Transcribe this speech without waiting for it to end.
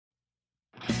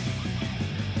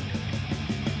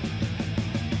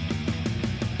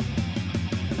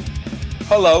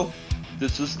Hello,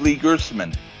 this is Lee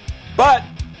Gersman. But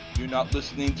you're not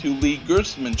listening to Lee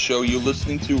Gersman's show, you're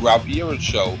listening to Ralph Vieira's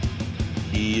show.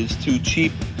 He is too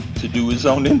cheap to do his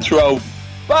own intro,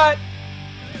 but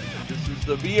this is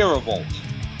the Vieira Vault.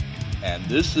 And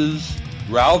this is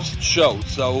Ralph's show,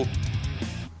 so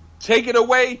take it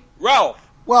away, Ralph.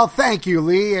 Well, thank you,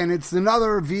 Lee, and it's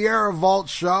another Vieira Vault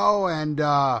show, and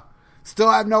still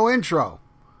have no intro.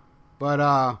 But,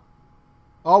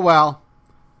 oh well.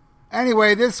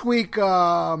 Anyway, this week,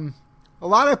 a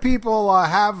lot of people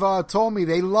have told me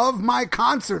they love my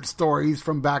concert stories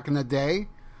from back in the day.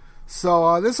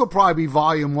 So this will probably be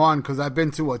volume 1, because I've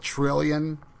been to a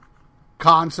trillion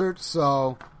concerts,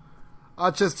 so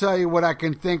I'll just tell you what I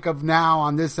can think of now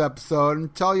on this episode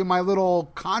and tell you my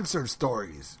little concert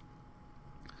stories.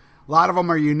 A lot of them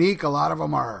are unique. A lot of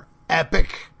them are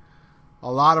epic.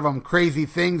 A lot of them crazy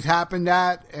things happened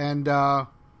at. And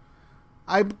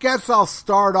I guess I'll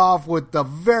start off with the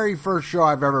very first show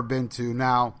I've ever been to.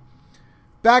 Now,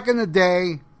 back in the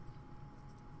day,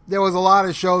 there was a lot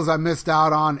of shows I missed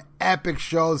out on. Epic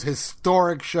shows,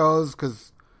 historic shows,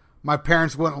 because my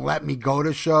parents wouldn't let me go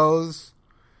to shows.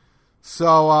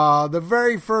 So the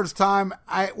very first time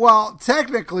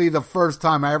technically the first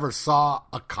time I ever saw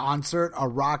a concert, a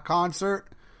rock concert,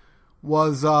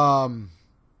 was a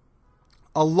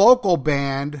local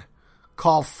band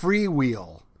called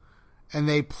Freewheel. And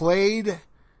they played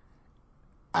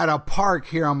at a park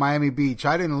here on Miami Beach.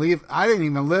 I didn't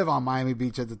even live on Miami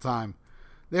Beach at the time.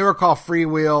 They were called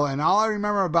Freewheel, and all I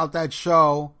remember about that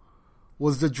show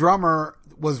was the drummer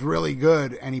was really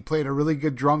good, and he played a really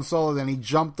good drum solo. Then he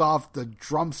jumped off the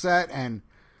drum set and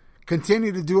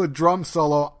continued to do a drum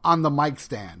solo on the mic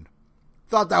stand.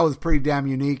 Thought that was pretty damn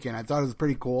unique, and I thought it was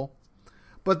pretty cool.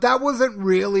 But that wasn't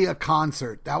really a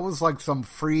concert. That was like some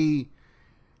free,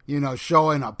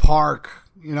 show in a park,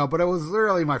 but it was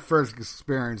literally my first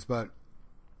experience. But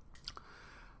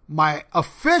my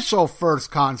official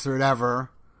first concert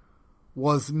ever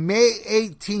was May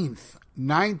 18th,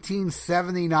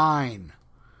 1979.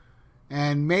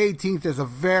 And May 18th is a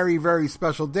very, very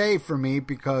special day for me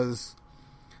because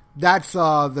that's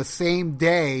the same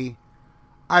day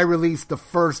I released the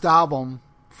first album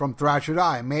from Thrash or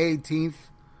Die. May 18th,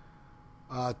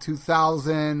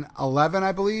 2011,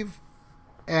 I believe.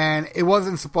 And it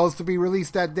wasn't supposed to be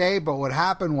released that day, but what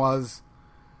happened was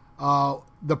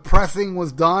the pressing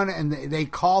was done, and they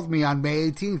called me on May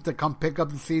 18th to come pick up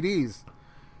the CDs.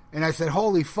 And I said,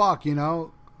 holy fuck,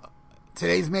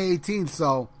 today's May 18th,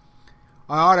 so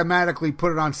I automatically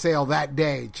put it on sale that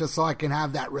day just so I can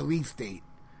have that release date,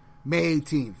 May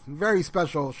 18th. Very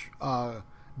special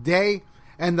day.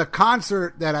 And the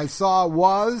concert that I saw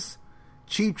was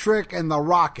Cheap Trick and the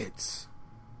Rockets.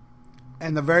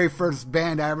 And the very first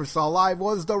band I ever saw live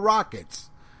was the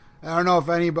Rockets. I don't know if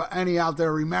any out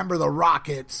there remember the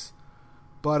Rockets,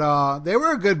 but they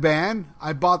were a good band.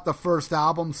 I bought the first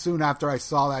album soon after I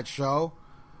saw that show.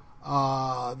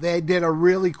 They did a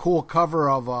really cool cover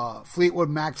of Fleetwood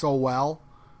Mac's "Oh Well,"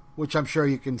 which I'm sure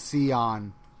you can see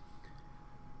on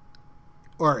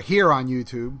or hear on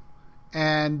YouTube,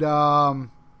 and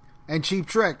Cheap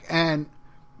Trick. And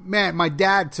man, my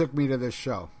dad took me to this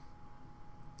show,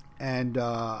 and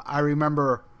I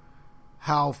remember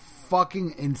how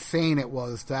fucking insane it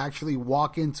was to actually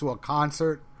walk into a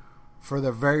concert for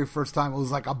the very first time. It was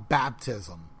like a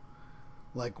baptism.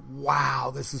 Like,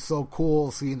 wow, this is so cool,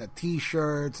 seeing the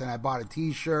t-shirts, and I bought a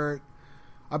t-shirt.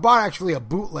 I bought actually a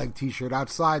bootleg t-shirt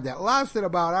outside that lasted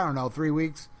about, 3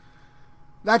 weeks.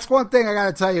 That's one thing I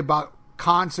gotta tell you about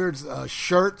concerts,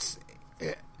 shirts.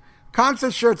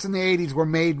 Concert shirts in the 80s were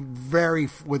made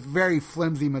with very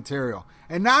flimsy material.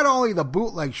 And not only the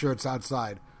bootleg shirts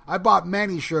outside, I bought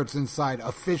many shirts inside,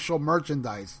 official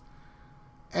merchandise.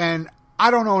 And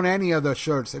I don't own any of the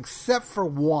shirts except for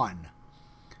one.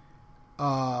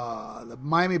 The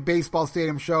Miami Baseball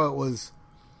Stadium show, it was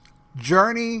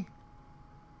Journey,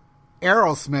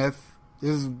 Aerosmith.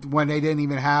 This is when they didn't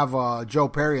even have Joe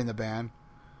Perry in the band.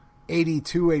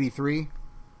 82, 83.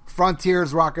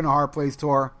 Frontiers Rockin' a Hard Place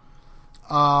tour.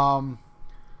 And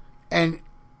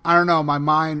I don't know, my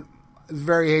mind is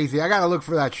very hazy. I got to look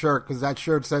for that shirt because that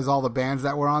shirt says all the bands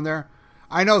that were on there.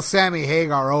 I know Sammy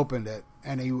Hagar opened it,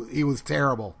 and he was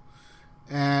terrible.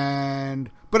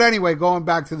 But anyway, going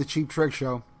back to the Cheap Trick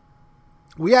show,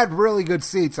 we had really good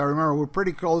seats. I remember we were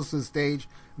pretty close to the stage,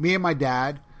 me and my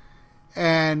dad.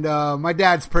 And my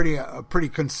dad's a pretty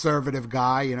conservative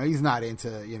guy. He's not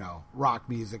into, rock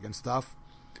music and stuff.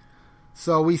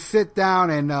 So we sit down,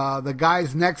 and the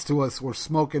guys next to us were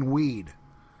smoking weed.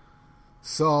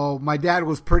 So my dad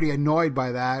was pretty annoyed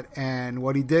by that, and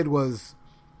what he did was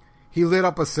he lit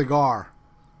up a cigar.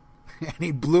 and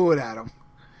he blew it at him.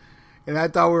 And I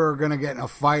thought we were going to get in a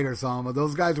fight or something, but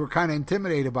those guys were kind of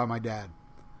intimidated by my dad.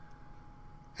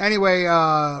 Anyway,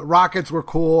 Rockets were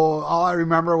cool. All I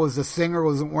remember was the singer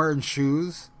wasn't wearing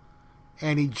shoes,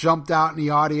 and he jumped out in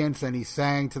the audience and he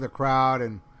sang to the crowd,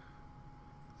 and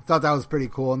I thought that was pretty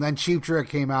cool. And then Cheap Trick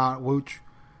came out, which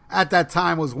at that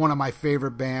time was one of my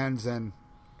favorite bands, and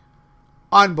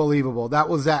unbelievable. That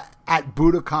was at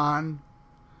Budokan.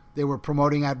 They were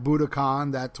promoting at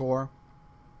Budokan, that tour.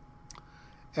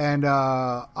 And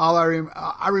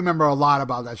I remember a lot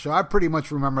about that show. I pretty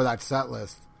much remember that set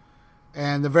list.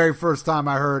 And the very first time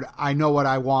I heard I Know What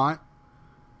I Want,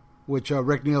 which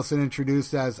Rick Nielsen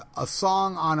introduced as a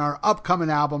song on our upcoming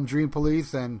album, Dream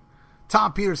Police, and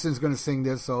Tom Peterson's going to sing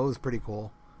this, so it was pretty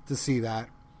cool to see that.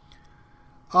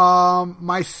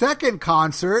 My second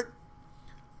concert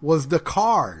was The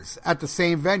Cars at the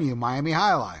same venue, Miami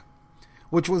Jai Alai,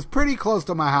 which was pretty close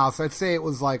to my house. I'd say it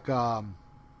was like, I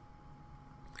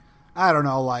don't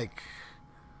know, like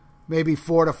maybe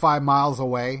 4 to 5 miles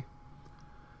away.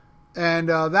 And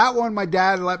that one, my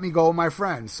dad let me go with my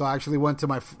friends. So I actually went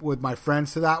to with my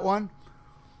friends to that one.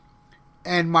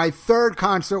 And my third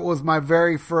concert was my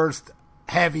very first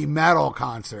heavy metal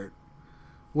concert,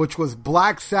 which was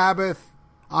Black Sabbath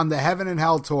on the Heaven and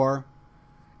Hell tour.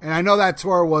 And I know that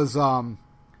tour was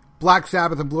Black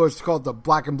Sabbath and Blue. It's called the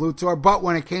Black and Blue tour. But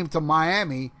when it came to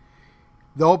Miami,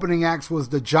 the opening acts was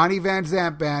the Johnny Van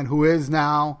Zant Band, who is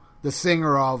now the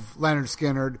singer of Lynyrd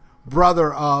Skynyrd,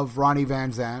 brother of Ronnie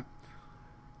Van Zant,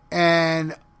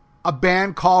 and a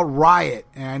band called Riot.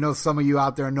 And I know some of you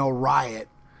out there know Riot.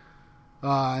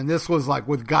 And this was like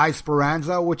with Guy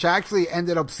Speranza, which I actually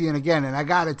ended up seeing again. And I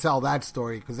got to tell that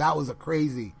story because that was a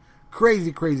crazy,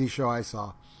 crazy, crazy show I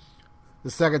saw.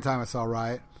 The second time I saw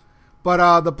Riot.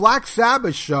 But the Black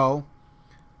Sabbath show,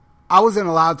 I wasn't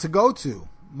allowed to go to.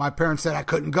 My parents said I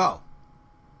couldn't go.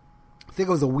 I think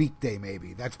it was a weekday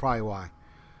maybe. That's probably why.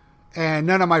 And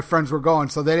none of my friends were going,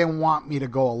 so they didn't want me to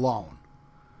go alone.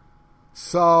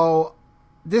 So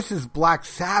this is Black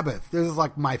Sabbath. This is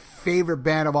like my favorite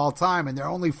band of all time, and they're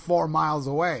only 4 miles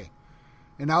away.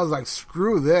 And I was like,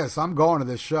 screw this. I'm going to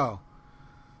this show.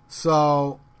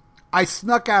 So I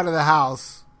snuck out of the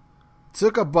house,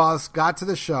 took a bus, got to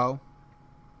the show.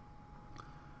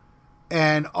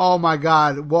 And oh my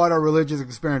God, what a religious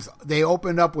experience. They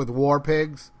opened up with War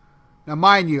Pigs. Now,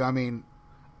 mind you, I mean,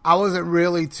 I wasn't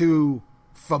really too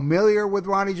familiar with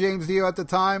Ronnie James Dio at the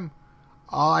time.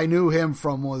 All I knew him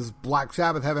from was Black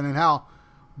Sabbath, Heaven and Hell.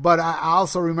 But I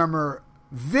also remember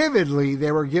vividly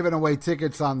they were giving away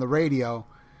tickets on the radio.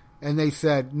 And they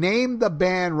said, name the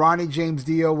band Ronnie James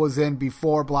Dio was in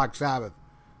before Black Sabbath.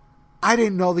 I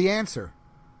didn't know the answer.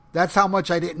 That's how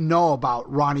much I didn't know about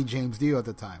Ronnie James Dio at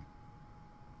the time.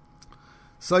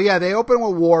 So yeah, they open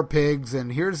with War Pigs,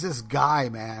 and here's this guy,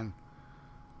 man.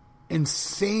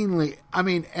 Insanely, I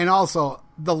mean, and also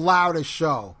the loudest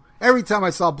show. Every time I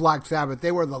saw Black Sabbath,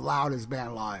 they were the loudest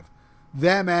band live.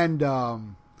 Them and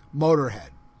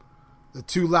Motorhead. The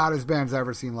two loudest bands I've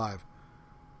ever seen live.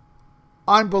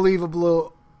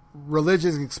 Unbelievable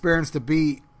religious experience to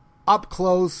be up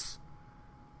close,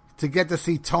 to get to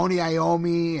see Tony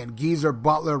Iommi and Geezer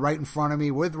Butler right in front of me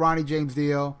with Ronnie James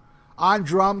Dio. On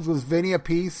drums was Vinny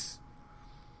Appice.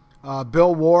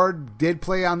 Bill Ward did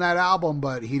play on that album,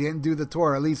 but he didn't do the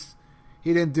tour. At least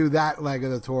he didn't do that leg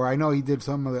of the tour. I know he did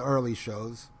some of the early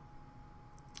shows.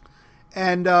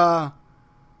 And I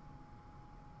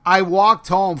walked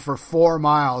home for 4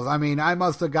 miles. I mean, I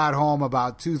must have got home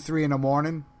about 2, 3 in the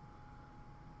morning.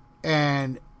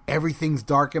 And everything's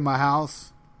dark in my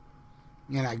house.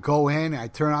 And I go in, I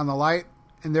turn on the light,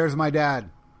 and there's my dad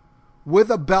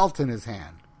with a belt in his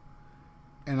hand.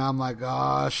 And I'm like,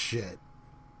 oh, shit.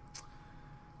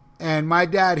 And my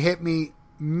dad hit me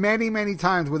many, many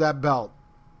times with that belt.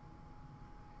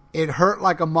 It hurt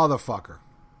like a motherfucker.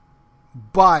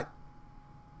 But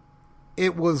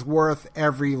it was worth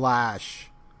every lash.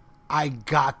 I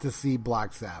got to see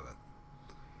Black Sabbath.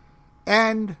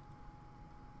 And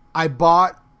I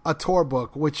bought a tour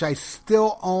book, which I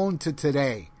still own to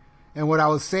today. And what I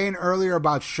was saying earlier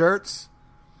about shirts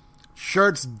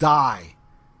die.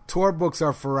 Tour books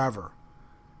are forever.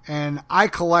 And I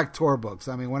collect tour books.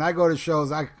 I mean, when I go to shows,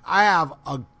 I have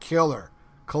a killer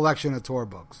collection of tour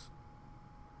books.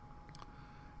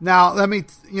 Now,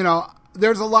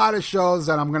 there's a lot of shows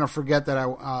that I'm going to forget that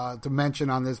I to mention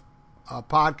on this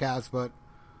podcast, but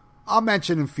I'll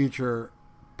mention in future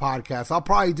podcasts. I'll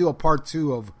probably do a part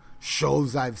 2 of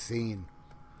shows I've seen.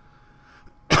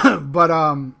 But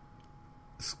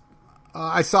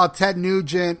I saw Ted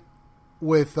Nugent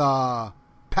with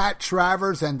Pat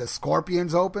Travers and the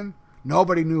Scorpions open.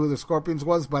 Nobody knew who the Scorpions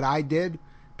was, but I did,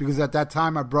 because at that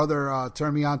time my brother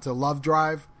turned me on to Love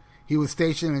Drive. He was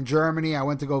stationed in Germany. I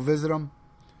went to go visit him,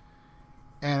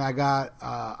 and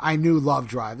I knew Love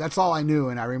Drive. That's all I knew,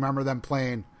 and I remember them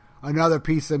playing Another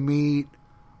Piece of Meat,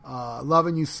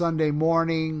 Loving You Sunday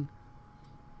Morning,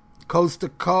 Coast to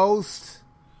Coast,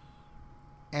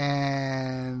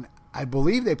 and I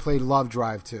believe they played Love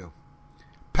Drive too.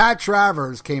 Pat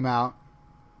Travers came out,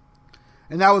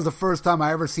 and that was the first time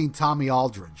I ever seen Tommy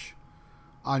Aldridge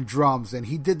on drums, and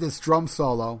he did this drum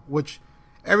solo, which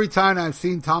every time I've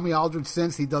seen Tommy Aldridge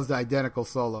since, he does the identical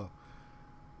solo.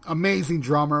 Amazing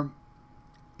drummer.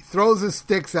 He throws his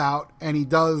sticks out, and he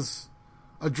does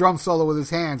a drum solo with his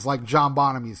hands like John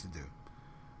Bonham used to do.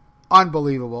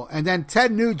 Unbelievable. And then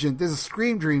Ted Nugent, this is a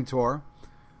Scream Dream tour.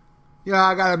 You know,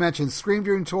 I got to mention, Scream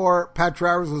Dream tour, Pat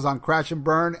Travers was on Crash and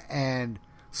Burn, and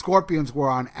Scorpions were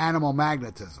on Animal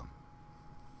Magnetism.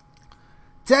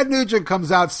 Ted Nugent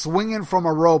comes out swinging from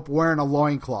a rope wearing a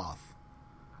loincloth.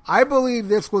 I believe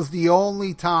this was the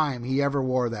only time he ever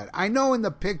wore that. I know in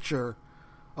the picture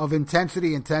of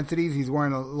Intensities, he's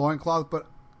wearing a loincloth, but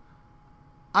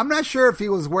I'm not sure if he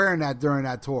was wearing that during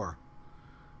that tour.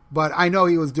 But I know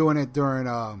he was doing it during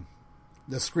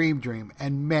the Scream Dream.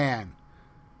 And man,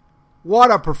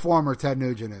 what a performer Ted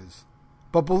Nugent is.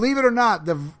 But believe it or not,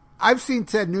 I've seen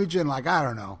Ted Nugent like, I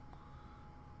don't know,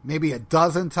 maybe a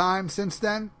dozen times since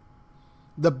then.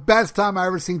 The best time I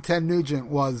ever seen Ted Nugent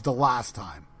was the last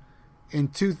time. In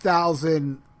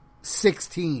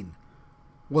 2016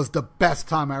 was the best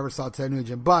time I ever saw Ted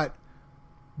Nugent. But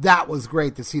that was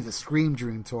great to see the Scream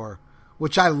Dream tour,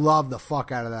 which I love the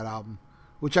fuck out of that album,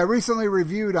 which I recently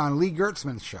reviewed on Lee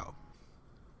Gertzman's show.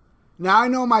 Now, I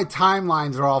know my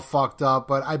timelines are all fucked up,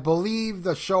 but I believe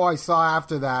the show I saw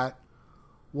after that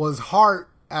was Heart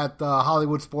at the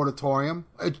Hollywood Sportatorium.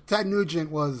 Ted Nugent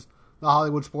was the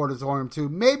Hollywood Sportatorium too.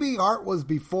 Maybe Heart was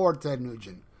before Ted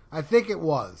Nugent. I think it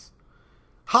was.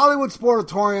 Hollywood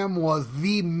Sportatorium was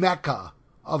the mecca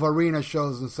of arena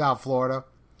shows in South Florida.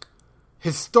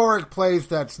 Historic place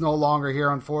that's no longer here,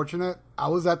 unfortunate. I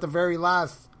was at the very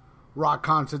last rock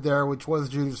concert there, which was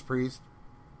Judas Priest,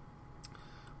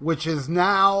 which is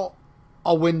now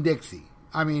a Winn-Dixie.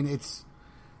 I mean, it's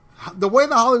the way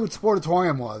the Hollywood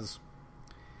Sportatorium was.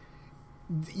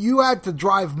 You had to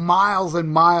drive miles and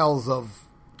miles of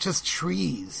just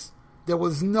trees. There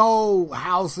was no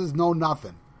houses, no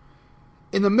nothing.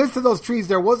 In the midst of those trees,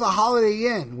 there was a Holiday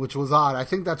Inn, which was odd. I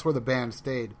think that's where the band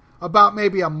stayed. About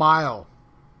maybe a mile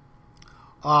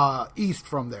east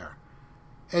from there.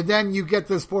 And then you get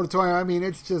this Sportatorium. I mean,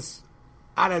 it's just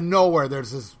out of nowhere.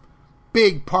 There's this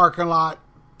big parking lot,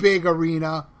 big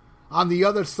arena. On the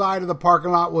other side of the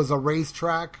parking lot was a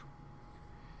racetrack.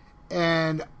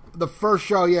 And the first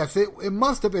show, yes, it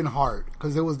must have been Heart,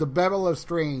 because it was the Bevel of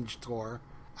Strange tour.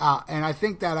 And I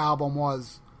think that album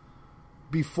was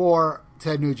before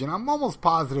Ted Nugent. I'm almost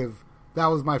positive that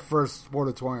was my first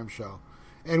Sportatorium show.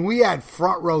 And we had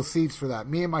front row seats for that.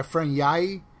 Me and my friend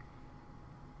Yai,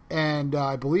 and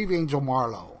I believe Angel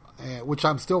Marlowe, which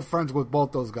I'm still friends with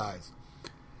both those guys.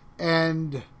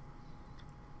 And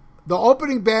the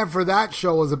opening band for that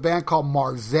show was a band called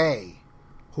Marseille,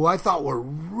 who I thought were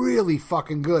really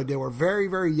fucking good. They were very,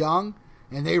 very young,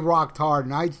 and they rocked hard.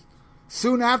 And I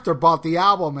soon after bought the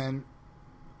album, and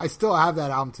I still have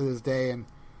that album to this day. And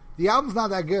the album's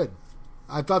not that good.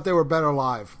 I thought they were better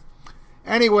live.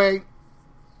 Anyway,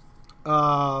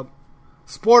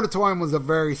 Sportatorium was a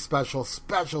very special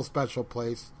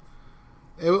place.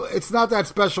 It's not that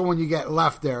special when you get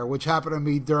left there, which happened to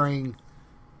me during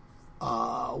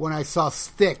when I saw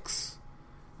Styx.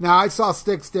 Now, I saw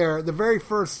Styx there. The very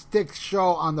first Styx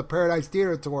show on the Paradise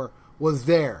Theater tour was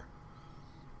there.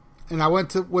 And I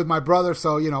went with my brother,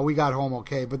 so, we got home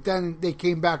okay. But then they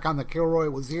came back on the Kilroy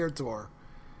Was Here tour.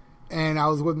 And I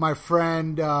was with my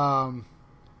friend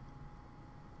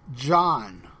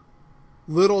John,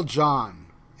 Little John.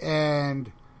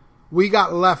 And we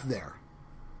got left there.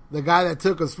 The guy that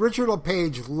took us, Richard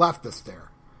LePage, left us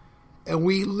there. And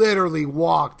we literally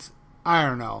walked, I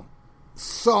don't know,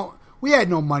 so we had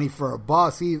no money for a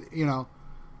bus, even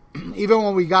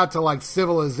when we got to like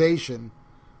Civilization,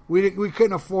 we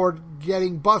couldn't afford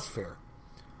getting bus fare.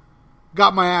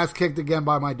 Got my ass kicked again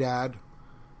by my dad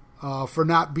for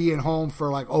not being home for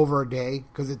like over a day,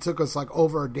 because it took us like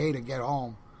over a day to get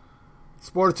home.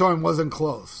 Sportatorium wasn't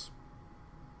close.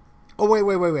 Oh,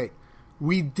 wait.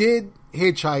 We did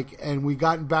hitchhike, and we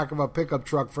got in back of a pickup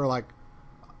truck for like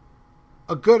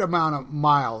a good amount of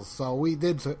miles, so we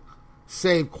did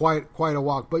save quite a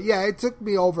walk. But yeah, it took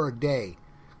me over a day,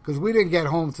 because we didn't get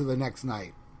home till the next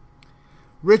night.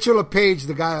 Richard LePage,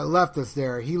 the guy that left us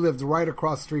there, he lived right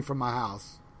across the street from my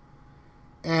house.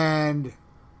 And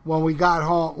when we got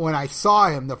home, when I saw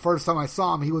him, the first time I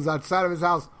saw him, he was outside of his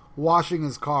house washing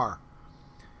his car.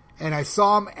 And I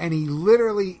saw him, and he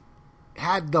literally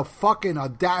had the fucking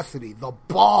audacity, the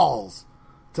balls,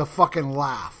 to fucking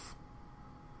laugh.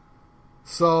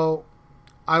 So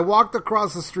I walked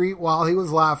across the street while he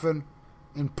was laughing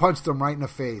and punched him right in the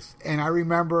face. And I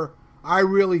remember I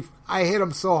hit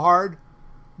him so hard,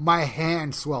 my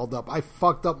hand swelled up. I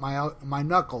fucked up my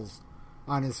knuckles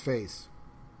on his face.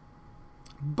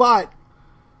 But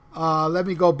let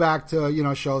me go back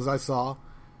to, shows I saw.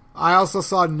 I also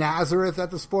saw Nazareth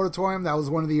at the Sportatorium. That was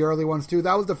one of the early ones, too.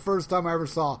 That was the first time I ever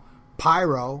saw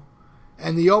Pyro.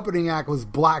 And the opening act was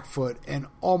Blackfoot. And,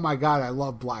 oh, my God, I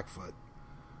love Blackfoot.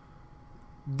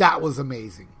 That was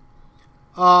amazing.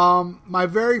 My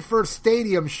very first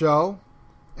stadium show,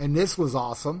 and this was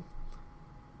awesome,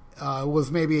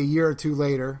 was maybe a year or two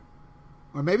later.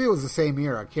 Or maybe it was the same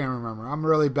year. I can't remember. I'm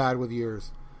really bad with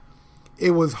years.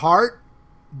 It was Heart,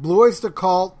 Blue Oyster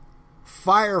Cult,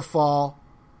 Firefall,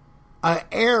 an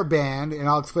Air Band, and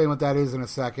I'll explain what that is in a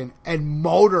second, and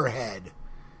Motorhead.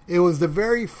 It was the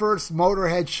very first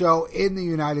Motorhead show in the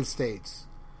United States.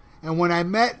 And when I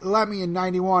met Lemmy in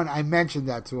 91, I mentioned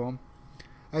that to him.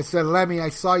 I said, Lemmy, I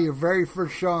saw your very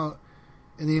first show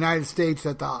in the United States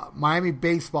at the Miami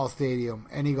Baseball Stadium.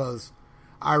 And he goes,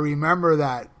 I remember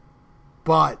that,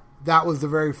 but that was the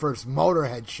very first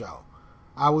Motorhead show.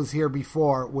 I was here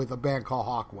before with a band called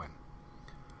Hawkwind.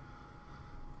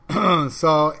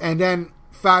 So, and then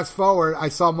fast forward, I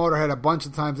saw Motorhead a bunch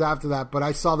of times after that, but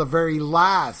I saw the very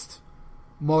last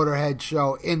Motorhead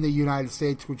show in the United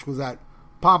States, which was at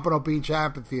Pompano Beach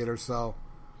Amphitheater. So,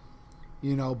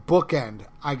 bookend.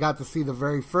 I got to see the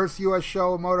very first U.S.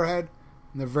 show of Motorhead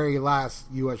and the very last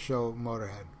U.S. show of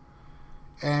Motorhead.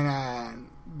 And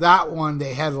that one,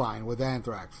 they headlined with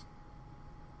Anthrax.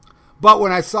 But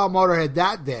when I saw Motorhead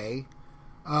that day,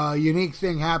 a unique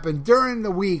thing happened. During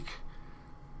the week,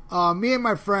 me and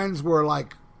my friends were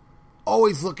like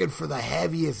always looking for the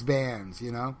heaviest bands,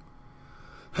 and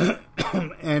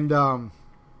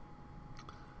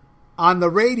on the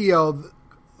radio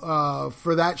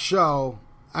for that show,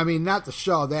 I mean, not the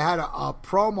show, they had a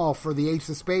promo for the Ace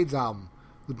of Spades album,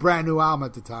 the brand new album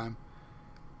at the time.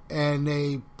 And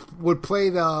they would play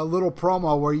the little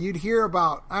promo where you'd hear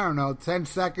about, 10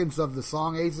 seconds of the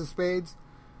song Ace of Spades,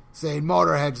 saying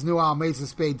Motorhead's new album Ace of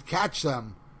Spades, catch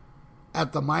them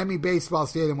at the Miami Baseball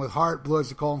Stadium with Heart, Blue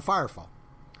Oyster Cult, and Firefall.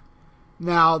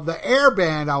 Now, the Air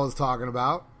Band I was talking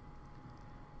about,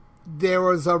 there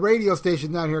was a radio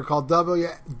station down here called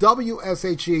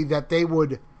WSHE that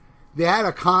they had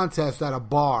a contest at a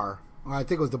bar, or I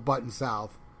think it was the Button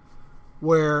South,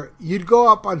 where you'd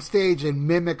go up on stage and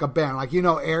mimic a band, like,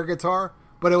 air guitar,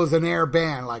 but it was an air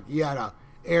band. Like, you had a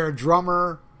air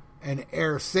drummer, an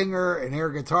air singer, an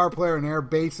air guitar player, an air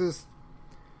bassist.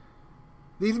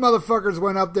 These motherfuckers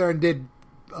went up there and did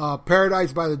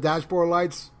Paradise by the Dashboard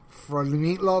Lights for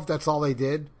Meatloaf. That's all they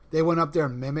did. They went up there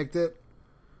and mimicked it.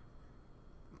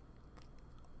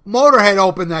 Motorhead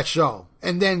opened that show,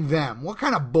 and then them. What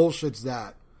kind of bullshit's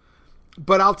that?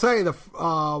 But I'll tell you,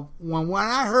 when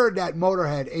I heard that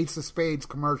Motorhead Ace of Spades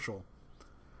commercial,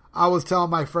 I was telling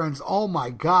my friends, oh my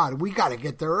God, we got to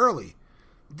get there early.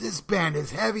 This band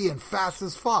is heavy and fast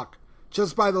as fuck.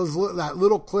 Just by that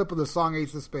little clip of the song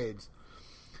Ace of Spades.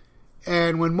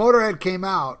 And when Motorhead came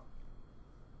out,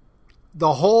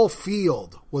 the whole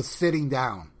field was sitting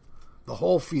down. The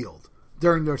whole field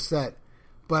during their set.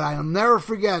 But I'll never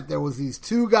forget, there was these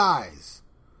two guys.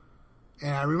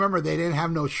 And I remember they didn't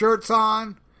have no shirts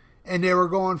on. And they were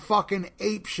going fucking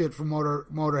ape shit for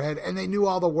Motorhead. And they knew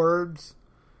all the words.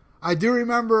 I do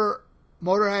remember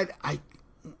Motorhead, I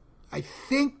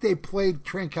think they played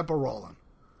Train Kept A-Rollin'.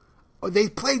 Or they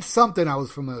played something I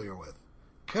was familiar with.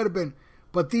 Could have been.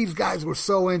 But these guys were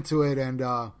so into it. And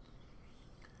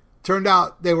turned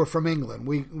out they were from England.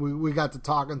 We got to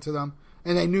talking to them.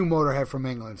 And they knew Motorhead from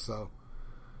England. So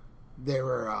they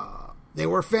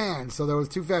were fans. So there was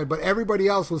two fans. But everybody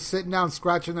else was sitting down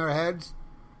scratching their heads.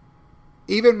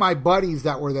 Even my buddies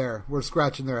that were there were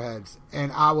scratching their heads.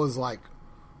 And I was like,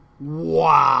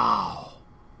 wow.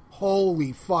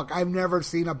 Holy fuck. I've never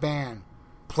seen a band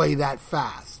play that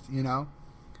fast, you know?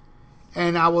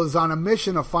 And I was on a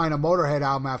mission to find a Motorhead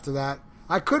album after that.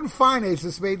 I couldn't find Ace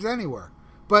of Spades anywhere.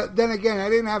 But then again, I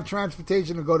didn't have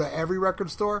transportation to go to every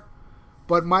record store.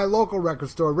 But my local record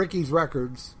store, Ricky's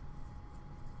Records,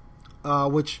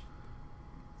 which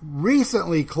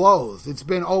recently closed. It's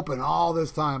been open all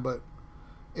this time, but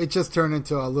it just turned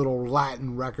into a little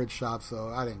Latin record shop, so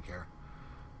I didn't care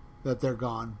that they're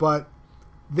gone. But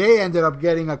they ended up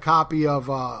getting a copy of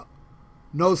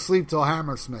No Sleep Till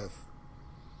Hammersmith,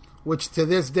 which to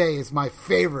this day is my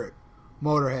favorite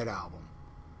Motorhead album.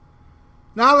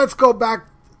 Now let's go back.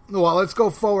 Well, let's go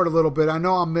forward a little bit. I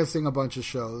know I'm missing a bunch of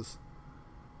shows.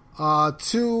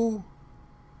 To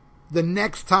the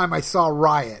next time I saw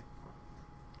Riot.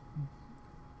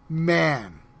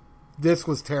 Man, this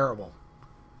was terrible.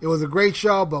 It was a great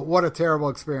show, but what a terrible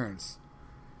experience.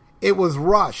 It was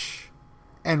Rush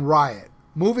and Riot,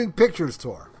 Moving Pictures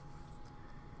Tour.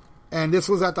 And this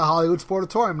was at the Hollywood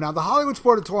Sportatorium. Now, the Hollywood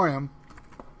Sportatorium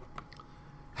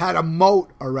had a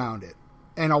moat around it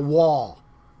and a wall.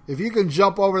 If you can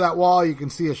jump over that wall, you can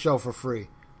see a show for free.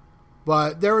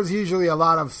 But there was usually a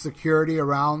lot of security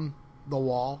around the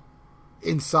wall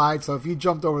inside. So if you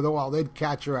jumped over the wall, they'd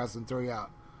catch your ass and throw you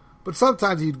out. But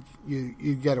sometimes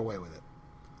you'd get away with it.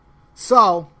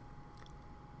 So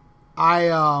I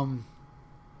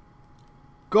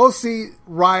go see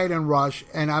Riot and Rush,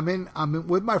 and I'm in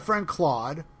with my friend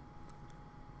Claude,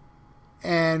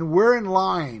 and we're in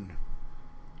line,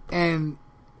 and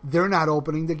they're not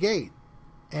opening the gate,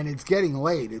 and it's getting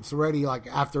late. It's already like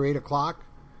after 8 o'clock.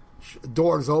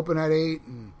 Doors open at 8,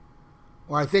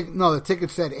 or I think the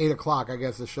ticket said 8 o'clock. I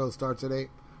guess the show starts at 8,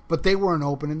 but they weren't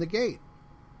opening the gate,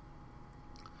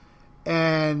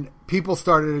 and people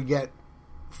started to get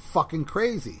fucking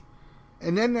crazy.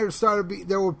 And then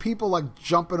there were people like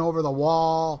jumping over the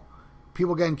wall,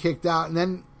 people getting kicked out, and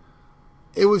then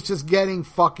it was just getting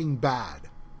fucking bad.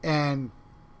 And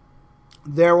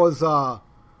there was a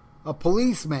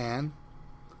policeman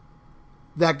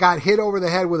that got hit over the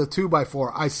head with a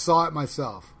 2x4. I saw it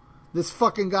myself. This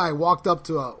fucking guy walked up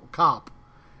to a cop,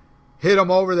 hit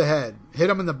him over the head, hit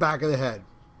him in the back of the head.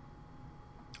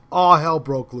 All hell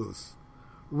broke loose.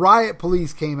 Riot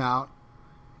police came out,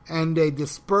 and they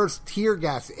dispersed tear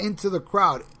gas into the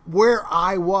crowd where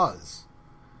I was.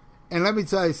 And let me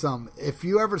tell you something. If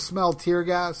you ever smell tear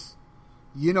gas,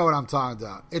 you know what I'm talking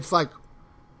about. It's like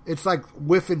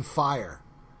whiffing fire.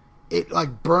 It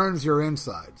like burns your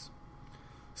insides.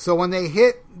 So when they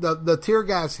hit, the tear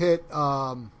gas hit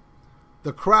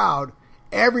the crowd,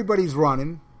 everybody's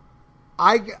running.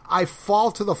 I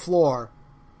fall to the floor,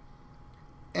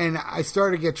 and I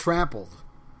started to get trampled.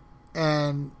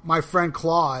 And my friend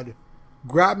Claude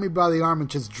grabbed me by the arm and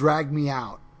just dragged me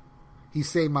out. He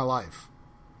saved my life.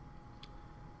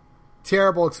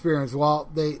 Terrible experience. Well,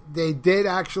 they did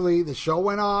actually, the show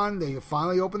went on. They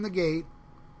finally opened the gate.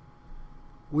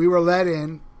 We were let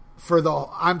in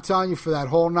I'm telling you, for that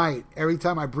whole night, every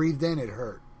time I breathed in, it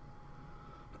hurt.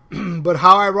 But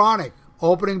how ironic.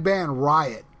 Opening band,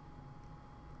 Riot.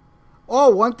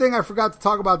 Oh, one thing I forgot to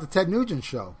talk about the Ted Nugent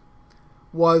show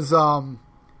was,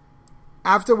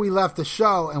 after we left the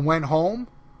show and went home,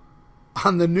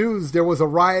 on the news, there was a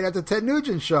riot at the Ted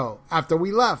Nugent show after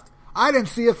we left. I didn't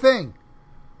see a thing.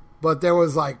 But there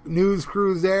was like news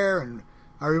crews there, and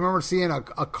I remember seeing a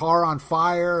car on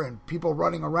fire and people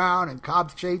running around and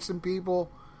cops chasing people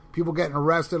getting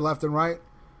arrested left and right.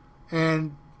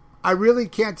 And I really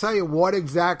can't tell you what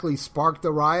exactly sparked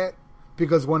the riot,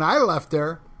 because when I left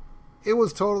there, it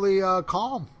was totally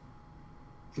calm.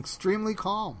 Extremely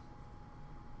calm.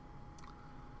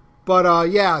 But,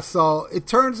 yeah, so it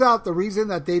turns out the reason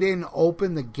that they didn't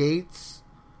open the gates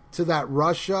to that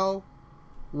Rush show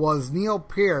was Neil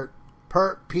Peart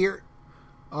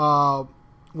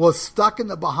was stuck in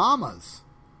the Bahamas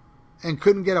and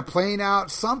couldn't get a plane out,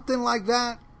 something like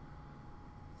that.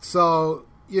 So,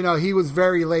 he was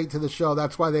very late to the show.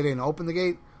 That's why they didn't open the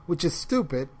gate, which is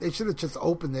stupid. They should have just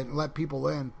opened it and let people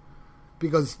in,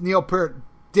 because Neil Peart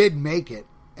did make it,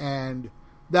 and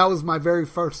that was my very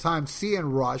first time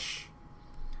seeing Rush,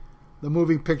 the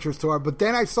Moving Pictures Tour. But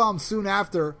then I saw them soon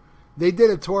after. They did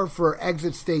a tour for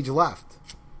Exit Stage Left.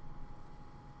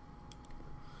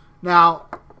 Now,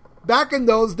 back in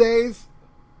those days,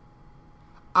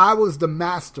 I was the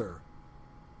master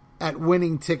at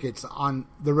winning tickets on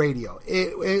the radio.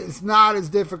 It's not as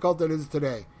difficult as it is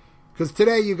today. Because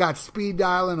today you got speed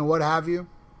dialing and what have you.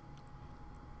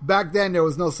 Back then, there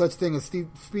was no such thing as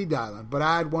speed dialing, but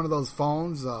I had one of those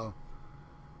phones,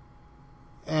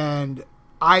 and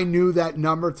I knew that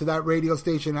number to that radio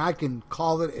station. I can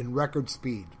call it in record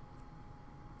speed.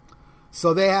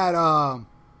 So they had,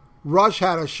 Rush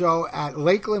had a show at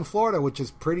Lakeland, Florida, which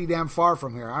is pretty damn far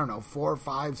from here. I don't know, 4,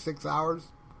 5, 6 hours.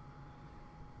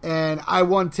 And I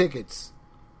won tickets.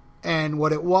 And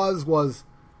what it was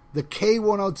the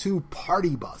K102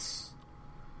 party bus.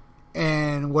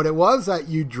 And what it was that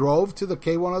you drove to the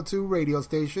K102 radio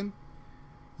station,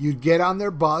 you'd get on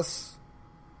their bus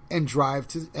and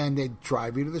they'd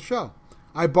drive you to the show.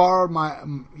 I borrowed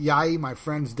my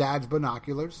friend's dad's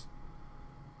binoculars,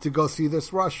 to go see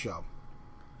this Rush show.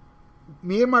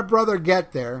 Me and my brother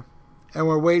get there, and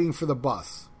we're waiting for the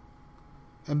bus.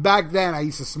 And back then, I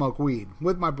used to smoke weed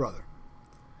with my brother.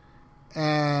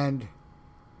 And,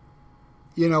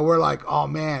 you know, we're like, oh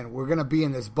man, we're going to be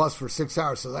in this bus for 6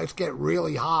 hours, so let's get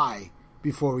really high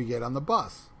before we get on the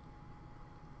bus.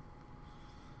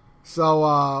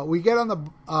 So we get on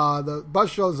the bus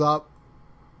shows up,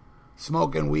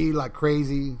 smoking weed like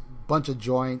crazy, bunch of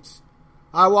joints.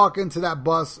 I walk into that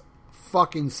bus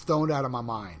fucking stoned out of my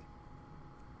mind.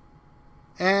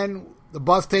 And the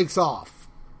bus takes off.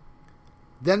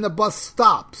 Then the bus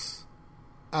stops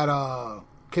at a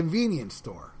convenience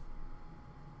store.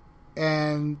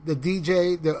 And the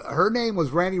DJ, her name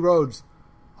was Randy Rhoads,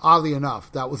 oddly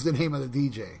enough. That was the name of the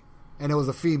DJ. And it was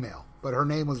a female, but her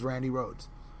name was Randy Rhoads.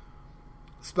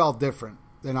 Spelled different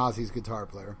than Ozzy's guitar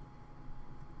player.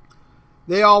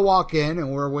 They all walk in,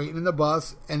 and we're waiting in the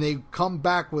bus, and they come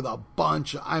back with a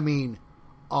bunch of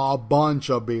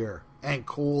beer and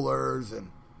coolers, and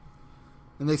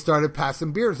they started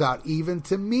passing beers out, even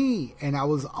to me, and I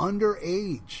was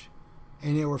underage,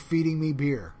 and they were feeding me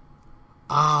beer.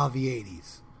 Ah, the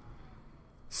 80s.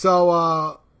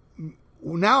 So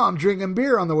now I'm drinking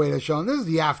beer on the way to the show, and this is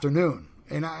the afternoon,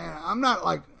 and I'm not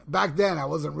like, back then I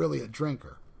wasn't really a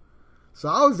drinker. So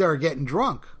I was there getting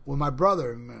drunk with my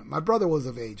brother. My brother was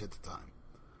of age at the time.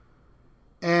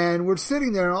 And we're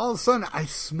sitting there, and all of a sudden, I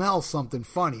smell something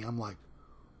funny. I'm like,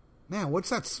 man, what's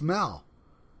that smell?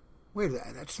 Wait,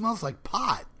 that smells like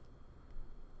pot.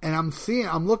 And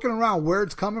I'm looking around where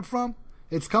it's coming from.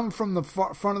 It's coming from the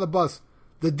front of the bus.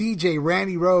 The DJ,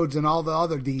 Randy Rhoads, and all the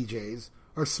other DJs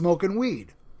are smoking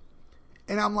weed.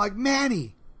 And I'm like,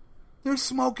 Manny, they're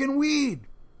smoking weed.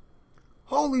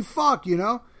 Holy fuck, you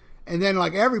know? And then,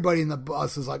 like, everybody in the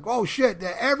bus is like, oh, shit,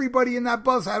 everybody in that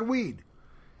bus had weed.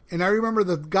 And I remember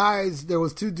the guys, there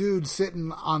was 2 dudes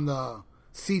sitting on the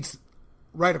seats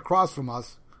right across from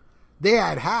us. They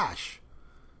had hash.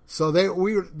 So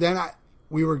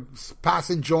we were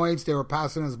passing joints. They were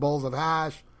passing us bowls of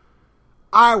hash.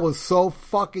 I was so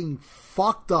fucking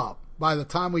fucked up by the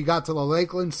time we got to the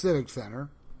Lakeland Civic Center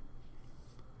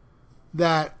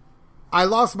that I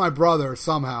lost my brother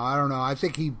somehow. I don't know. I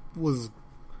think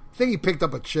he picked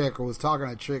up a chick or was talking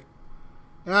to a chick.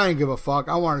 And I didn't give a fuck.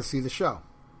 I wanted to see the show.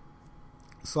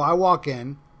 So I walk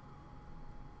in.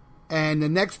 And the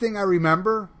next thing I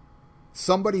remember,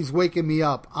 somebody's waking me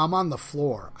up. I'm on the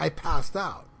floor. I passed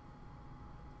out.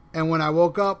 And when I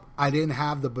woke up, I didn't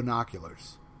have the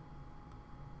binoculars.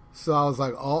 So I was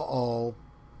like, uh-oh.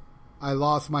 I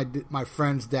lost my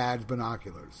friend's dad's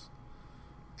binoculars.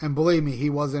 And believe me, he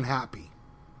wasn't happy.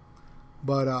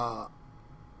 But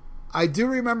I do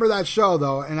remember that show,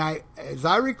 though. And as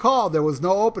I recall, there was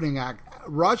no opening act.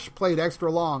 Rush played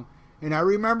extra long. And I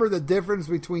remember the difference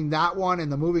between that one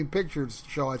and the Moving Pictures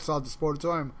show I saw at the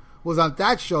Sportatorium was on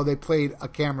that show they played A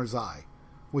Camera's Eye,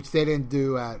 which they didn't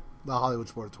do at the Hollywood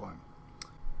Sportatorium.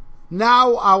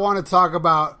 Now I want to talk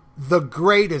about the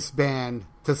greatest band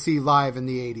to see live in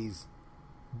the 80s.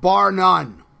 Bar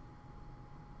none.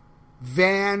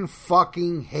 Van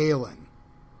fucking Halen.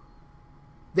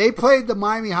 They played the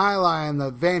Miami High Line on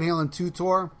the Van Halen 2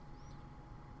 tour,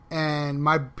 and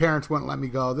my parents wouldn't let me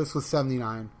go. This was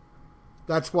 79.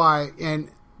 That's why, and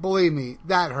believe me,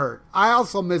 that hurt. I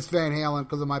also missed Van Halen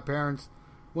because of my parents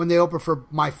when they opened for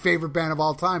my favorite band of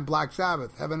all time, Black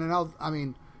Sabbath,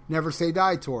 Never Say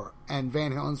Die tour, and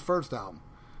Van Halen's first album.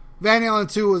 Van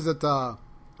Halen 2 was at the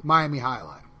Miami High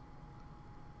Line.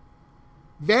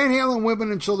 Van Halen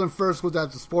Women and Children First was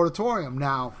at the Sportatorium.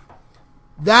 Now,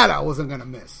 that I wasn't going to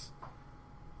miss.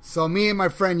 So me and my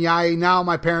friend Yai, now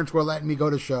my parents were letting me go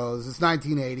to shows. It's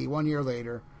 1980, 1 year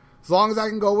later. As long as I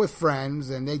can go with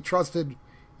friends, and they trusted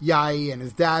Yai, and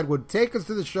his dad would take us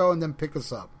to the show and then pick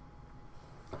us up.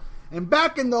 And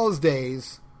back in those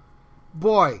days,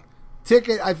 boy,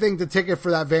 I think the ticket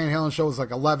for that Van Halen show was like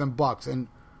 $11. And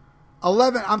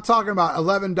I'm talking about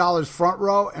 $11 front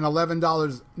row and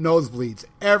 $11 nosebleeds.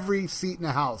 Every seat in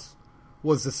the house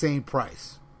was the same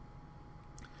price.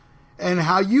 And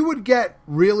how you would get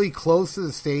really close to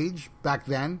the stage back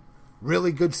then,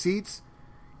 really good seats,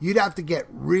 you'd have to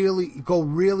go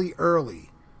really early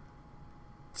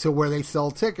to where they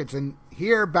sell tickets. And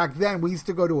here, back then, we used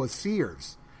to go to a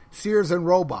Sears and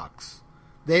Roebuck's.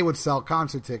 They would sell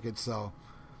concert tickets, so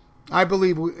I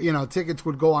believe, tickets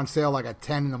would go on sale like at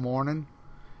 10 in the morning.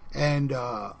 And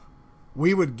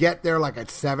we would get there like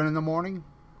at 7 in the morning.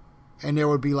 And there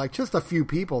would be like just a few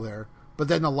people there. But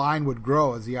then the line would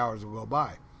grow as the hours would go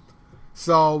by.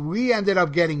 So we ended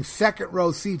up getting second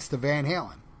row seats to Van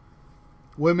Halen.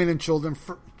 Women and Children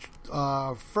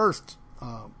First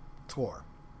tour.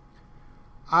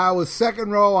 I was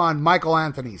second row on Michael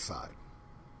Anthony's side.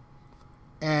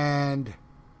 And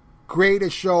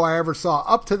greatest show I ever saw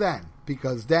up to then,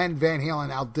 because then Van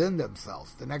Halen outdid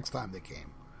themselves the next time they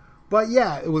came. But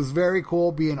yeah, it was very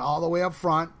cool being all the way up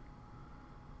front.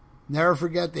 Never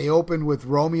forget, they opened with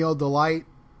Romeo Delight.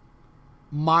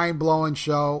 Mind-blowing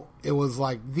show. It was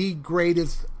like the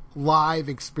greatest live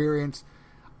experience.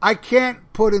 I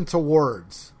can't put into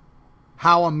words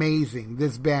how amazing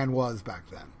this band was back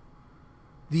then.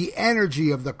 The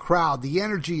energy of the crowd, the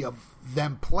energy of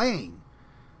them playing,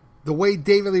 the way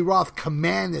David Lee Roth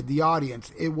commanded the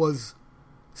audience, it was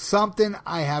something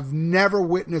I have never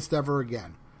witnessed ever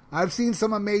again. I've seen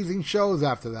some amazing shows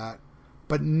after that,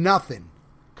 but nothing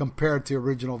compared to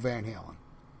original Van Halen.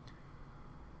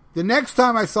 The next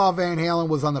time I saw Van Halen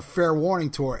was on the Fair Warning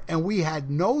tour, and we had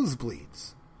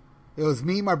nosebleeds. It was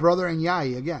me, my brother, and Yai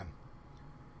again.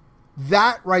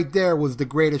 That right there was the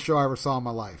greatest show I ever saw in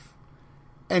my life.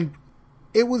 And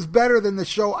it was better than the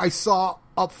show I saw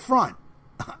up front.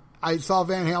 I saw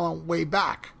Van Halen way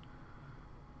back.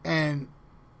 And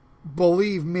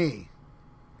believe me,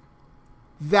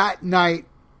 that night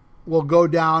will go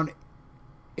down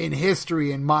in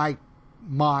history in my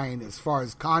mind as far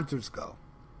as concerts go.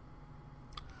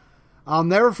 I'll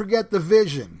never forget the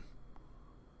vision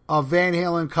of Van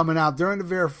Halen coming out during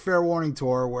the Fair Warning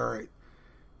tour, where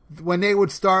when they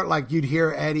would start, like, you'd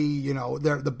hear Eddie, you know,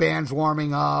 the band's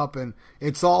warming up and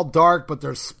it's all dark, but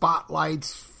there's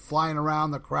spotlights flying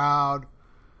around the crowd.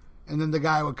 And then the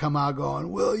guy would come out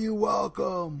going, "Will you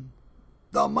welcome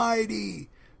the mighty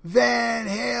Van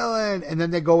Halen?" And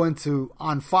then they go into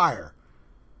On Fire.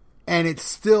 And it's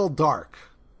still dark.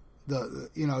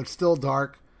 It's still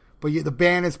dark. But the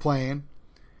band is playing.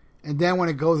 And then when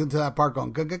it goes into that part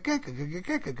going, bam,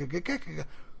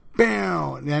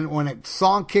 and then when a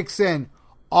song kicks in,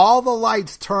 all the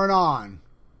lights turn on.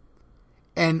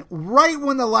 And right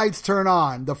when the lights turn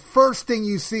on, the first thing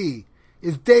you see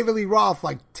is David Lee Roth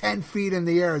like 10 feet in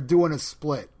the air doing a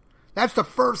split. That's the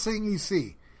first thing you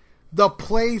see. The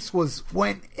place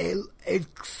went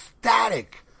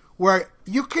ecstatic, where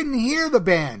you couldn't hear the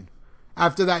band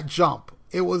after that jump.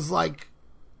 It was like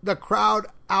the crowd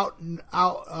out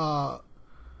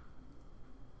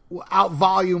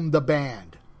volumed the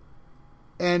band.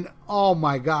 And oh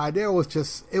my God, it was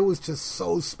just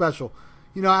so special.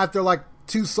 You know, after like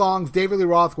 2 songs, David Lee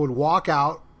Roth would walk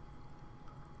out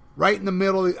right in the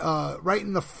middle, right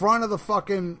in the front of the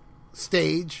fucking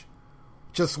stage,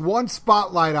 just one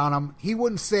spotlight on him. He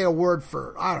wouldn't say a word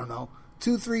for,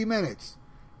 2-3 minutes,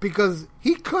 because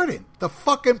he couldn't. The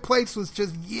fucking place was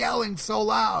just yelling so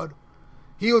loud.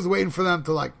 He was waiting for them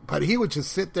to but he would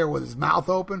just sit there with his mouth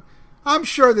open. I'm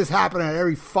sure this happened at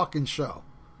every fucking show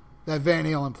that Van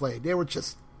Halen played. They were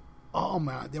just, oh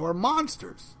man, they were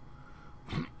monsters.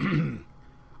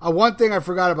 One thing I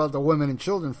forgot about the Women and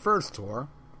Children First tour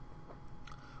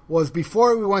was,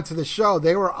 before we went to the show,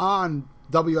 they were on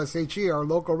WSHE, our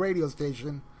local radio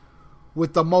station,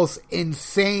 with the most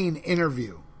insane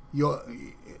interview.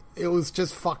 It was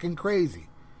just fucking crazy,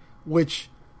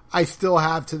 which I still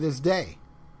have to this day.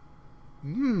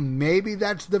 Maybe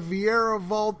that's the Vieira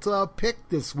Vault pick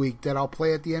this week that I'll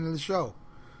play at the end of the show.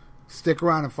 Stick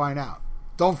around and find out.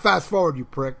 Don't fast forward, you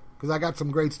prick, because I got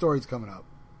some great stories coming up.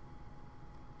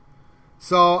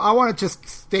 So I want to just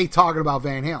stay talking about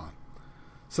Van Halen.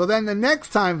 So then the next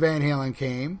time Van Halen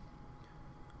came...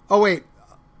 Oh, wait.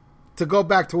 To go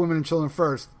back to Women and Children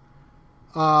First.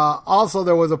 Also,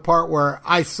 there was a part where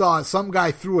I saw some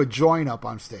guy threw a joint up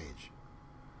on stage.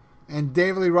 And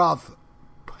David Lee Roth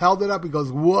held it up. He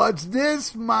goes, "What's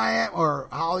this, Miami or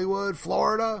Hollywood,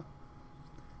 Florida?"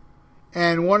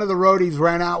 And one of the roadies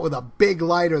ran out with a big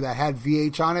lighter that had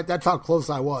VH on it. That's how close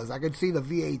I was. I could see the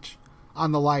VH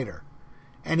on the lighter.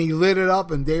 And he lit it up,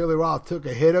 and David Lee Roth took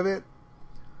a hit of it,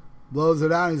 blows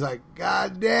it out. He's like,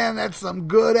 "God damn, that's some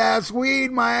good-ass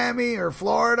weed, Miami or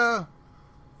Florida."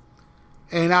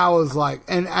 And I was like,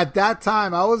 and at that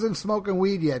time, I wasn't smoking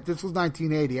weed yet. This was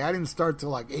 1980. I didn't start till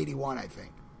like 81, I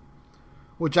think.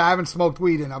 Which I haven't smoked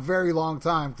weed in a very long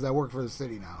time, because I work for the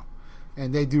city now.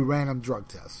 And they do random drug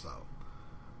tests, so.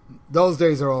 Those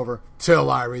days are over. Till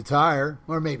I retire.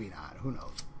 Or maybe not. Who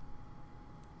knows?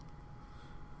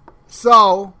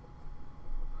 So,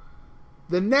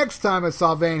 the next time I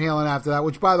saw Van Halen after that,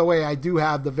 which, by the way, I do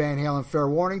have the Van Halen Fair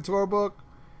Warning tour book,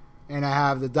 and I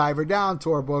have the Diver Down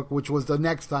tour book, which was the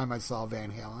next time I saw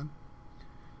Van Halen,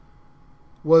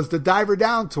 was the Diver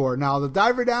Down tour. Now, the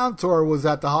Diver Down tour was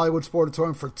at the Hollywood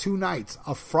Sportatorium for 2 nights,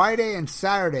 a Friday and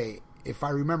Saturday, if I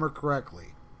remember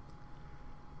correctly.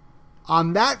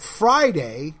 On that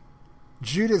Friday,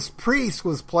 Judas Priest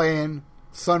was playing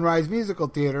Sunrise Musical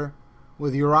Theater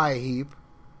with Uriah Heep.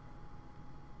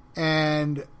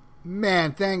 And,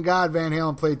 man, thank God Van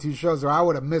Halen played 2 shows, or I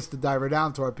would have missed the Diver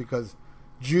Down tour, because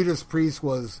Judas Priest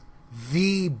was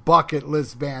the bucket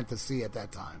list band to see at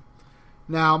that time.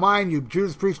 Now, mind you,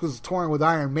 Judas Priest was touring with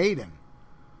Iron Maiden.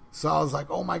 So I was like,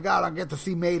 oh my God, I'll get to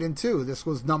see Maiden too. This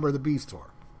was Number of the Beast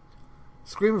tour.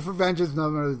 Screaming for Vengeance,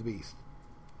 Number of the Beast.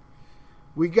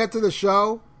 We get to the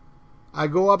show. I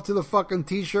go up to the fucking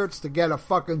t-shirts to get a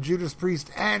fucking Judas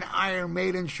Priest and Iron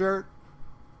Maiden shirt.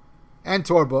 And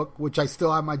tour book, which I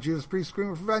still have my Judas Priest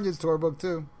Screaming for Vengeance tour book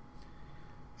too.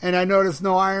 And I noticed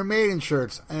no Iron Maiden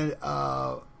shirts. And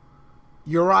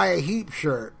Uriah Heep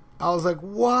shirt. I was like,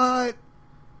 what?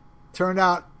 Turned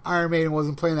out Iron Maiden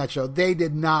wasn't playing that show. They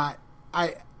did not.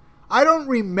 I don't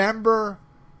remember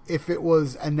if it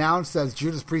was announced as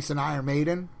Judas Priest and Iron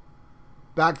Maiden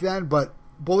back then, but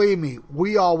believe me,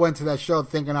 we all went to that show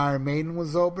thinking Iron Maiden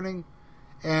was opening.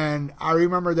 And I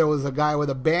remember there was a guy with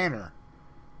a banner,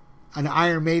 an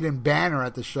Iron Maiden banner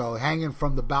at the show hanging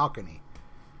from the balcony.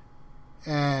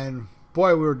 And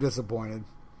boy, we were disappointed.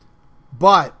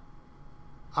 But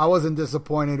I wasn't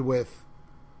disappointed with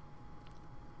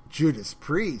Judas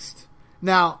Priest.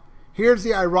 Now, here's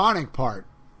the ironic part.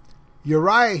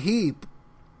 Uriah Heep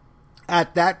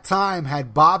at that time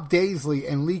had Bob Daisley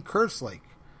and Lee Kerslake,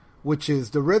 which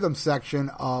is the rhythm section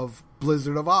of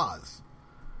Blizzard of Oz.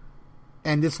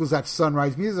 And this was at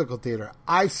Sunrise Musical Theater.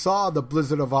 I saw the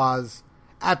Blizzard of Oz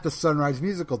at the Sunrise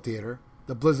Musical Theater,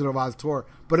 the Blizzard of Oz tour,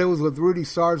 but it was with Rudy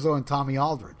Sarzo and Tommy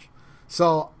Aldridge.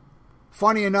 So,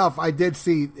 funny enough, I did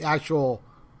see the actual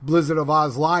Blizzard of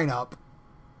Oz lineup,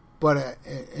 but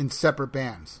in separate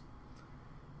bands.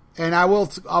 And I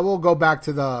will go back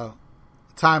to the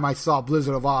time I saw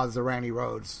Blizzard of Oz, the Randy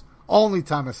Rhoads. Only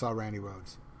time I saw Randy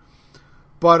Rhoads.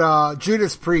 But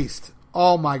Judas Priest,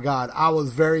 oh my God, I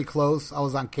was very close. I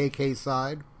was on KK's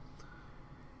side.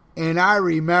 And I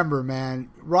remember, man,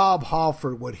 Rob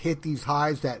Halford would hit these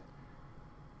highs that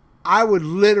I would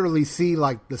literally see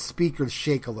like the speakers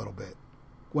shake a little bit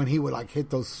when he would like hit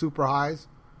those super highs.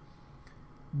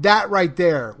 That right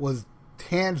there was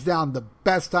hands down the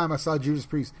best time I saw Judas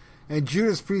Priest. And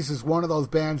Judas Priest is one of those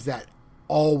bands that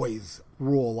always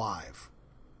rule live.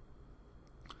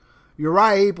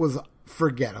 Uriah Heep was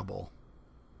forgettable.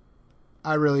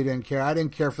 I really didn't care. I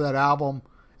didn't care for that album.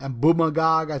 And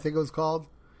Boomagog, I think it was called.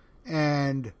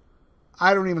 And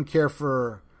I don't even care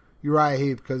for Uriah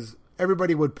Heep because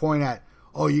everybody would point at,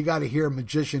 oh, you got to hear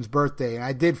Magician's Birthday. And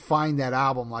I did find that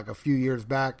album like a few years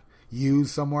back,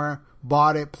 used somewhere.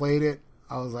 Bought it, played it.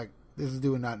 I was like, this is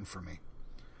doing nothing for me.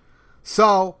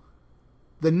 So,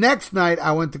 the next night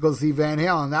I went to go see Van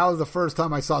Halen. That was the first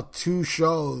time I saw 2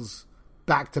 shows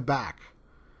back to back.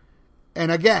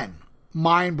 And again,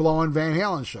 mind-blowing Van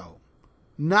Halen show.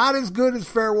 Not as good as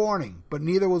Fair Warning, but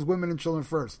neither was Women and Children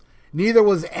First. Neither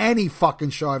was any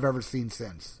fucking show I've ever seen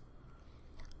since.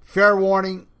 Fair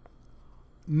Warning,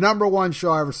 number 1 show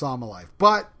I ever saw in my life.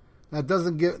 But that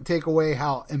doesn't take away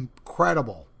how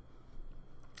incredible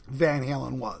Van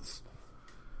Halen was.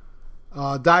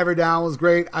 Diver Down was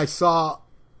great. I saw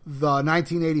the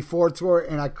 1984 tour,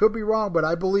 and I could be wrong, but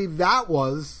I believe that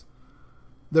was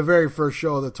the very first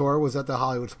show of the tour, was at the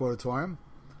Hollywood Sportatorium.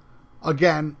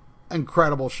 Again,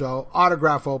 incredible show.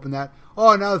 Autograph opened that.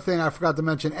 Oh, another thing I forgot to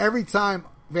mention. Every time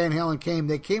Van Halen came,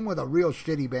 they came with a real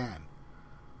shitty band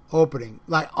opening.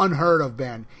 Like, unheard of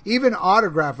band. Even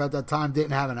Autograph at that time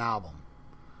didn't have an album.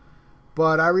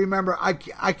 But I remember, I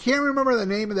can't remember the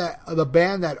name of the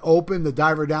band that opened the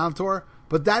Diver Down tour,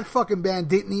 but that fucking band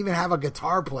didn't even have a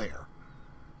guitar player.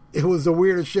 It was the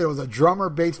weirdest shit. It was a drummer,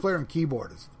 bass player, and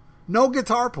keyboardist. No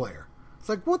guitar player. It's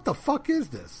like, what the fuck is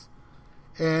this?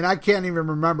 And I can't even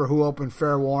remember who opened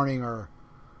Fair Warning or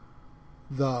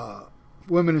the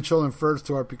Women and Children First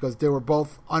tour because they were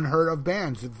both unheard of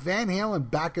bands. Van Halen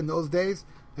back in those days,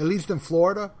 at least in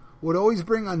Florida, would always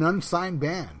bring an unsigned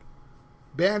band.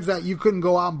 Bands that you couldn't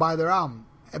go out and buy their album.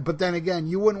 But then again,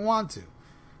 you wouldn't want to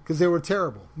because they were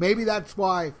terrible. Maybe that's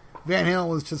why Van Halen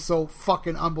was just so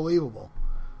fucking unbelievable.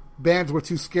 Bands were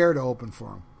too scared to open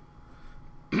for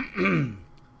him.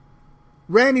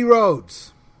 Randy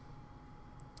Rhoads.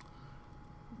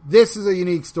 This is a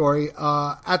unique story.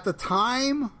 At the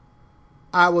time,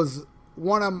 I was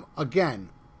one of, again,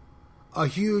 a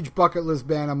huge bucket list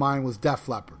band of mine was Def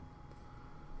Leppard.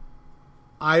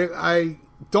 I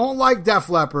don't like Def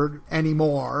Leppard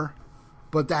anymore,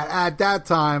 but that at that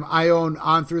time I owned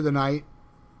On Through the Night.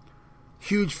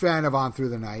 Huge fan of On Through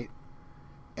the Night.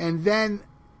 And then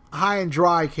High and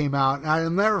Dry came out, and I'll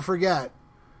never forget,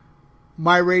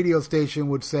 my radio station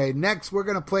would say, next we're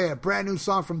going to play a brand new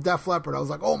song from Def Leppard. I was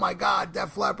like, oh my God,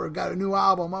 Def Leppard got a new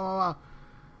album. Blah, blah, blah.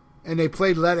 and they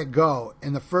played Let It Go.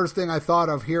 And the first thing I thought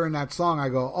of hearing that song, I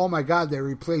go, oh my God, they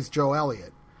replaced Joe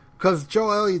Elliott. Because Joe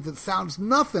Elliott sounds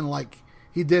nothing like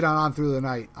he did on Through the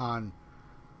Night, on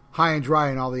High and Dry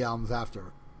and all the albums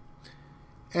after.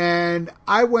 And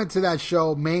I went to that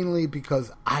show mainly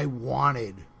because I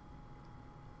wanted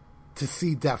to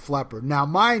see Def Leppard. Now,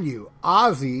 mind you,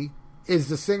 Ozzy is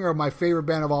the singer of my favorite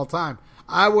band of all time.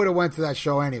 I would have went to that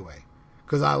show anyway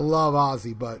because I love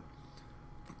Ozzy, but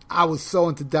I was so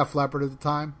into Def Leppard at the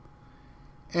time.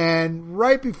 And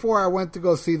right before I went to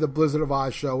go see the Blizzard of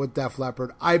Oz show with Def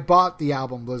Leppard, I bought the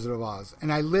album Blizzard of Oz,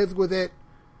 and I lived with it.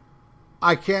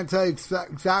 I can't tell you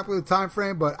exactly the time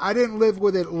frame, but I didn't live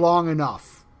with it long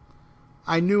enough.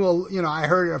 I knew, I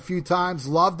heard it a few times,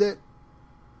 loved it.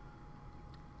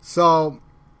 So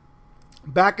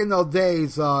back in those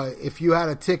days, if you had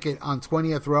a ticket on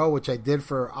 20th row, which I did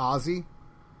for Ozzy,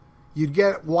 you'd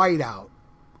get whiteout,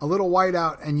 a little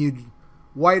whiteout, and you'd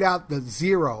white out the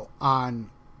 0 on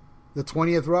the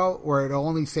 20th row, where it'll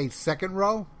only say second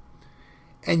row,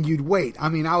 and you'd wait. I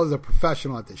mean, I was a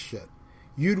professional at this shit.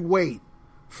 You'd wait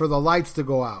for the lights to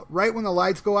go out. Right when the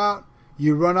lights go out,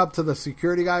 you run up to the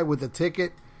security guy with the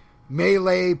ticket,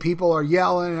 melee, people are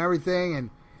yelling and everything, and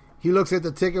he looks at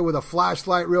the ticket with a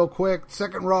flashlight real quick.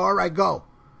 Second row, all right, go.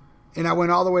 And I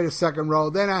went all the way to second row.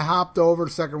 Then I hopped over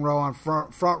to second row on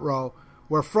front row,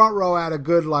 where front row had a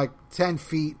good 10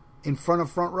 feet in front of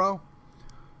front row.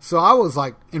 So I was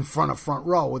in front of front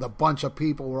row with a bunch of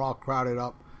people. We're all crowded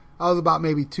up. I was about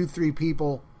maybe 2-3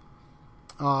 people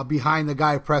behind the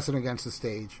guy pressing against the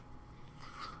stage.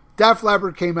 Def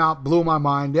Leppard came out, blew my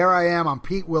mind. There I am on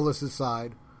Pete Willis'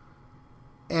 side.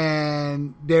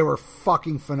 And they were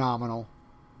fucking phenomenal.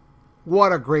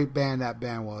 What a great band that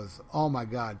band was. Oh my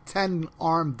God.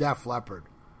 10-armed Def Leppard.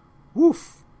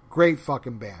 Woof. Great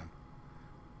fucking band.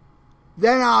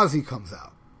 Then Ozzy comes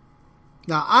out.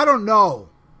 Now, I don't know.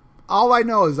 All I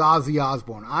know is Ozzy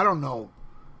Osbourne. I don't know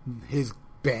his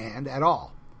band at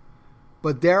all.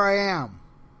 But there I am.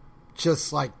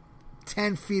 Just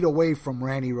 10 feet away from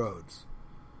Randy Rhoads.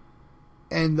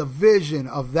 And the vision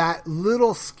of that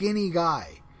little skinny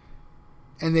guy.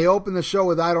 And they opened the show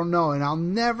with I Don't Know. And I'll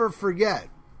never forget.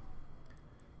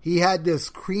 He had this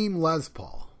cream Les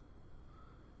Paul.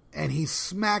 And he's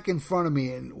smack in front of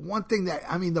me. And one thing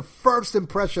the first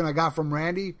impression I got from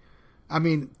Randy,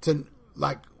 to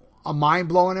a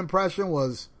mind-blowing impression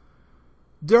was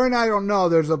during I Don't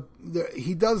Know,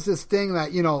 he does this thing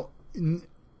that,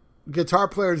 guitar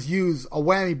players use a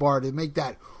whammy bar to make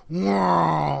that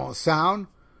sound.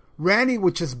 Randy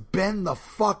would just bend the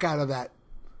fuck out of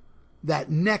that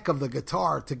neck of the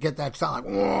guitar to get that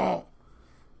sound.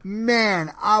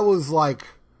 Man, I was like,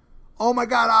 oh my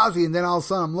God, Ozzy. And then all of a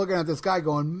sudden I'm looking at this guy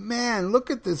going, man, look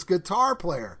at this guitar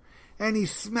player. And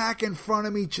he's smack in front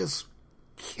of me just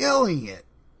killing it.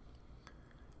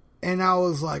 And I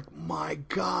was like, my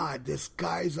God, this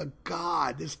guy's a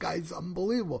god. This guy's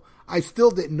unbelievable. I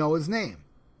still didn't know his name.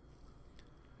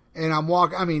 And I'm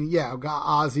walking,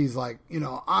 Ozzy's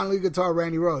on lead guitar,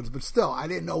 Randy Rhoads. But still, I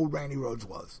didn't know who Randy Rhoads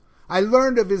was. I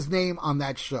learned of his name on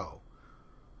that show.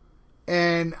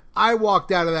 And I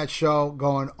walked out of that show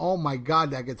going, oh my God,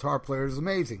 that guitar player is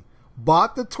amazing.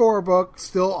 Bought the tour book,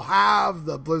 still have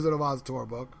the Blizzard of Oz tour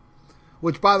book.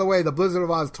 Which, by the way, the Blizzard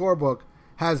of Oz tour book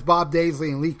has Bob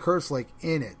Daisley and Lee Kerslake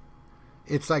in it.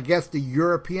 It's, I guess, the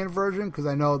European version, because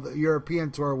I know the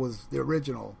European tour was the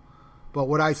original. But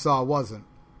what I saw wasn't.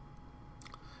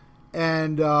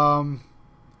 And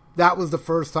that was the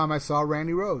first time I saw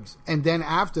Randy Rhoads. And then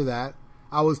after that,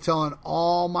 I was telling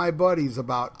all my buddies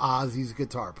about Ozzy's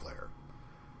guitar player.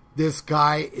 This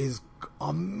guy is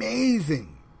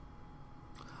amazing.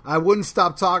 I wouldn't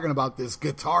stop talking about this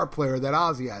guitar player that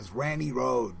Ozzy has, Randy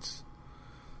Rhoads.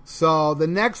 So the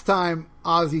next time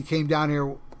Ozzy came down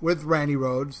here with Randy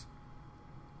Rhoads,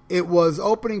 it was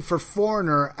opening for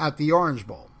Foreigner at the Orange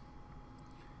Bowl.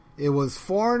 It was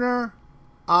Foreigner,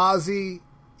 Ozzy,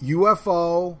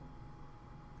 UFO,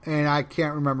 and I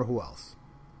can't remember who else.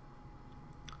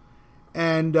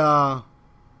 And I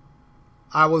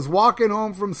was walking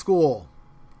home from school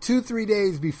 2-3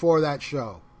 days before that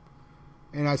show.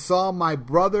 And I saw my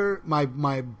brother,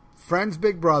 my friend's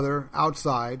big brother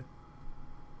outside,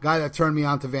 guy that turned me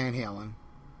on to Van Halen.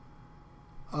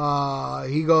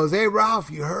 He goes, hey,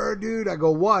 Ralph, you heard, dude? I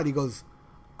go, what? He goes,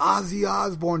 Ozzy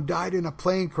Osbourne died in a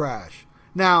plane crash.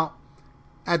 Now,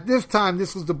 at this time,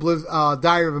 this was the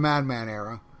Diary of a Madman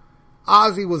era.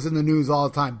 Ozzy was in the news all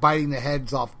the time, biting the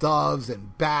heads off doves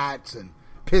and bats and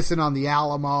pissing on the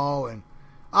Alamo. And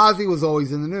Ozzy was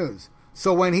always in the news.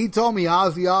 So when he told me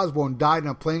Ozzy Osbourne died in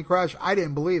a plane crash, I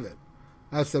didn't believe it.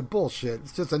 I said, bullshit.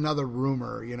 It's just another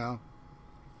rumor,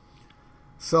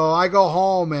 So I go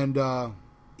home and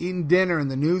eating dinner, and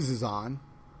the news is on.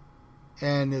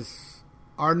 And it's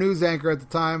our news anchor at the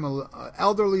time, an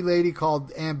elderly lady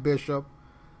called Ann Bishop.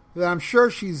 That I'm sure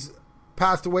she's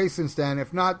passed away since then.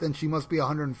 If not, then she must be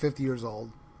 150 years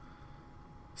old.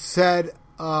 Said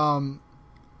Ozzy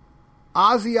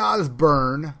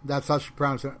Osbourne, that's how she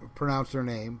pronounced her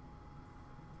name,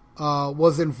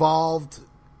 was involved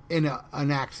in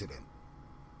an accident.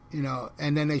 You know,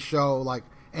 and then they show like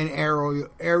an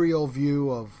aerial view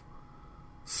of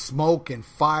smoke and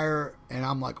fire, and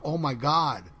I'm like, oh my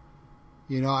God.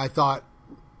 You know, I thought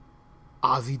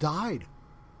Ozzy died.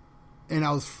 And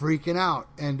I was freaking out.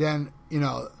 And then, you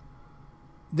know,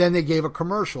 then they gave a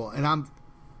commercial, and I'm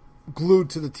glued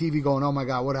to the TV going, oh my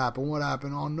God, what happened? What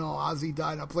happened? Oh no, Ozzy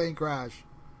died in a plane crash.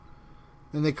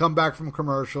 Then they come back from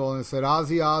commercial, and it said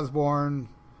Ozzy Osbourne,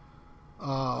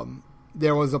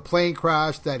 there was a plane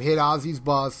crash that hit Ozzy's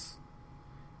bus,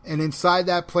 and inside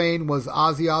that plane was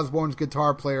Ozzy Osbourne's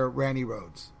guitar player, Randy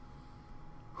Rhoads,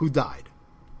 who died.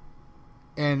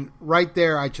 And right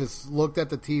there, I just looked at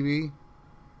the TV,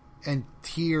 and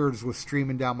tears were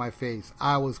streaming down my face.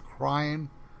 I was crying.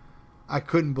 I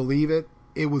couldn't believe it.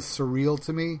 It was surreal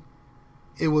to me.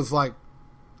 It was like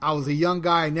I was a young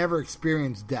guy. I never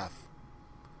experienced death.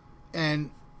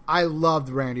 And I loved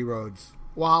Randy Rhoads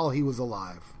while he was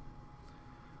alive.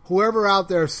 Whoever out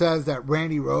there says that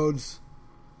Randy Rhoads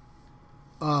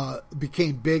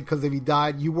became big because if he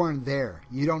died, you weren't there.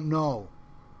 You don't know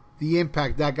the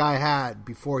impact that guy had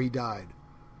before he died.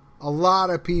 A lot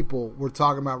of people were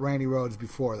talking about Randy Rhoads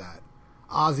before that.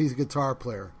 Ozzy's guitar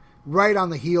player. Right on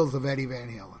the heels of Eddie Van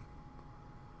Halen.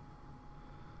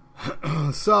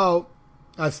 So,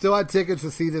 I still had tickets to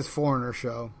see this Foreigner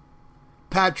show.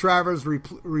 Pat Travers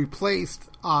replaced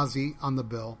Ozzy on the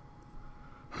bill.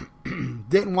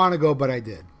 Didn't want to go, but I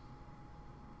did.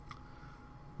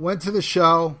 Went to the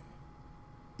show.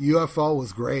 UFO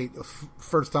was great.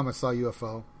 First time I saw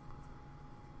UFO.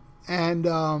 And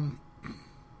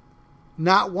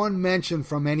not one mention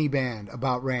from any band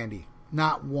about Randy.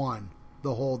 Not one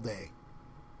the whole day.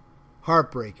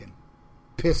 Heartbreaking.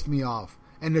 Pissed me off.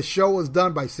 And the show was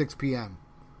done by 6 p.m.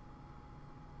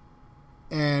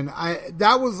 And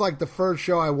that was like the first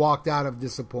show I walked out of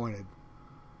disappointed.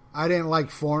 I didn't like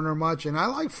Foreigner much, and I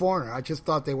like Foreigner. I just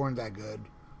thought they weren't that good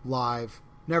live.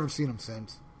 Never seen them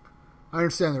since. I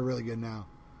understand they're really good now.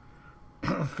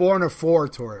 Foreigner 4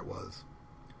 tour it was.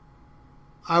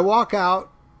 I walk out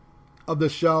of the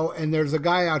show, and there's a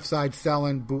guy outside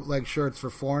selling bootleg shirts for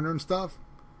Foreigner and stuff,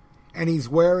 and he's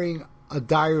wearing a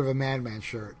Diary of a Madman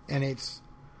shirt, and it's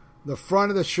the front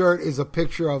of the shirt is a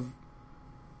picture of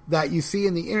that you see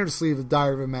in the inner sleeve of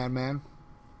Diary of a Madman,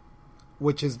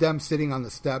 which is them sitting on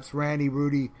the steps, Randy,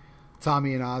 Rudy,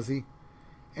 Tommy, and Ozzy.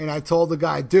 And I told the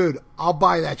guy, dude, I'll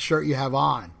buy that shirt you have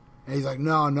on. And he's like,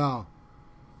 no.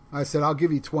 I said, I'll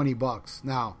give you $20.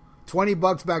 Now,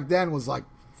 $20 back then was like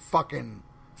fucking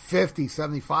 $50,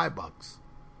 $75.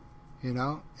 You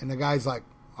know? And the guy's like,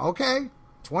 okay,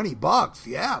 $20.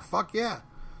 Yeah, fuck yeah.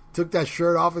 Took that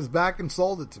shirt off his back and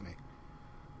sold it to me.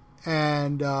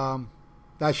 And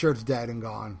that shirt's dead and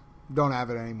gone. Don't have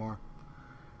it anymore.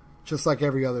 Just like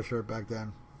every other shirt back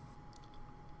then.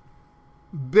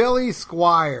 Billy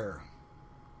Squier.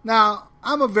 Now,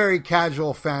 I'm a very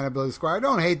casual fan of Billy Squier. I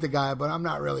don't hate the guy, but I'm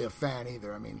not really a fan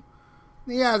either. I mean,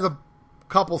 he has a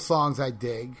couple songs I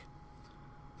dig.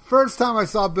 First time I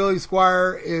saw Billy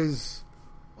Squier is,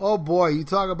 oh boy, you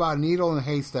talk about needle in a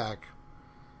haystack.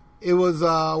 It was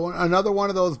another one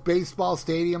of those baseball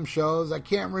stadium shows. I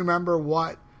can't remember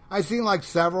what. I've seen like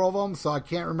several of them, so I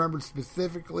can't remember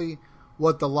specifically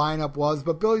what the lineup was.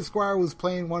 But Billy Squier was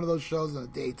playing one of those shows in the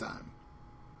daytime.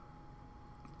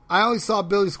 I only saw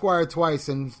Billy Squier twice,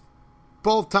 and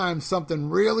both times something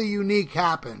really unique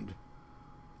happened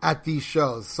at these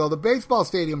shows. So the baseball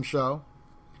stadium show,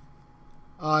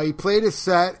 he played his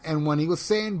set, and when he was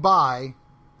saying bye,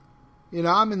 you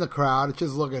know, I'm in the crowd,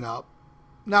 just looking up,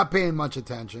 not paying much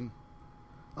attention.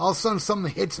 All of a sudden,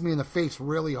 something hits me in the face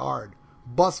really hard,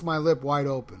 busts my lip wide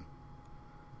open.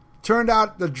 Turned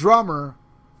out the drummer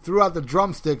threw out the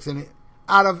drumsticks, and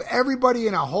out of everybody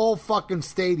in a whole fucking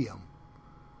stadium,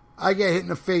 I get hit in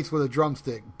the face with a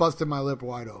drumstick, busted my lip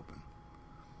wide open.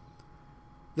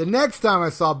 The next time I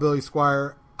saw Billy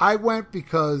Squier, I went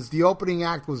because the opening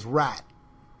act was Rat.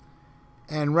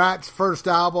 And Rat's first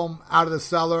album, Out of the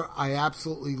Cellar, I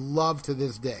absolutely love to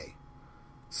this day.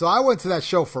 So I went to that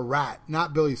show for Rat,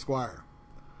 not Billy Squier.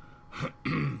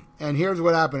 And here's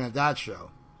what happened at that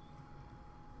show.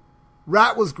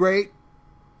 Rat was great.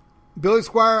 Billy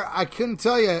Squier, I couldn't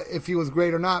tell you if he was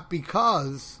great or not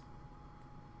because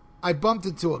I bumped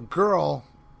into a girl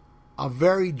a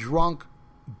very drunk,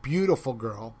 beautiful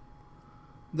girl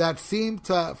that seemed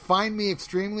to find me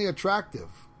extremely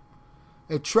attractive.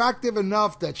 Attractive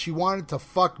enough that she wanted to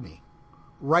fuck me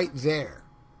right there.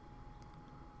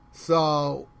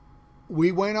 So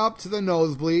we went up to the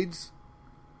nosebleeds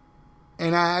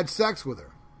and I had sex with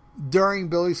her during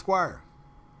Billy Squier.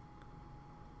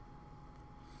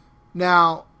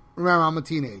 Now, remember, I'm a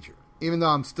teenager, even though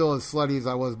I'm still as slutty as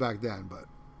I was back then, but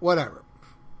whatever.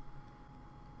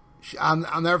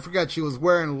 I'll never forget, she was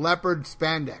wearing leopard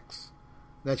spandex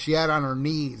that she had on her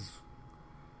knees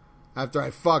after I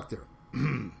fucked her.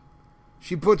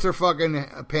 She puts her fucking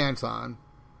pants on,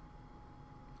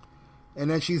 and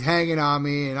then she's hanging on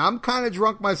me, and I'm kind of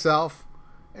drunk myself,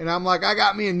 and I'm like, I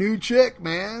got me a new chick,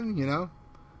 man, you know?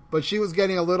 But she was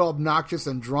getting a little obnoxious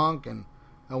and drunk, and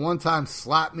at one time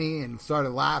slapped me and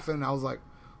started laughing. I was like,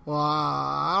 well,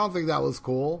 I don't think that was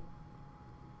cool.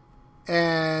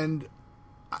 And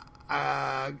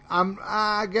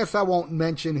I guess I won't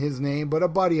mention his name, but a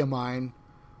buddy of mine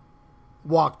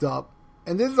walked up.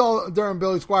 And this is all during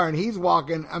Billy Squier, and he's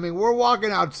walking. I mean, we're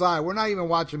walking outside. We're not even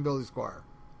watching Billy Squier.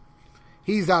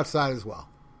 He's outside as well.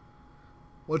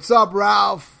 What's up,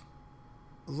 Ralph?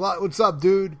 What's up,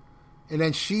 dude? And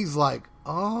then she's like,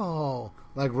 oh,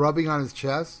 like rubbing on his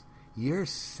chest. You're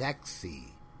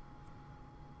sexy.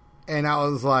 And I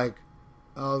was like,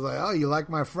 oh, you like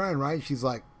my friend, right? She's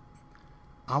like,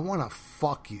 I want to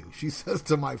fuck you. She says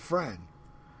to my friend.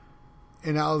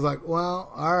 And I was like,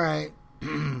 well, all right.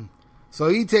 So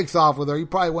he takes off with her. He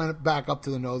probably went back up to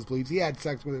the nosebleeds. He had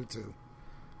sex with her too.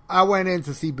 I went in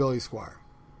to see Billy Squier.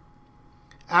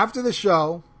 After the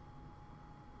show,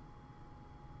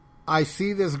 I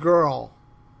see this girl,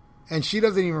 and she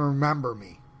doesn't even remember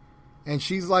me. And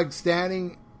she's like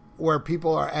standing where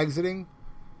people are exiting,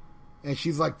 and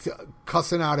she's like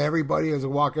cussing out everybody as they're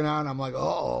walking out. And I'm like,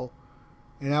 uh-oh.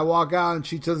 And I walk out, and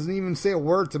she doesn't even say a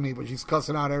word to me, but she's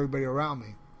cussing out everybody around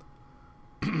me.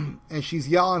 And she's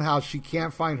yelling how she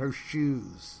can't find her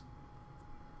shoes.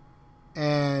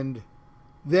 And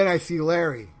then I see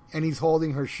Larry, and he's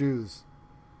holding her shoes.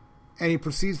 And he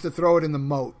proceeds to throw it in the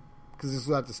moat, because this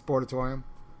was at the Sportatorium,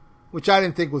 which I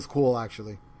didn't think was cool,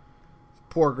 actually.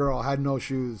 Poor girl, had no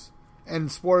shoes. And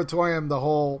Sportatorium, the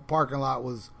whole parking lot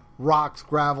was rocks,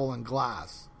 gravel, and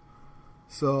glass.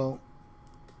 So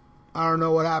I don't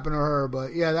know what happened to her,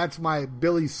 but yeah, that's my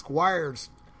Billy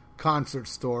Squier's concert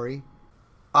story.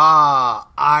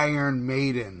 Iron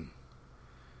Maiden.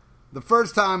 The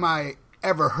first time I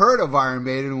ever heard of Iron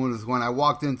Maiden was when I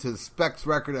walked into Specs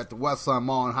Record at the Westline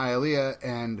Mall in Hialeah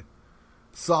and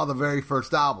saw the very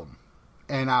first album.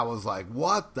 And I was like,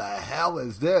 what the hell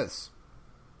is this?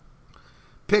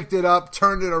 Picked it up,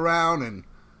 turned it around, and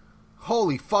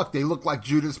holy fuck, they look like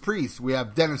Judas Priest. We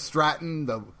have Dennis Stratton,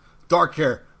 the dark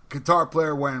hair guitar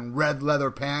player wearing red leather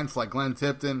pants like Glenn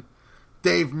Tipton.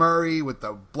 Dave Murray with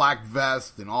the black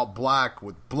vest and all black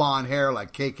with blonde hair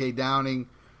like KK Downing.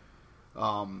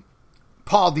 Paul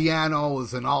Di'Anno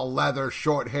was in all leather,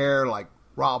 short hair like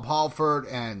Rob Halford.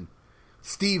 And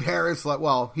Steve Harris, like,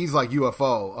 well, he's like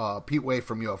UFO, Pete Way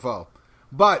from UFO.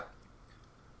 But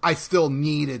I still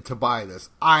needed to buy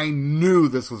this. I knew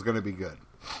this was going to be good.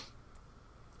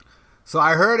 So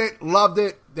I heard it, loved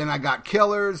it. Then I got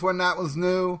Killers when that was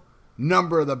new.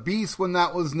 Number of the Beast when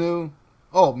that was new.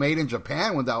 Oh, Made in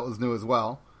Japan when that was new as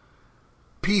well.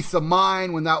 Peace of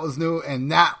Mind when that was new. And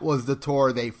that was the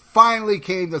tour. They finally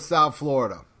came to South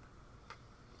Florida.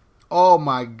 Oh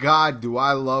my God, do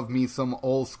I love me some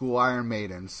old school Iron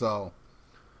Maiden. So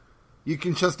you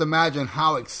can just imagine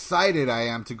how excited I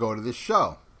am to go to this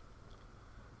show.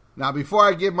 Now, before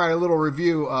I give my little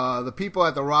review, the people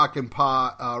at the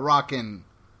Rockin'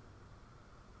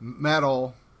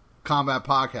 Metal Combat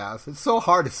Podcast, it's so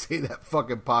hard to say that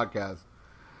fucking podcast.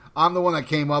 I'm the one that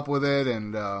came up with it,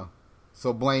 and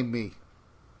so blame me.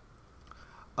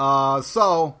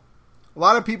 So, a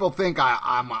lot of people think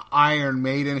I'm an Iron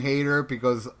Maiden hater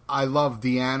because I love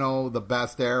Di'Anno, the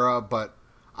best era, but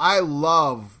I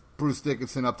love Bruce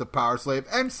Dickinson up to Power Slave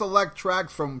and select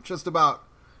tracks from just about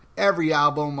every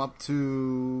album up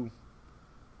to,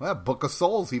 well, Book of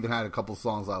Souls even had a couple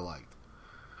songs I liked.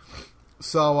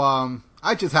 So,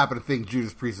 I just happen to think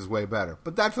Judas Priest is way better,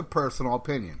 but that's a personal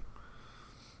opinion.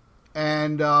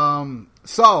 And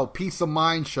so, Peace of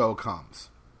Mind show comes.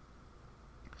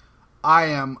 I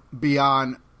am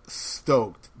beyond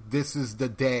stoked. This is the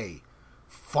day.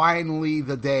 Finally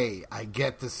the day I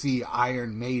get to see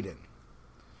Iron Maiden.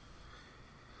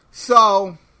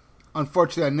 So,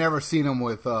 unfortunately, I've never seen him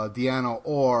with Di'Anno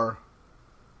or,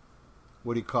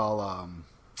 what do you call,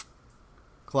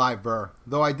 Clive Burr.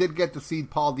 Though I did get to see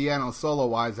Paul Di'Anno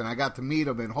solo-wise, and I got to meet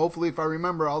him, and hopefully if I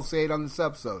remember, I'll say it on this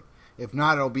episode. If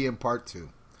not, it'll be in part 2.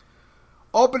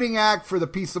 Opening act for the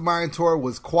Peace of Mind tour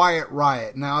was Quiet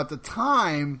Riot. Now, at the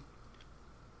time,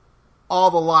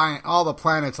 all the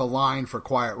planets aligned for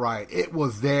Quiet Riot. It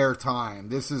was their time.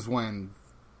 This is when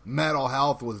Metal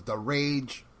Health was the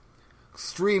rage.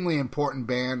 Extremely important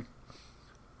band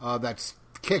that's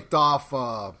kicked off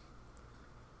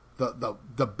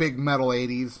the big metal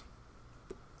 80s.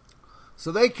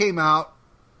 So they came out,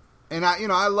 and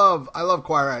I love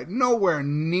Quiet Riot. Nowhere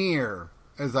near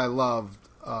as I loved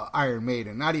Iron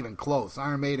Maiden. Not even close.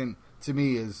 Iron Maiden to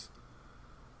me is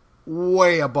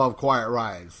way above Quiet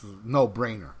Riot. It's no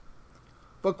brainer.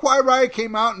 But Quiet Riot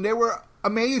came out and they were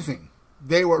amazing.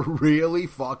 They were really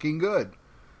fucking good.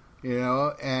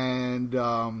 And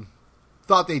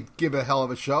thought they'd give a hell of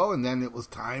a show, and then it was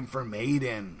time for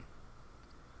Maiden.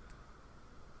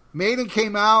 Maiden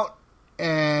came out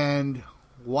and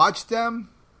watched them,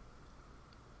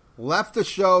 left the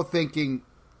show thinking,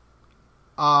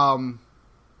 that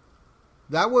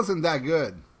wasn't that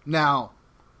good. Now,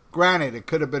 granted, it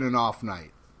could have been an off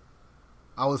night.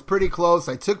 I was pretty close.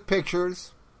 I took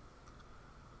pictures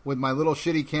with my little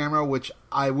shitty camera, which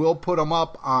I will put them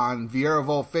up on Viera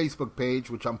Volt Facebook page,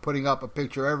 which I'm putting up a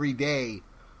picture every day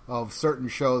of certain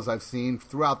shows I've seen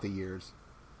throughout the years.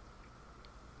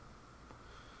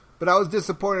 But I was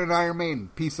disappointed in Iron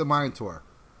Maiden, Peace of Mind tour.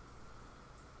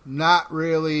 Not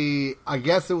really. I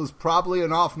guess it was probably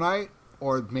an off night,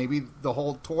 or maybe the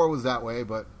whole tour was that way,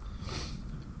 but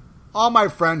all my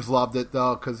friends loved it,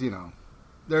 though, because,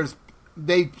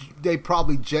 they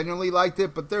probably genuinely liked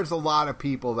it, but there's a lot of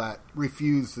people that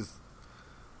refuse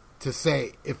to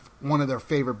say if one of their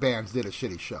favorite bands did a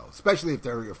shitty show, especially if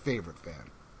they're your favorite band.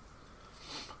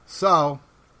 So,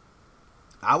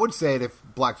 I would say it if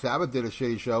Black Sabbath did a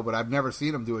shitty show, but I've never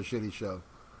seen them do a shitty show.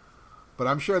 But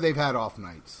I'm sure they've had off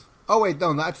nights. Oh, wait,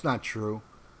 no, that's not true.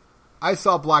 I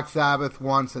saw Black Sabbath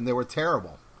once, and they were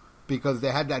terrible, because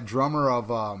they had that drummer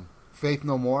of Faith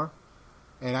No More,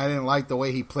 and I didn't like the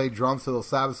way he played drums to those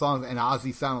Sabbath songs, and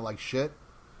Ozzy sounded like shit.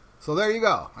 So there you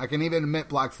go. I can even admit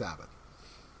Black Sabbath.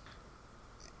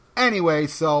 Anyway,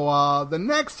 so the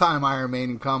next time Iron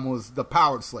Maiden come was the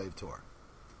Powered Slave Tour.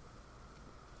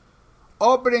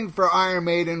 Opening for Iron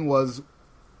Maiden was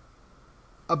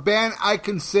a band I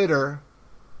consider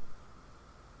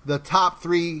the top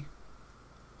 3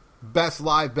 best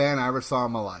live band I ever saw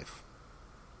in my life.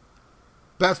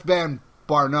 Best band,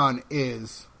 bar none,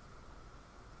 is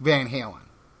Van Halen.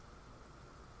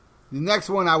 The next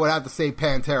one I would have to say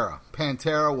Pantera.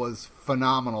 Pantera was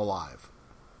phenomenal live.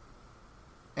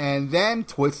 And then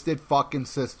Twisted fucking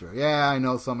Sister. Yeah, I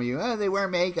know some of you, they wear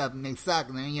makeup and they suck,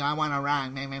 and then, I want to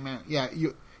rock. Yeah,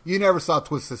 you never saw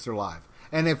Twisted Sister live.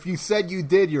 And if you said you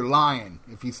did, you're lying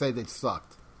if you say they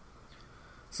sucked.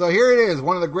 So here it is,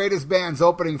 one of the greatest bands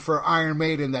opening for Iron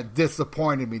Maiden that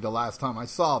disappointed me the last time I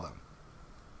saw them.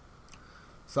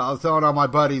 So I was telling all my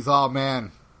buddies, oh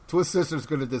man, Twisted Sister's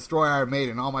going to destroy Iron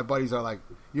Maiden. All my buddies are like,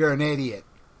 you're an idiot.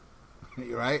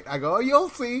 Right? I go, oh, you'll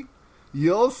see.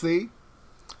 You'll see.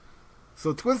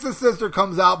 So Twisted Sister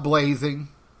comes out blazing.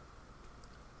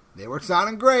 They were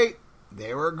sounding great.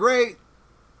 They were great.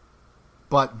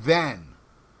 But then,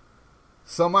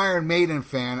 some Iron Maiden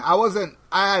fan, I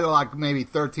had like maybe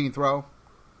 13th row.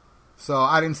 So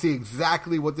I didn't see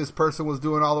exactly what this person was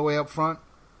doing all the way up front.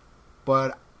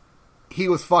 But he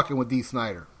was fucking with Dee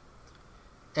Snider.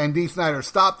 And Dee Snider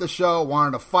stopped the show,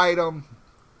 wanted to fight him.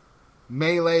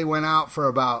 Melee went out for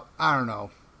about,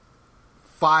 5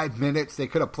 minutes. They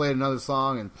could have played another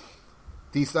song, and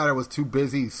Dee Snider was too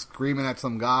busy screaming at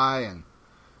some guy, and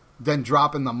then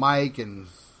dropping the mic and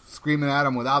screaming at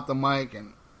him without the mic,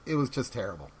 and it was just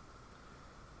terrible.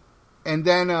 And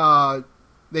then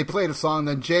they played a song,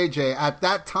 then JJ, at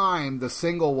that time, the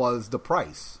single was The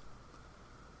Price.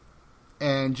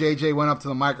 And JJ went up to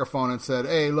the microphone and said,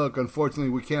 hey, look,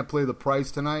 unfortunately, we can't play The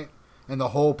Price tonight. And the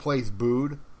whole place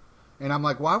booed. And I'm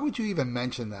like, why would you even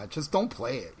mention that? Just don't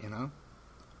play it,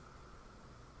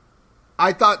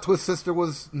 I thought Twist Sister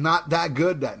was not that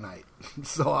good that night.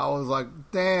 So I was like,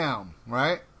 damn,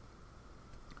 right?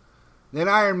 Then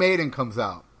Iron Maiden comes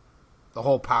out. The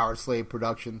whole Power Slave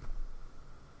production.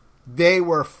 They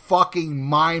were fucking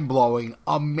mind-blowing,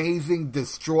 amazing,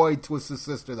 destroyed Twisted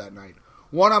Sister that night.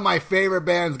 One of my favorite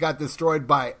bands got destroyed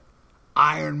by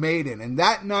Iron Maiden. And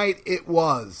that night it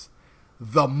was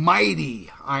the mighty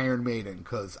Iron Maiden.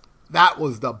 Because that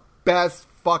was the best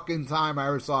fucking time I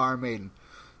ever saw Iron Maiden.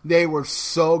 They were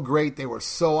so great. They were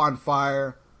so on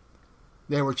fire.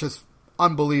 They were just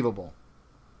unbelievable.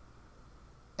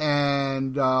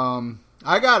 And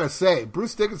I gotta say,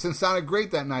 Bruce Dickinson sounded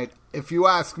great that night. If you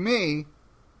ask me,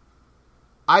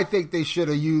 I think they should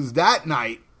have used that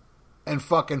night and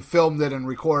fucking filmed it and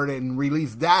recorded it and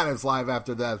released that as Live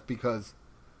After Death, because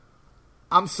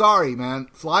I'm sorry, man.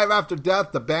 It's Live After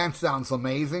Death. The band sounds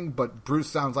amazing, but Bruce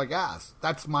sounds like ass.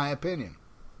 That's my opinion.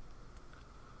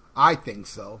 I think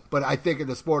so. But I think in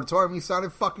the Sportatorium, he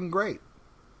sounded fucking great.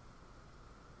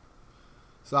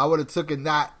 So I would have taken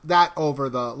that over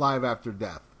the Live After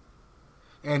Death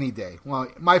any day. Well,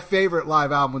 my favorite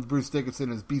live album with Bruce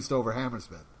Dickinson is Beast Over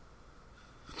Hammersmith.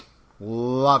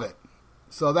 Love it.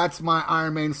 So that's my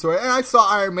Iron Maiden story. And I saw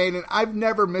Iron Maiden. I've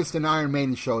never missed an Iron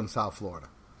Maiden show in South Florida.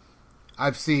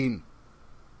 I've seen,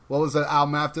 what was the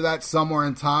album after that? Somewhere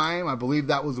in Time. I believe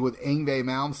that was with Yngwie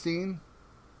Malmsteen.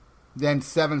 Then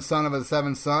Seventh Son of a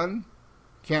Seventh Son.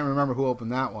 Can't remember who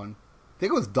opened that one. I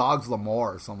think it was Dogs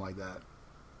L'Amour or something like that.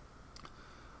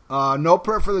 No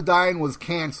Prayer for the Dying was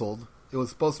canceled. It was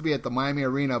supposed to be at the Miami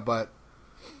Arena, but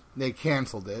they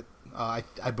canceled it. I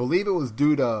believe it was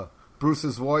due to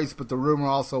Bruce's voice, but the rumor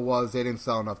also was they didn't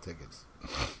sell enough tickets.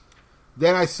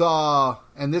 Then I saw,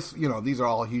 and this, these are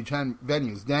all huge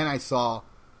venues. Then I saw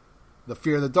the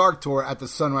Fear of the Dark tour at the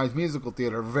Sunrise Musical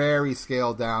Theater, very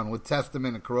scaled down with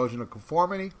Testament and Corrosion of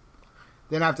Conformity.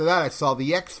 Then after that, I saw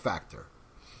the X Factor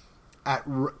at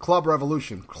Club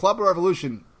Revolution. Club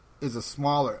Revolution is a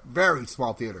smaller, very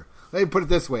small theater. Let me put it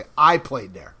this way. I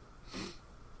played there.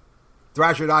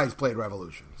 Thrasher Dies played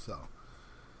Revolution. So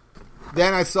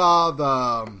then I saw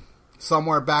the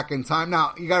Somewhere Back in Time.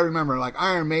 Now, you got to remember, like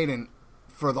Iron Maiden,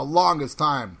 for the longest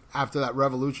time after that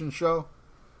Revolution show,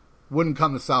 wouldn't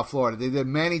come to South Florida. They did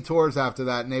many tours after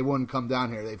that, and they wouldn't come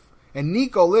down here. And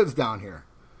Nico lives down here.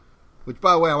 Which,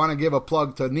 by the way, I want to give a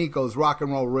plug to Nico's Rock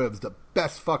and Roll Ribs. The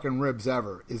best fucking ribs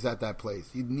ever is at that place.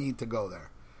 You need to go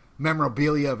there.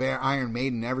 Memorabilia of Iron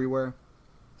Maiden everywhere.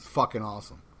 It's fucking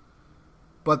awesome.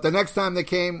 But the next time they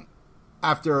came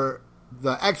after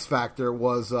the X Factor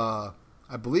was, I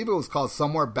believe it was called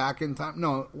Somewhere Back in Time.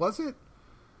 No, was it?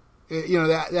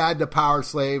 They had the Power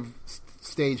Slave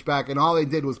stage back, and all they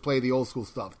did was play the old school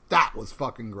stuff. That was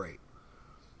fucking great.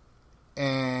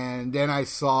 And then I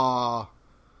saw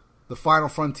the Final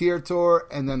Frontier tour,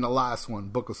 and then the last one,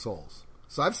 Book of Souls.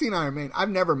 So I've seen Iron Maiden. I've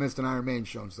never missed an Iron Maiden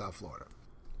show in South Florida.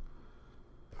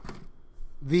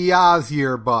 The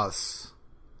Ozyear Bus.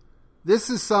 This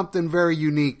is something very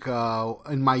unique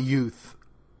in my youth.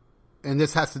 And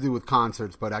this has to do with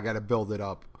concerts, but I got to build it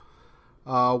up.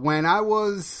 When I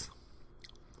was,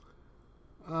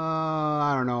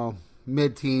 I don't know,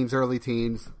 mid-teens, early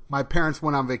teens, my parents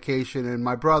went on vacation, and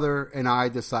my brother and I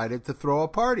decided to throw a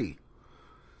party.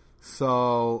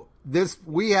 So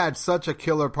we had such a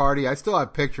killer party. I still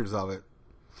have pictures of it.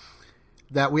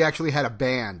 That we actually had a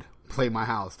band play my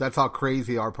house. That's how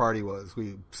crazy our party was.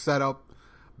 We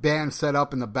band set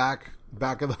up in the back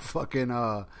of the fucking,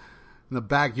 in the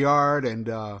backyard, and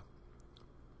I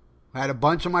had a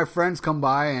bunch of my friends come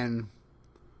by, and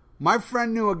my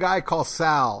friend knew a guy called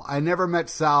Sal. I never met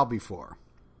Sal before.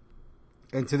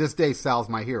 And to this day, Sal's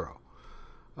my hero.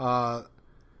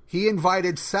 He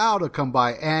invited Sal to come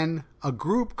by, and a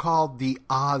group called the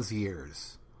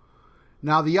Ozyears.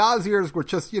 Now, the Ozyears were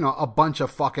just, a bunch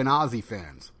of fucking Ozzy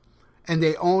fans. And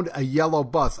they owned a yellow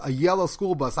bus, a yellow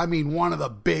school bus. I mean, one of the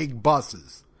big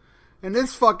buses. And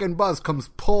this fucking bus comes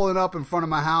pulling up in front of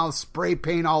my house, spray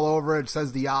paint all over it. It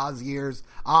says the Ozyears,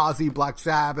 Ozzy, Black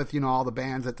Sabbath, all the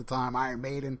bands at the time, Iron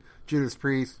Maiden, Judas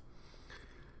Priest.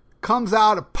 Comes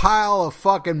out a pile of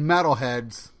fucking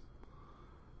metalheads,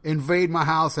 invade my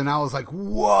house, and I was like,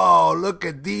 whoa, look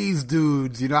at these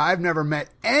dudes. I've never met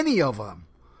any of them.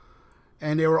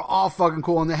 And they were all fucking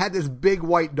cool. And they had this big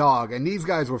white dog. And these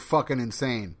guys were fucking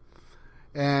insane.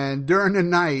 And during the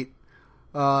night,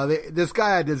 this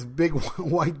guy had this big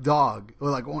white dog.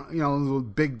 Like, those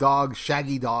big dogs,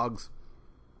 shaggy dogs.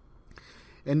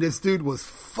 And this dude was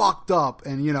fucked up.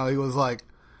 And, he was like,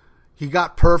 he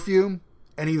got perfume.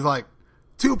 And he's like,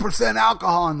 2%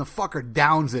 alcohol. And the fucker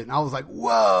downs it. And I was like,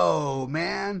 whoa,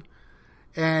 man.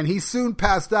 And he soon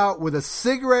passed out with a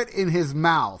cigarette in his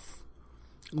mouth,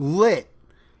 lit,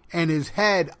 and his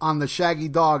head on the shaggy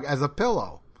dog as a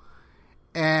pillow.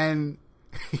 And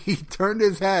he turned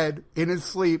his head in his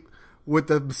sleep with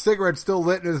the cigarette still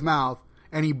lit in his mouth,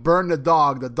 and he burned the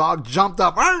dog. The dog jumped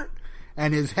up,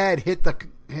 and his head hit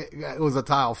it was a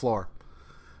tile floor.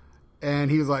 And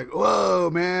he was like, whoa,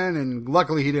 man. And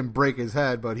luckily he didn't break his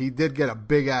head, but he did get a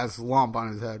big-ass lump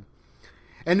on his head.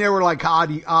 And there were like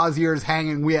Ozyears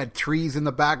hanging. We had trees in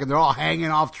the back, and they're all hanging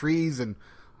off trees and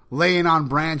laying on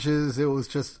branches. It was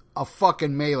just a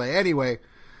fucking melee. Anyway,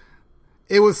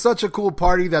 it was such a cool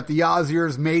party that the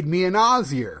Ozyears made me an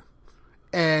Ozyear.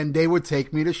 and they would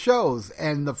take me to shows.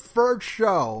 And the first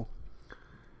show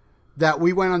that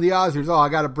we went on the Ozziers, I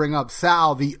got to bring up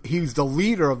Sal. He's the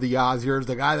leader of the Ozziers,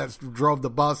 the guy that drove the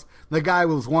bus. The guy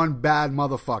was one bad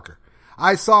motherfucker.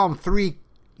 I saw him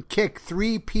kick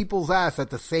 3 people's ass at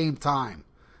the same time.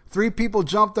 3 people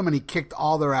jumped him and he kicked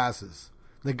all their asses.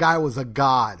 The guy was a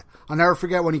god. I'll never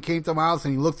forget when he came to my house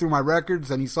and he looked through my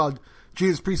records and he saw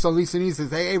Judas Priest on Lisa and he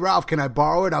says, hey, Ralph, can I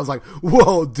borrow it? I was like,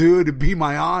 whoa, dude, it'd be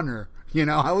my honor. You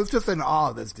know, I was just in awe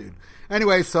of this dude.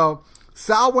 Anyway, so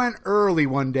Sal went early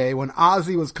one day when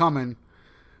Ozzy was coming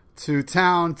to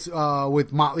town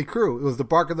with Motley Crue. It was the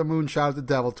Bark of the Moon Shout at the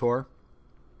Devil tour.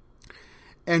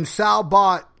 And Sal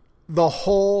bought the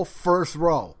whole first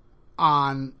row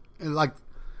on, like,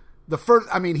 the first,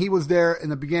 I mean, he was there in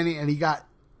the beginning and he got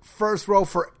first row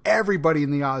for everybody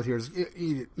in the Ozziers.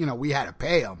 You know, we had to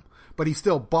pay him, but he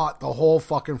still bought the whole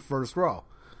fucking first row.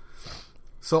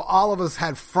 So all of us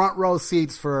had front row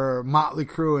seats for Motley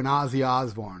Crue and Ozzy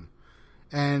Osbourne.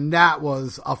 And that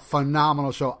was a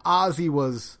phenomenal show. Ozzy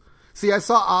was... See, I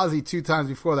saw Ozzy 2 times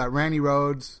before that. Randy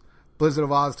Rhoads, Blizzard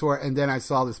of Oz tour, and then I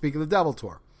saw the Speak of the Devil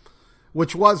tour.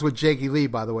 Which was with Jakey Lee,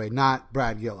 by the way, not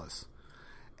Brad Gillis.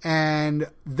 And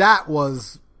that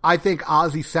was... I think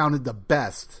Ozzy sounded the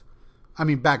best. I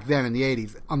mean, back then in the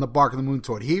 80s, on the Bark of the Moon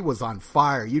tour. He was on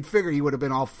fire. You'd figure he would have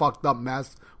been all fucked up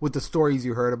mess with the stories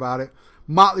you heard about it.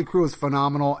 Motley Crue is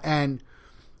phenomenal, and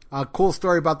a cool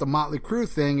story about the Motley Crue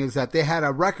thing is that they had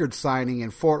a record signing in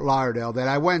Fort Lauderdale that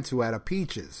I went to at a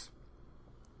Peaches.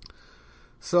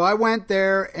 So I went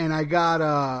there and I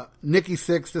got Nikki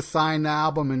Sixx to sign the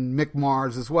album and Mick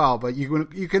Mars as well, but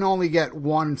you can only get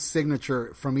 1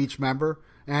 signature from each member,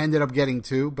 and I ended up getting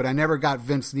 2, but I never got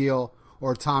Vince Neil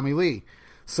or Tommy Lee.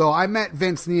 So I met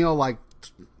Vince Neil like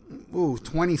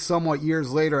 20 somewhat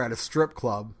years later at a strip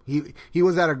club. He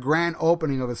was at a grand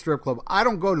opening of a strip club. I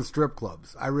don't go to strip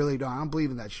clubs. I really don't. I don't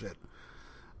believe in that shit.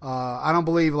 I don't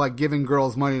believe like giving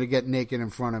girls money to get naked in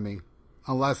front of me,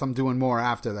 unless I'm doing more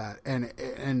after that.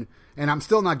 And I'm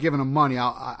still not giving them money.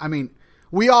 I mean,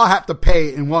 we all have to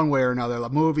pay in one way or another,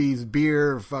 like movies,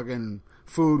 beer, fucking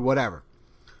food, whatever.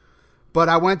 But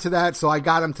I went to that, so I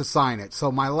got him to sign it.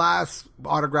 So my last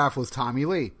autograph was Tommy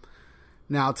Lee.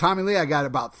 Now, Tommy Lee, I got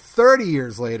about 30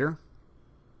 years later.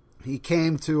 He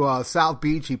came to South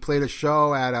Beach. He played a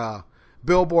show at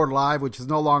Billboard Live, which is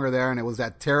no longer there, and it was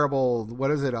that terrible,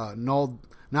 what is it, no,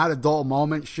 not a dull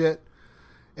moment shit.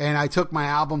 And I took my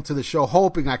album to the show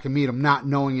hoping I could meet him, not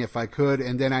knowing if I could.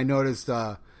 And then I noticed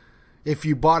if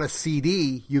you bought a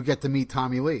CD, you get to meet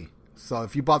Tommy Lee. So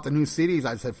if you bought the new CDs,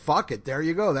 I said, fuck it, there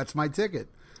you go, that's my ticket.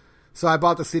 So I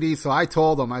bought the CD, so I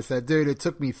told him, I said, dude, it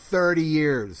took me 30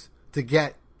 years to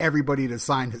get everybody to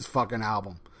sign his fucking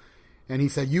album. And he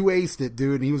said, you aced it,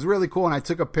 dude. And he was really cool, and I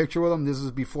took a picture with him. This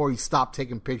was before he stopped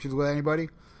taking pictures with anybody.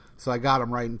 So I got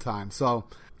him right in time. So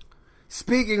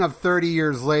speaking of 30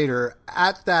 years later,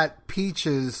 at that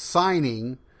Peaches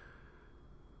signing,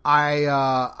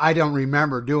 I don't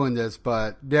remember doing this,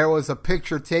 but there was a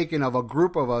picture taken of a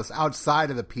group of us outside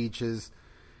of the Peaches,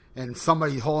 and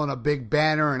somebody holding a big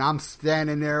banner, and I'm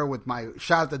standing there with my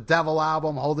Shout at the Devil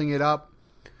album, holding it up.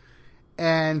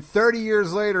 And 30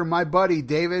 years later, my buddy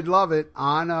David Lovett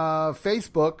on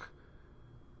Facebook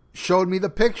showed me the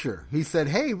picture. He said,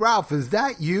 hey, Ralph, is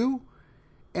that you?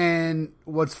 And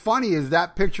what's funny is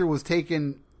that picture was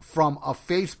taken from a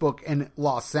Facebook in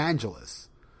Los Angeles.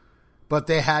 But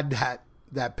they had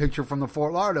that picture from the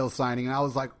Fort Lauderdale signing. And I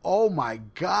was like, oh, my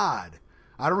God.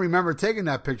 I don't remember taking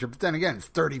that picture. But then again, it's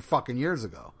 30 fucking years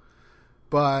ago.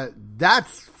 But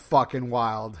that's fucking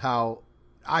wild how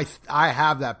I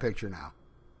have that picture now.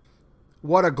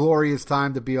 What a glorious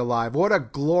time to be alive. What a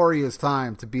glorious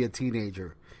time to be a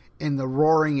teenager in the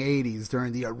roaring 80s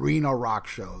during the arena rock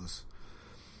shows.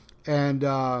 And,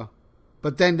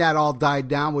 but then that all died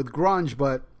down with grunge.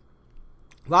 But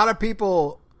a lot of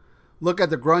people look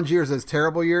at the grunge years as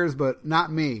terrible years, but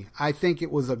not me. I think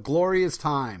it was a glorious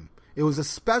time. It was a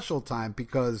special time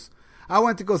because I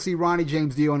went to go see Ronnie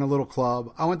James Dio in a little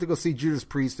club. I went to go see Judas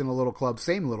Priest in a little club,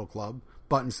 same little club,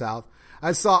 Button South.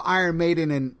 I saw Iron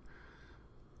Maiden in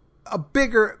a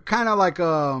bigger, kind of like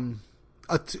a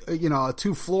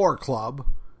 2-floor club.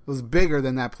 It was bigger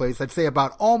than that place. I'd say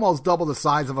about almost double the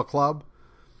size of a club.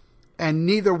 And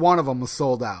neither one of them was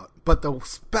sold out. But the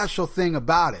special thing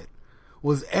about it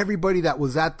was everybody that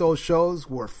was at those shows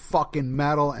were fucking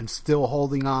metal and still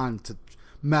holding on to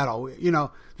metal. You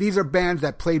know, these are bands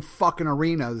that played fucking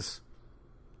arenas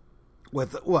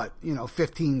with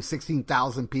 15,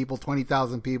 16,000 people,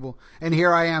 20,000 people. And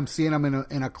here I am seeing them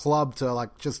in a club to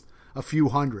like just a few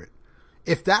hundred,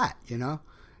 if that, you know?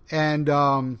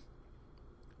 And,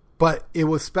 But it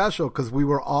was special because we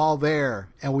were all there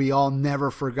and we all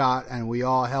never forgot and we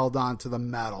all held on to the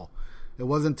metal. It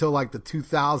wasn't until like the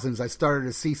 2000s I started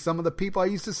to see some of the people I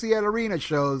used to see at arena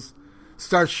shows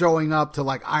start showing up to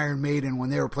like Iron Maiden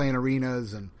when they were playing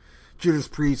arenas and Judas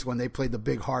Priest when they played the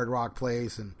big hard rock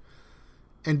place.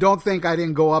 And don't think I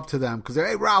didn't go up to them because,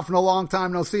 hey, Ralph, in a long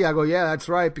time no see. I go, yeah, that's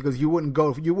right, because you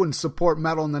wouldn't support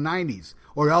metal in the 90s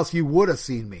or else you would have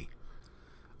seen me.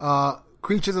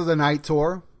 Creatures of the Night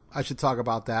tour. I should talk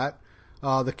about that.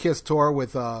 The Kiss tour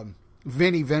with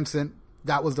Vinnie Vincent.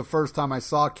 That was the first time I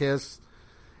saw Kiss.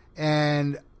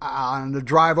 And on the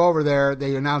drive over there,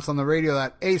 they announced on the radio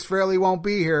that Ace Frehley won't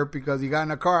be here because he got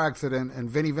in a car accident and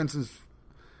Vinnie Vincent's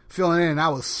filling in. And I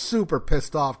was super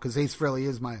pissed off because Ace Frehley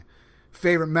is my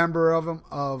favorite member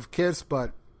of Kiss.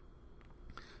 But,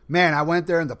 man, I went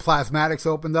there and the Plasmatics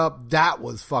opened up. That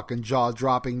was fucking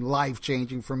jaw-dropping,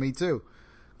 life-changing for me, too.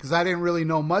 Because I didn't really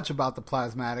know much about the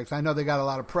Plasmatics. I know they got a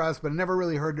lot of press, but I never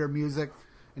really heard their music.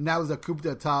 And that was a Coup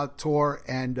d'etat tour.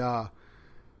 And,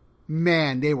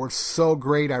 man, they were so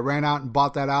great. I ran out and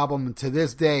bought that album. And to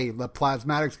this day, the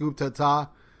Plasmatics Coup d'etat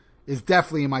is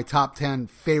definitely in my top 10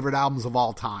 favorite albums of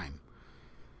all time.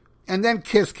 And then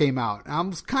Kiss came out. I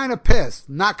was kind of pissed.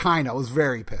 Not kind of. I was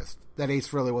very pissed that Ace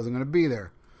Frehley wasn't going to be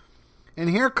there. And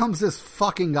here comes this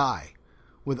fucking guy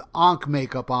with Ankh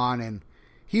makeup on, and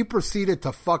he proceeded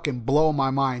to fucking blow my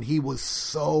mind. He was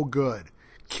so good.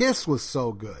 Kiss was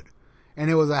so good. And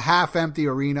it was a half-empty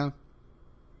arena.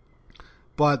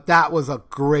 But that was a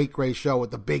great, great show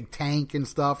with the big tank and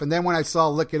stuff. And then when I saw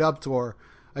Lick It Up tour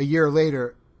a year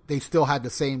later, they still had the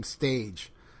same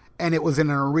stage. And it was in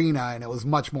an arena, and it was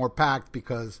much more packed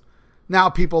because now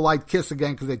people like Kiss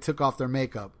again because they took off their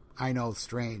makeup. I know,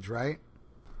 strange, right?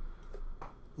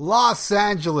 Los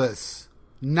Angeles,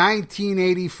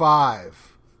 1985.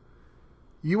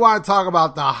 You want to talk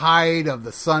about the height of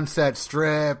the Sunset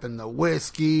Strip and the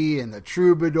whiskey and the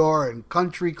Troubadour and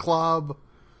Country Club.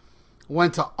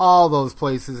 Went to all those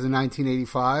places in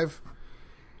 1985.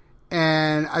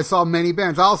 And I saw many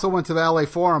bands. I also went to the LA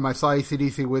Forum. I saw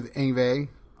AC/DC with Yngwie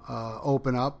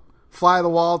open up. Fly the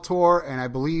Wall tour, and I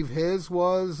believe his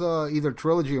was either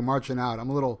Trilogy or Marching Out.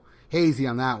 I'm a little hazy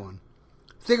on that one.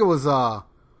 I think it was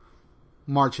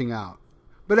Marching Out.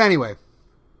 But anyway,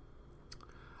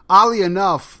 oddly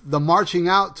enough, the Marching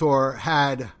Out tour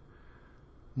had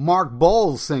Mark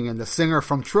Bowles singing, the singer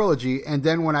from Trilogy. And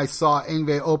then when I saw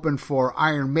Yngwie open for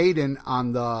Iron Maiden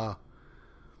on the,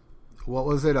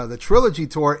 the Trilogy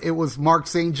tour, it was Mark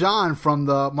St. John from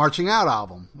the Marching Out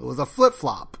album. It was a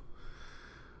flip-flop.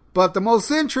 But the most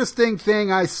interesting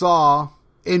thing I saw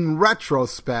in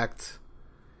retrospect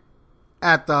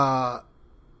at the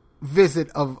visit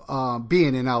of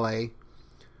being in LA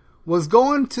was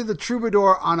going to the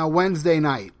Troubadour on a Wednesday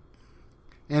night.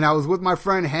 And I was with my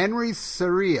friend Henry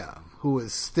Saria, who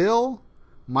is still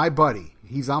my buddy.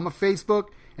 He's on my Facebook,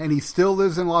 and he still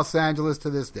lives in Los Angeles to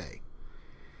this day.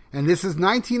 And this is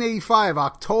 1985,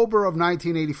 October of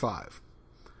 1985.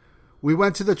 We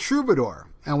went to the Troubadour,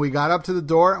 and we got up to the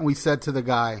door, and we said to the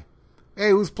guy,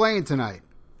 hey, who's playing tonight?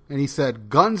 And he said,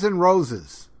 Guns N'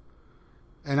 Roses.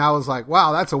 And I was like,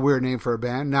 wow, that's a weird name for a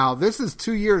band. Now, this is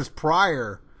 2 years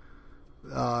prior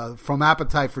from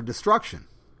Appetite for Destruction.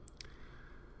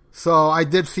 So I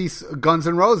did see Guns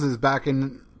N' Roses back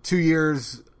in 2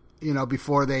 years,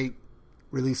 before they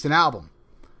released an album.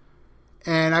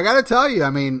 And I got to tell you, I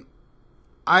mean,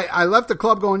 I left the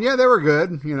club going, yeah, they were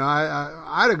good.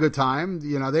 I had a good time.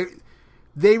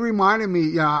 They reminded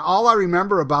me, all I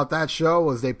remember about that show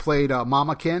was they played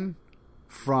Mama Kin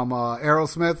from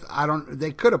Aerosmith.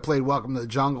 They could have played Welcome to the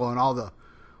Jungle and all the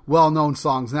well-known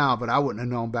songs now, but I wouldn't have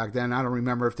known back then. I don't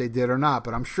remember if they did or not,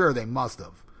 but I'm sure they must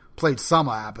have played some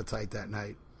Appetite that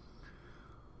night.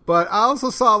 But I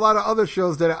also saw a lot of other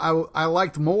shows that I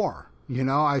liked more.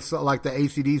 I saw like the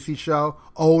AC/DC show,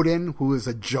 Odin, who is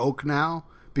a joke now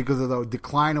because of the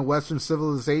decline of Western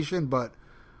civilization. But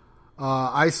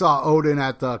I saw Odin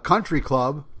at the Country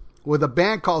Club with a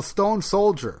band called Stone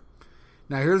Soldier.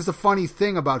 Now, here's the funny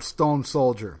thing about Stone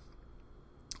Soldier.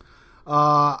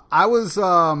 I was,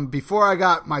 before I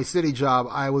got my city job,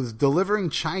 I was delivering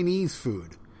Chinese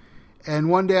food.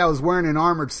 And one day I was wearing an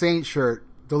Armored Saint shirt,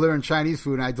 delivering Chinese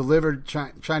food, and I delivered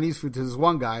Chinese food to this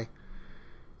one guy.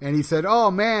 And he said, oh,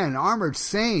 man, Armored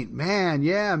Saint, man,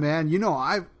 yeah, man.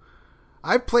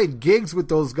 I've played gigs with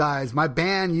those guys. My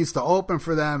band used to open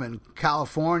for them in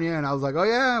California. And I was like, oh,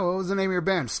 yeah, what was the name of your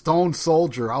band? Stone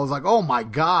Soldier. I was like, oh, my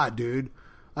God, dude.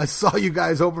 I saw you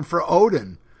guys open for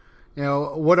Odin.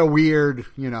 What a weird,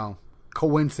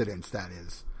 coincidence that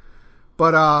is.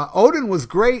 But Odin was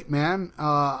great, man.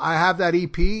 I have that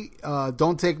EP,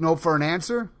 Don't Take No for an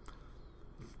Answer.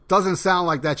 Doesn't sound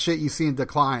like that shit you see in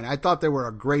Decline. I thought they were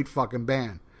a great fucking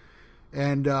band.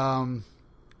 And,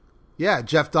 yeah,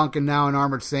 Jeff Duncan now in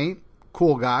Armored Saint.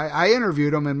 Cool guy. I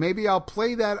interviewed him, and maybe I'll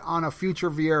play that on a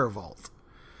future Viera Vault.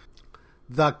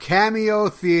 The Cameo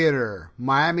Theater,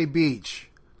 Miami Beach,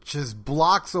 just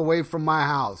blocks away from my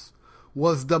house,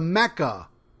 was the mecca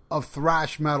of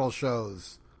thrash metal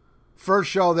shows. First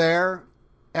show there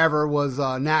ever was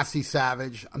Nasty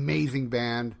Savage, amazing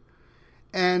band.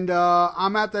 And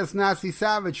I'm at this Nasty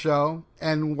Savage show,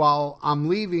 and while I'm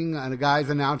leaving, the guy's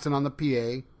announcing on the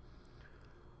PA,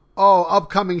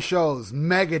 upcoming shows,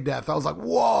 Megadeth. I was like,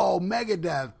 whoa,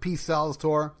 Megadeth, Peace Sells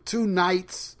Tour. 2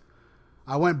 nights.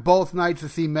 I went both nights to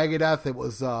see Megadeth. It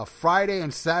was Friday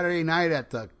and Saturday night at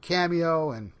the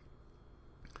Cameo, and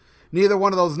neither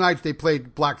one of those nights they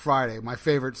played Black Friday, my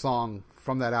favorite song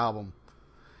from that album.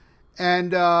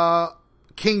 And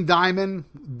King Diamond,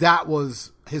 that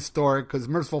was historic, because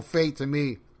Merciful Fate to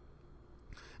me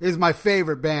is my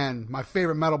favorite band, my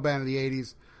favorite metal band of the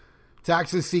 80s. To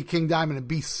actually see King Diamond and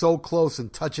be so close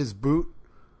and touch his boot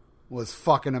was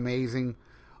fucking amazing.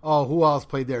 Oh, who else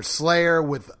played there? Slayer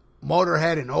with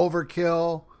Motorhead and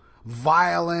Overkill,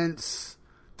 Violence,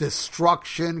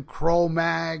 Destruction,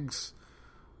 Cro-Mags.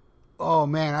 Oh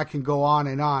man, I can go on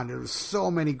and on. There were so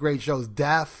many great shows.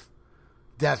 Death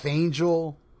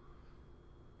Angel,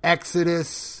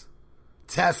 Exodus,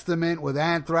 Testament with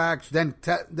Anthrax. Then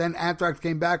Anthrax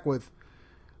came back with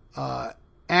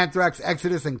Anthrax,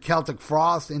 Exodus, and Celtic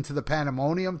Frost into the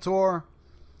Pandemonium tour.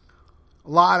 A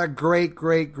lot of great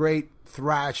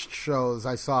thrash shows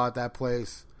I saw at that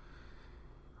place.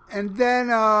 And then,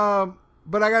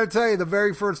 but I got to tell you, the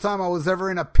very first time I was ever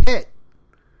in a pit,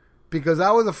 because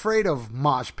I was afraid of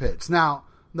mosh pits. Now,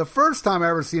 the first time I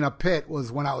ever seen a pit was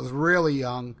when I was really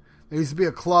young. There used to be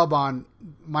a club on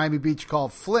Miami Beach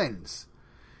called Flynn's,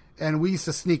 and we used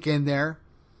to sneak in there,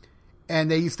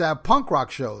 and they used to have punk rock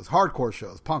shows, hardcore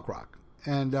shows, punk rock.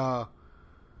 And I'll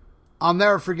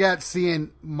never forget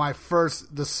seeing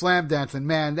the slam dancing.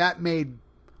 Man, that made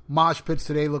mosh pits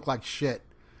today look like shit,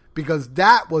 because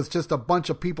that was just a bunch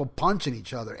of people punching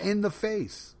each other in the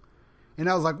face. And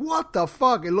I was like, what the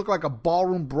fuck? It looked like a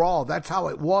ballroom brawl. That's how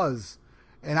it was.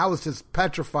 And I was just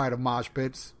petrified of mosh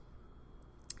pits.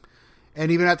 And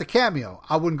even at the Cameo,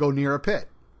 I wouldn't go near a pit.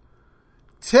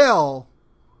 Till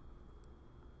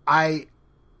I,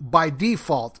 by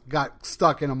default, got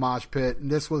stuck in a mosh pit.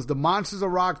 And this was the Monsters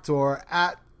of Rock tour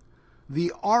at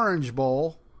the Orange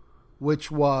Bowl, which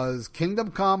was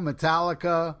Kingdom Come,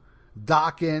 Metallica,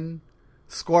 Dokken,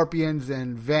 Scorpions,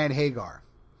 and Van Hagar.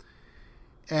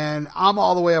 And I'm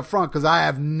all the way up front because I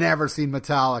have never seen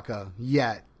Metallica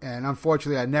yet. And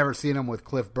unfortunately, I've never seen them with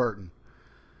Cliff Burton.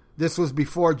 This was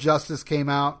before Justice came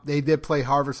out. They did play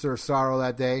Harvester of Sorrow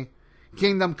that day.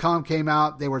 Kingdom Come came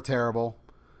out. They were terrible.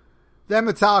 Then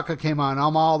Metallica came on.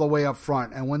 I'm all the way up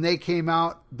front. And when they came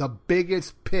out, the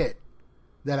biggest pit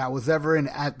that I was ever in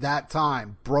at that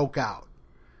time broke out.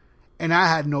 And I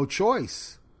had no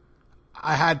choice.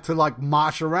 I had to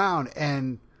mosh around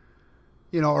and,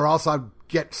 or else I'd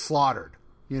get slaughtered.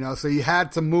 So you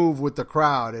had to move with the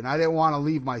crowd, and I didn't want to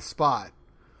leave my spot.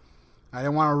 I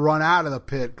didn't want to run out of the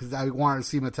pit because I wanted to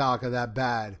see Metallica that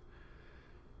bad.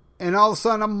 And all of a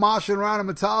sudden, I'm moshing around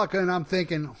in Metallica, and I'm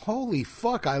thinking, holy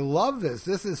fuck, I love this.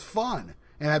 This is fun.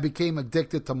 And I became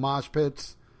addicted to mosh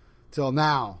pits till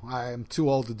now. I am too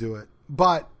old to do it.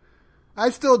 But I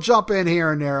still jump in here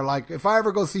and there. If I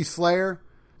ever go see Slayer,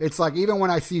 it's even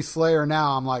when I see Slayer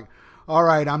now, I'm like, all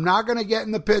right, I'm not going to get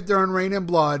in the pit during Rain and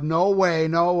Blood. No way.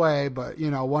 But,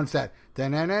 once that,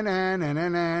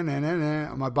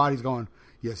 my body's going,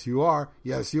 yes, you are.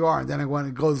 And then when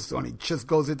it just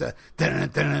goes into,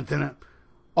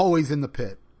 always in the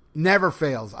pit. Never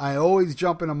fails. I always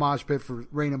jump in a mosh pit for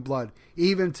Rain and Blood,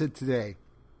 even to today.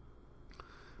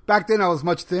 Back then I was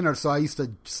much thinner, so I used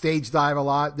to stage dive a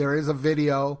lot. There is a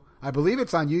video, I believe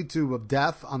it's on YouTube, of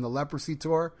Death on the Leprosy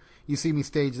tour. You see me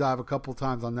stage dive a couple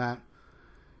times on that.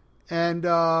 And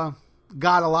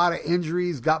got a lot of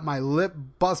injuries, got my lip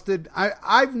busted.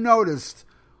 I've noticed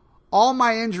all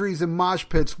my injuries in mosh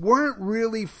pits weren't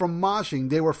really from moshing.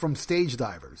 They were from stage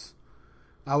divers.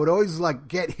 I would always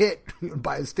get hit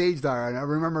by a stage diver. And I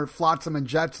remember Flotsam and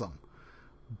Jetsam.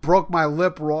 Broke my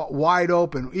lip wide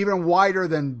open, even wider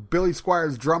than Billy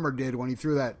Squire's drummer did when he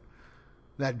threw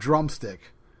that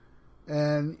drumstick.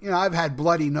 And, I've had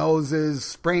bloody noses,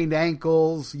 sprained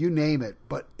ankles, you name it,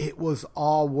 but it was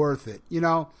all worth it.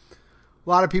 A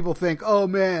lot of people think, oh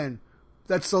man,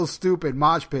 that's so stupid,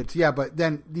 mosh pits. Yeah, but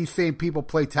then these same people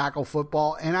play tackle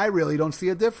football, and I really don't see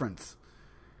a difference.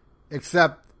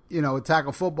 Except, with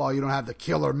tackle football, you don't have the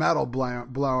killer metal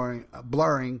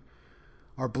blurring,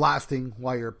 or blasting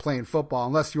while you're playing football,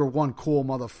 unless you're one cool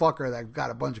motherfucker that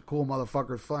got a bunch of cool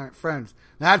motherfuckers friends.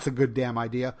 That's a good damn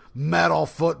idea. Metal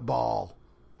football.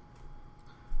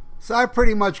 So I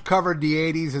pretty much covered the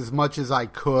 80s as much as I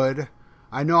could.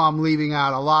 I know I'm leaving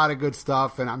out a lot of good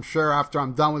stuff, and I'm sure after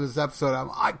I'm done with this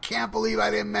episode, I can't believe I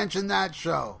didn't mention that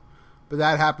show. But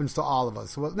that happens to all of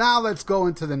us. Well, now let's go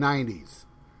into the 90s.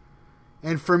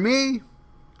 And for me,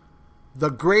 the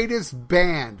greatest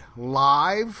band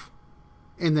live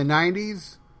in the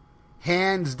 90s,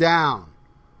 hands down,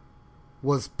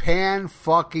 was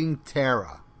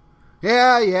Pantera.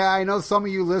 Yeah, I know some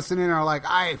of you listening are like,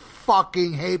 I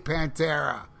fucking hate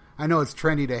Pantera. I know it's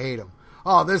trendy to hate them.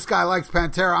 Oh, this guy likes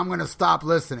Pantera, I'm going to stop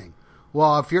listening.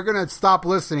 Well, if you're going to stop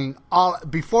listening,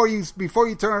 before you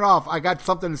turn it off, I got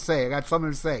something to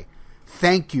say.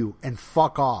 Thank you and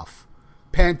fuck off.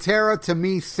 Pantera, to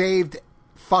me, saved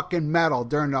fucking metal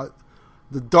during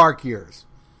the dark years.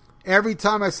 Every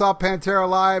time I saw Pantera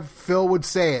live, Phil would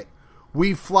say it.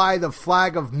 We fly the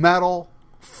flag of metal.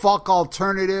 Fuck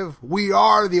alternative. We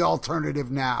are the alternative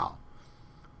now.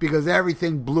 Because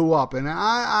everything blew up. And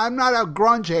I'm not a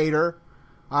grunge hater.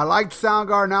 I liked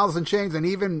Soundgarden, Alice in Chains, and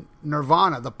even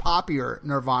Nirvana, the poppier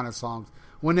Nirvana songs.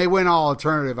 When they went all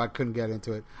alternative, I couldn't get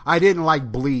into it. I didn't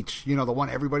like Bleach, the one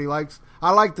everybody likes.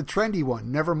 I like the trendy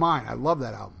one, Nevermind. I love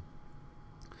that album.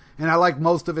 And I like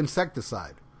most of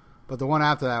Insecticide. But the one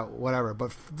after that, whatever.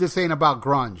 But this ain't about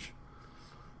grunge,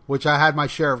 which I had my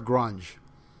share of grunge.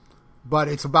 But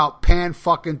it's about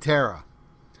Pan-fucking-Terra.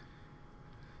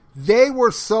 They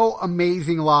were so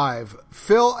amazing live.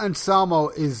 Phil Anselmo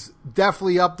is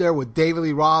definitely up there with David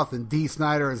Lee Roth and Dee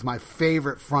Snider as my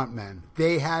favorite frontmen.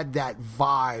 They had that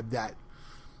vibe, that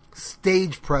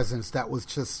stage presence that was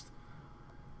just,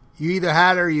 you either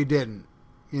had it or you didn't.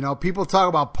 People talk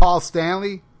about Paul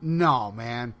Stanley. No,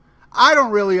 man. I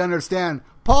don't really understand.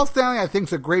 Paul Stanley, I think,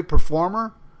 is a great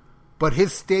performer, but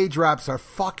his stage raps are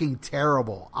fucking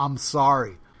terrible. I'm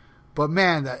sorry. But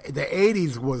man, the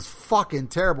 80s was fucking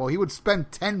terrible. He would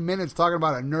spend 10 minutes talking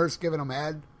about a nurse giving him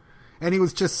head. And he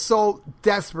was just so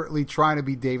desperately trying to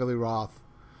be David Lee Roth.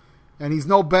 And he's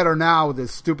no better now with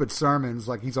his stupid sermons,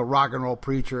 like he's a rock and roll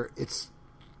preacher. It's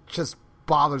just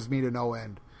bothers me to no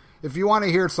end. If you want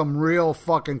to hear some real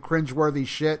fucking cringeworthy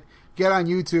shit, get on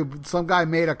YouTube. Some guy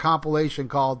made a compilation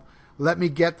called Let Me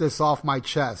Get This Off My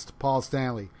Chest, Paul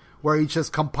Stanley, where he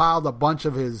just compiled a bunch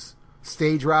of his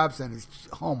stage raps, and it's,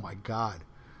 oh my God,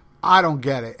 I don't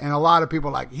get it. And a lot of people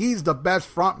are like, he's the best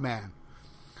front man.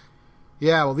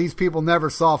 Yeah, well, these people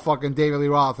never saw fucking David Lee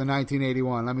Roth in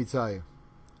 1981, let me tell you.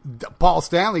 Paul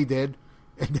Stanley did,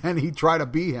 and then he tried to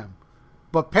be him.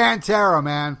 But Pantera,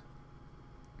 man,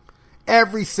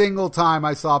 every single time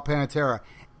I saw Pantera,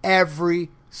 every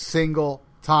single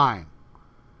time,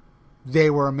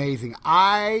 they were amazing.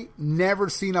 I never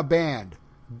seen a band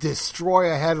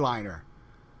destroy a headliner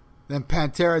than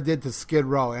Pantera did to Skid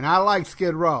Row. And I like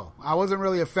Skid Row. I wasn't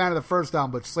really a fan of the first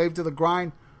album, but Slave to the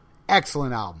Grind,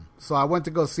 excellent album. So I went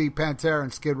to go see Pantera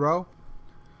and Skid Row,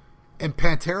 and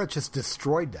Pantera just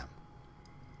destroyed them.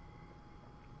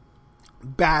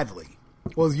 Badly.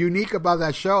 What was unique about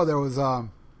that show, there was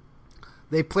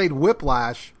they played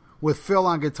Whiplash with Phil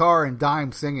on guitar and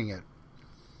Dime singing it.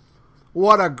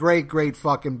 What a great, great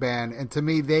fucking band. And to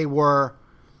me, they were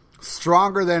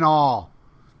stronger than all.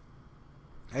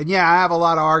 And yeah, I have a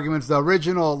lot of arguments. The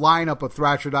original lineup of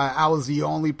Thrasher Die, I was the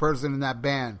only person in that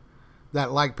band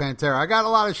that liked Pantera. I got a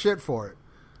lot of shit for it.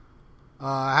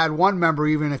 I had one member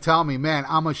even tell me, man,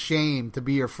 I'm ashamed to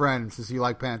be your friend since you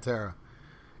like Pantera.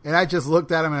 And I just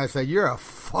looked at him and I said, you're a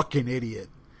fucking idiot.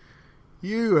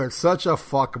 You are such a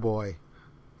fuckboy.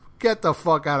 Get the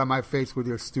fuck out of my face with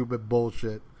your stupid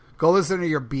bullshit. Go listen to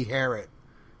your Beherit.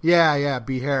 Yeah,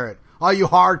 Beherit. All you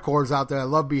hardcores out there that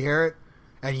love Beherit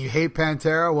and you hate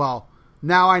Pantera, well,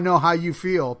 now I know how you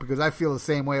feel because I feel the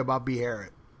same way about Beherit.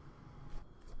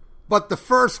 But the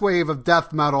first wave of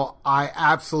death metal I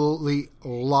absolutely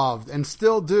loved and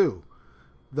still do.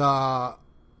 The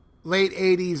late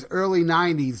 80s, early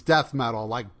 90s death metal,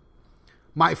 like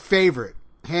my favorite,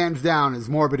 hands down, is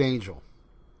Morbid Angel.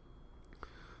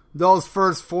 Those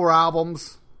first 4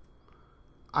 albums,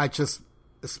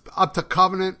 up to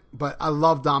Covenant, but I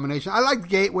love Domination. I like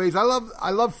Gateways. I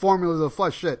love Formulas of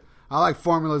Flesh. Shit, I like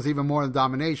Formulas even more than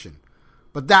Domination.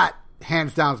 But that,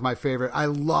 hands down, is my favorite. I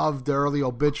love the early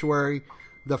Obituary.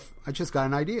 I just got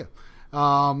an idea.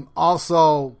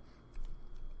 Also,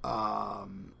 God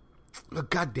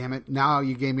damn it! Now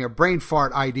you gave me a brain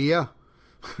fart idea.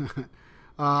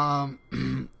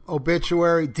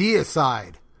 Obituary,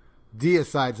 Deicide.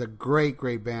 Deicide's a great,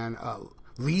 great band.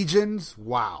 Legions,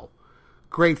 wow.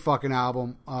 Great fucking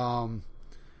album.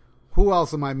 Who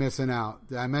else am I missing out?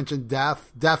 I mentioned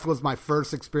Death. Death was my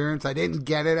first experience. I didn't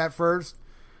get it at first.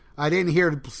 I didn't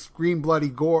hear Scream Bloody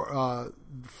Gore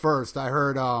first. I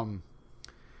heard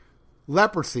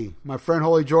Leprosy. My friend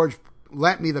Holy George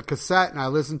lent me the cassette, and I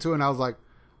listened to it, and I was like,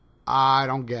 I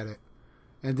don't get it.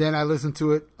 And then I listened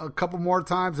to it a couple more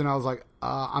times, and I was like,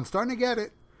 I'm starting to get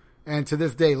it. And to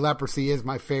this day, Leprosy is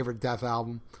my favorite Death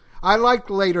album. I liked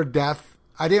later Death.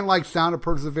 I didn't like Sound of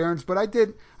Perseverance, but I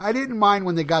didn't mind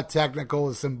when they got technical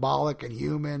and symbolic and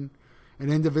human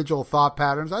and individual thought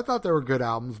patterns. I thought they were good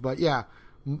albums, but yeah,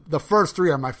 the first three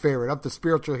are my favorite. Up to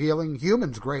Spiritual Healing.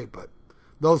 Human's great, but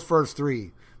those first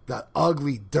three, the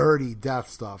ugly, dirty Death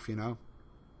stuff, you know?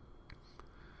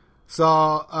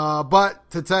 So, but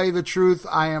to tell you the truth,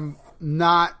 I am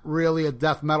not really a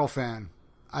death metal fan.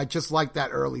 I just like that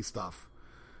early stuff.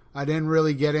 I didn't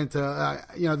really get into,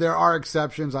 there are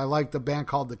exceptions. I like the band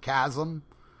called The Chasm.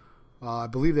 I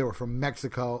believe they were from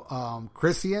Mexico.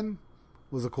 Christian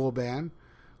was a cool band.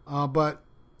 But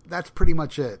that's pretty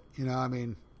much it.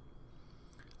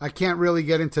 I can't really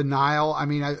get into Nile.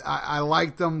 I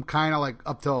liked them kind of like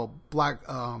up till Black,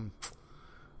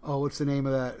 what's the name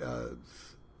of that?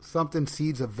 Something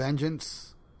Seeds of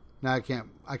Vengeance. No, I can't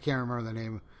remember the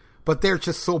name. But they're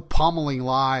just so pummeling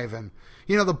live, and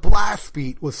the blast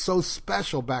beat was so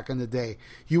special back in the day.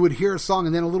 You would hear a song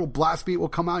and then a little blast beat will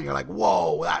come out and you're like,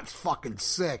 whoa, that's fucking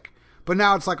sick. But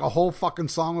now it's like a whole fucking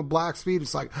song with blast beat.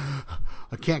 It's like,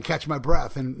 I can't catch my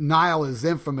breath. And Nile is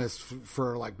infamous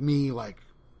for like me, like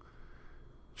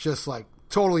just like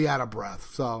totally out of breath.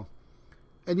 So,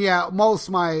 and yeah, most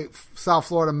of my South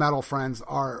Florida metal friends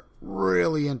are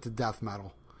really into death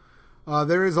metal.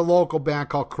 There is a local band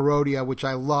called Corrodia, which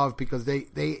I love because they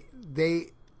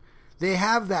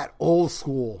have that old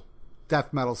school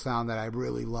death metal sound that I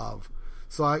really love.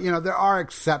 So, there are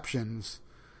exceptions.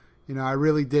 I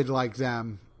really did like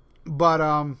them.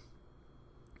 But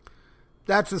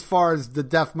that's as far as the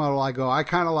death metal I go. I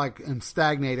kind of like am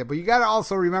stagnated. But you got to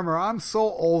also remember, I'm so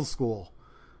old school.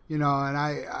 And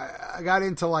I got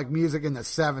into like music in the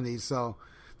 70s. So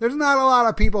there's not a lot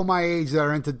of people my age that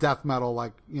are into death metal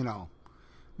like,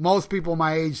 most people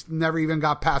my age never even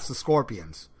got past the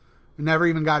Scorpions. Never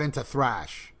even got into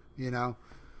thrash, So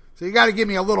you got to give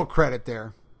me a little credit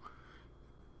there.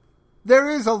 There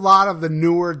is a lot of the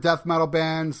newer death metal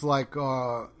bands like,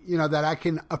 that I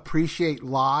can appreciate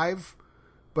live,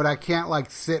 but I can't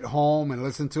like sit home and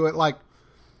listen to it. Like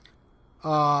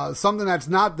something that's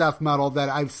not death metal that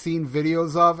I've seen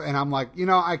videos of, and I'm like,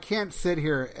 I can't sit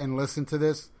here and listen to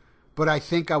this, but I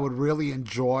think I would really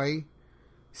enjoy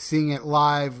seeing it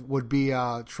live would be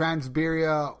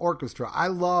Transberia Orchestra. I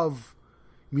love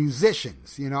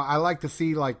musicians, I like to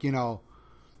see like,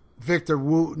 Victor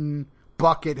Wooten,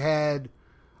 Buckethead.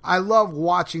 I love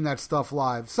watching that stuff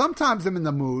live. Sometimes I'm in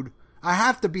the mood. I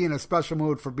have to be in a special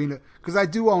mood for because I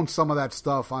do own some of that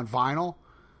stuff on vinyl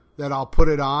that I'll put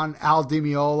it on. Al Di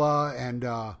Meola and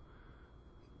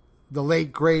the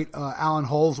late, great Alan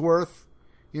Holdsworth.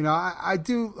 I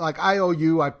do, like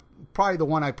IOU, probably the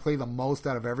one I play the most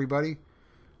out of everybody.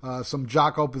 Some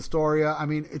Jaco Pastorius.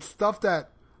 It's stuff that,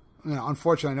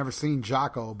 unfortunately I've never seen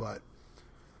Jaco, but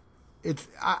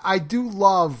I do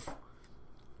love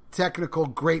technical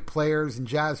great players and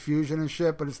jazz fusion and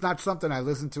shit, but it's not something I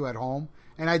listen to at home.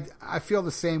 And I feel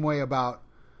the same way about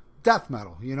death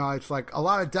metal. It's like a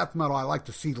lot of death metal I like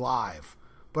to see live,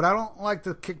 but I don't like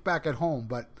to kick back at home.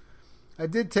 But I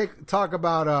did talk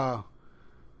about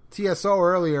TSO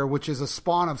earlier, which is a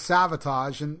spawn of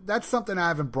Savatage, and that's something I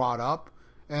haven't brought up.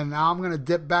 And now I'm going to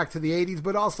dip back to the 80s,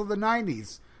 but also the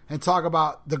 90s, and talk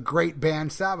about the great band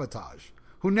Savatage,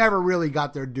 who never really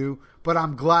got their due, but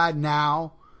I'm glad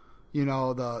now,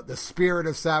 the spirit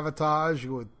of Savatage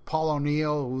with Paul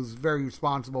O'Neill, who's very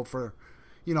responsible for,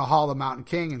 Hall of the Mountain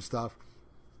King and stuff,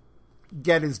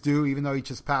 get his due, even though he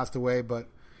just passed away. But,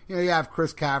 you have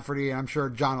Chris Cafferty, and I'm sure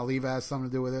John Oliva has something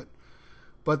to do with it.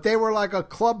 But they were like a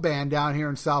club band down here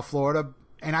in South Florida,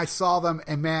 and I saw them,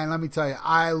 and man, let me tell you,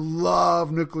 I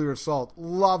love Nuclear Assault.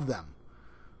 Love them.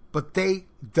 But they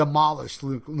demolished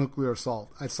Nuclear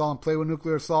Assault. I saw them play with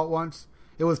Nuclear Assault once.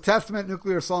 It was Testament,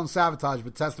 Nuclear Assault, and Savatage,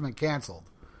 but Testament canceled.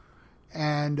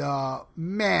 And,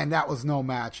 man, that was no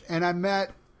match. And I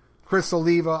met Chris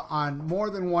Oliva on more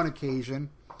than one occasion.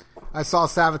 I saw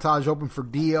Savatage open for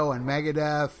Dio and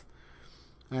Megadeth.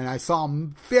 And I saw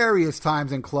him various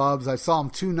times in clubs. I saw him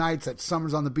 2 nights at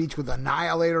Summers on the Beach with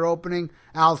Annihilator opening.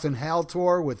 Alice in Hell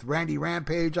tour with Randy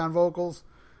Rampage on vocals.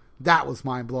 That was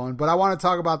mind-blowing. But I want to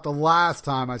talk about the last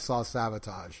time I saw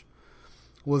Savatage.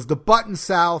 It was the Button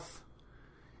South.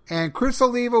 And Chris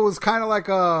Oliva was kind of like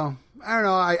I don't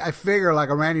know. I figure like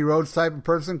a Randy Rhoads type of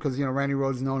person because, you know, Randy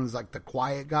Rhoads is known as like the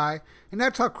quiet guy. And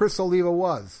that's how Chris Oliva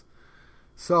was.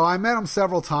 So I met him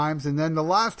several times. And then the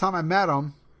last time I met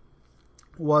him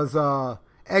was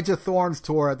Edge of Thorns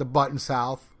tour at the Button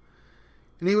South.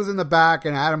 And he was in the back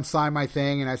and I had him sign my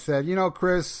thing. And I said, you know,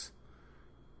 Chris,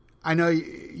 I know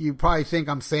you probably think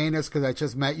I'm saying this because I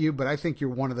just met you, but I think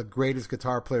you're one of the greatest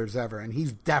guitar players ever. And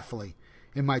he's definitely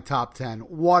in my top 10.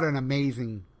 What an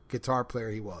amazing guitar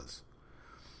player he was.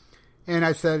 And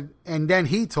I said, and then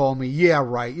he told me, yeah,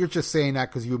 right, you're just saying that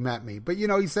because you met me. But, you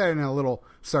know, he said it in a little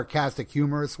sarcastic,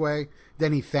 humorous way.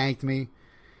 Then he thanked me.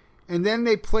 And then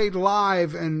they played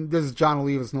live, and this is John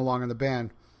Oliva's no longer in the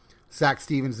band. Zach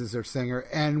Stevens is their singer.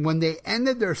 And when they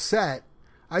ended their set,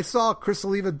 I saw Chris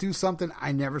Oliva do something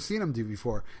I never seen him do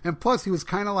before. And plus, he was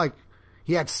kind of like,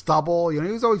 he had stubble. You know,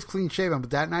 he was always clean shaven, but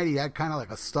that night he had kind of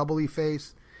like a stubbly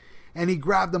face. And he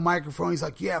grabbed the microphone. He's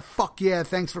like, yeah, fuck yeah,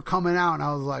 thanks for coming out. And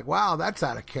I was like, wow, that's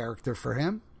out of character for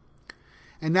him.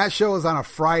 And that show was on a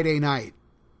Friday night.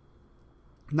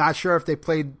 Not sure if they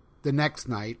played the next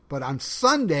night, but on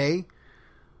Sunday,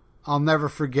 I'll never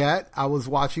forget, I was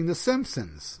watching The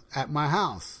Simpsons at my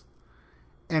house.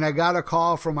 And I got a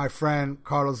call from my friend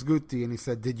Carlos Guti, and he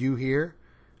said, did you hear?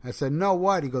 I said, no,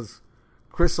 what? He goes,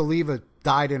 Chris Oliva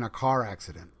died in a car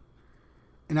accident.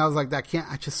 And I was like,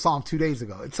 I just saw him 2 days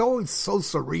ago. It's always so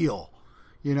surreal,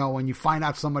 you know, when you find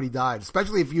out somebody died,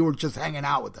 especially if you were just hanging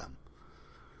out with them.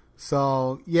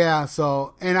 So, yeah,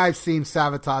 and I've seen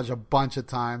Savatage a bunch of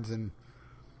times, and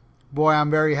boy, I'm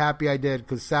very happy I did,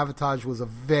 because Savatage was a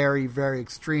very, very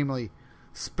extremely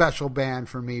special band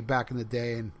for me back in the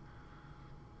day, and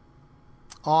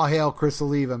all hail Chris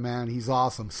Oliva, man. He's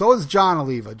awesome. So is John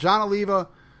Oliva. John Oliva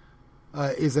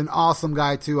is an awesome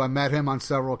guy, too. I met him on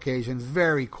several occasions.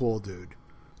 Very cool dude.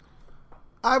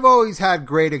 I've always had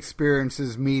great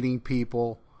experiences meeting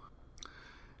people.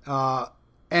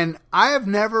 And I have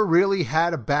never really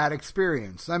had a bad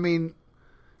experience. I mean,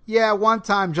 yeah, one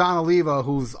time John Oliva,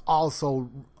 who's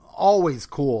also always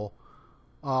cool,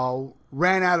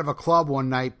 ran out of a club one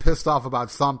night, pissed off about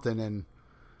something, and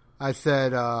I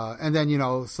said, and then, you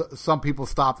know, some people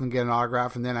stopped and get an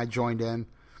autograph, and then I joined in.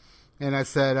 And I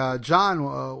said,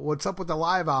 John, what's up with the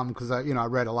live album? Because, I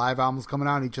read a live album's coming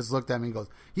out, and he just looked at me and goes,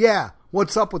 yeah,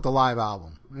 what's up with the live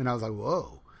album? And I was like,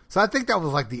 whoa. So I think that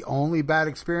was like the only bad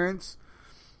experience.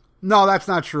 No, that's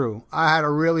not true. I had a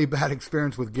really bad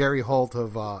experience with Gary Holt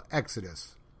of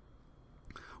Exodus,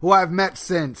 who I've met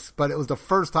since, but it was the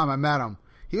first time I met him.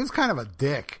 He was kind of a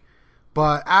dick.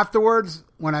 But afterwards,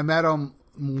 when I met him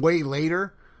way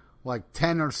later, like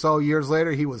 10 or so years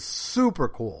later, he was super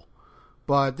cool.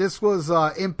 But this was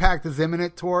Impact is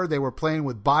Imminent tour. They were playing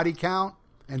with Body Count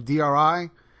and DRI.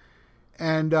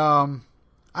 And I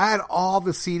had all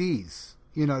the CDs,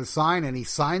 you know, to sign, and he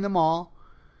signed them all.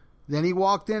 Then he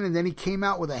walked in, and then he came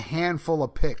out with a handful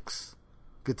of picks,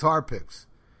 guitar picks.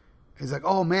 He's like,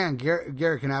 oh, man,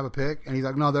 Gary can have a pick. And he's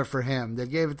like, no, they're for him. They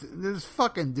gave it to this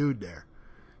fucking dude there.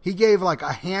 He gave like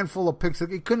a handful of picks.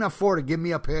 He couldn't afford to give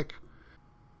me a pick.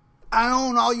 I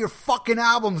own all your fucking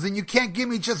albums, and you can't give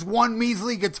me just one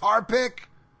measly guitar pick?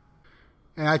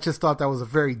 And I just thought that was a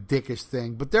very dickish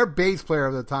thing. But their bass player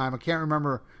at the time, I can't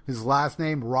remember his last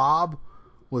name, Rob,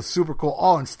 was super cool.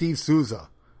 Oh, and Steve Souza.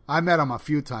 I met him a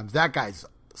few times. That guy's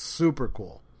super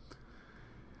cool.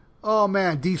 Oh,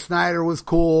 man, Dee Snider was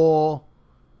cool.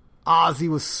 Ozzy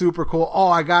was super cool. Oh,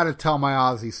 I got to tell my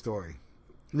Ozzy story.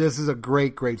 This is a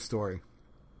great, great story.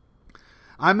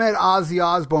 I met Ozzy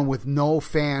Osbourne with no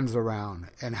fans around.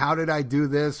 And how did I do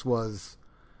this?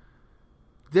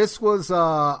 This was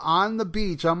on the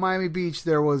beach, on Miami Beach.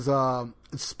 There was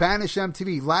Spanish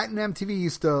MTV. Latin MTV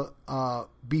used to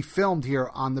be filmed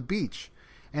here on the beach.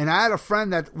 And I had a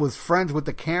friend that was friends with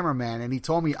the cameraman, and he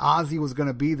told me Ozzy was going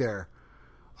to be there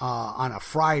on a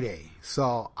Friday.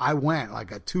 So I went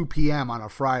like at 2 p.m. on a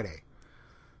Friday.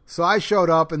 So I showed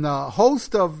up, and the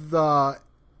host of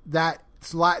that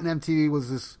Latin MTV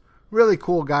was this really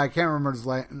cool guy. I can't remember his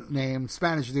name.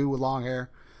 Spanish dude with long hair.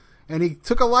 And he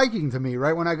took a liking to me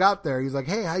right when I got there. He's like,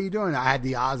 hey, how you doing? I had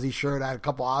the Ozzy shirt. I had a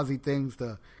couple Ozzy things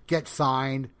to get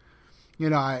signed. You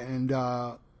know,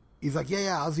 and he's like,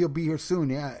 yeah, Ozzy will be here soon.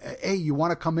 Yeah. Hey, you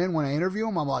want to come in when I interview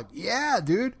him? I'm like, yeah,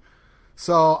 dude.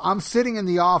 So I'm sitting in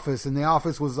the office, and the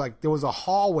office was like, there was a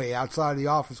hallway outside of the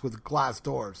office with glass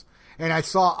doors. And I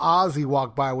saw Ozzy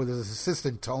walk by with his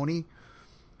assistant, Tony.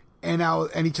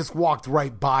 And he just walked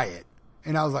right by it.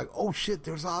 And I was like, oh, shit,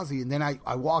 there's Ozzy. And then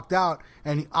I walked out,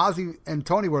 and Ozzy and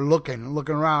Tony were looking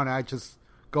around. And I just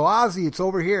go, Ozzy, it's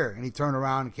over here. And he turned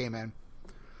around and came in.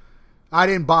 I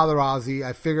didn't bother Ozzy.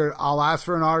 I figured I'll ask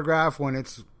for an autograph when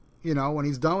it's, you know, when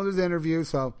he's done with his interview.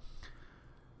 So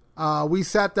we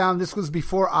sat down. This was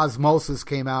before Osmosis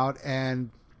came out,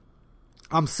 and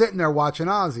I'm sitting there watching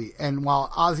Ozzy. And while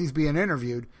Ozzy's being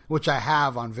interviewed, which I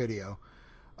have on video,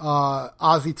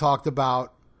 Ozzy talked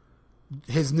about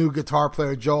his new guitar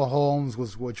player, Joe Holmes,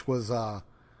 which was a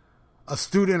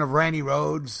student of Randy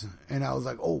Rhoads. And I was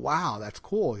like, oh, wow, that's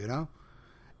cool, you know?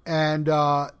 And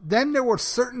then there were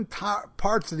certain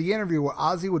parts of the interview where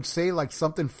Ozzy would say like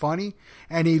something funny,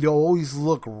 and he'd always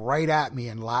look right at me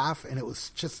and laugh. And it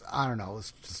was just, I don't know, it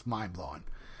was just mind blowing.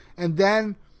 And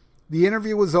then the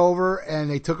interview was over, and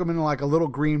they took him into like a little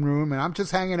green room, and I'm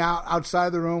just hanging out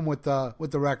outside the room with the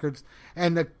records.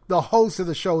 And the host of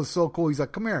the show was so cool. He's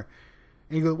like, come here.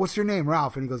 And he goes, what's your name,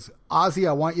 Ralph? And he goes, Ozzy,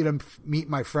 I want you to meet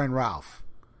my friend Ralph.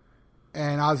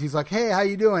 And Ozzy's like, hey, how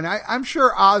you doing? I'm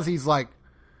sure Ozzy's like,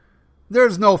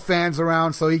 there's no fans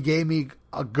around, so he gave me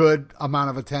a good amount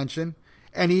of attention.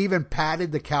 And he even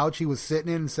patted the couch he was sitting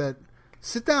in and said,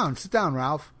 sit down,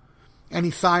 Ralph. And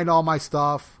he signed all my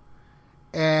stuff.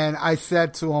 And I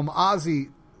said to him,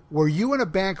 Ozzy, were you in a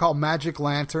band called Magic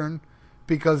Lantern?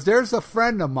 Because there's a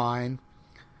friend of mine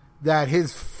that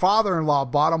his father-in-law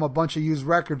bought him a bunch of used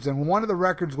records. And one of the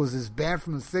records was his band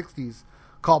from the 60s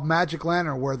called Magic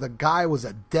Lantern, where the guy was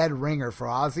a dead ringer for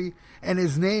Ozzy. And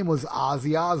his name was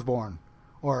Ozzy Osbourne.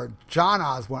 Or John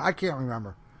Osbourne. I can't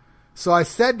remember. So I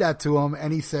said that to him,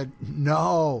 and he said,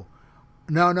 no.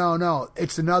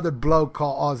 It's another bloke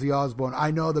called Ozzy Osbourne. I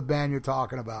know the band you're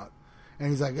talking about. And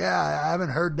he's like, yeah, I haven't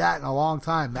heard that in a long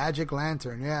time. Magic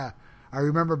Lantern, yeah. I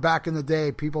remember back in the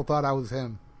day, people thought I was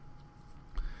him.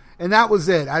 And that was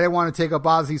it. I didn't want to take up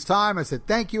Ozzy's time. I said,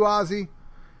 thank you, Ozzy.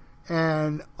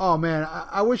 And, oh, man,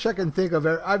 I wish I can think of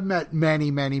it. I've met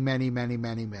many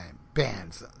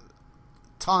bands.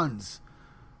 Tons.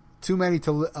 Too many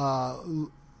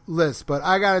to list. But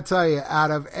I got to tell you,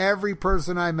 out of every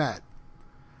person I met,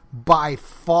 by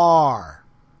far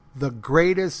the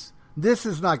greatest, this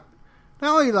is like,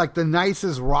 not only like the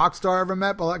nicest rock star I ever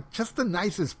met, but like just the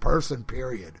nicest person,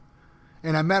 period.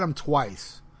 And I met him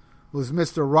twice. It was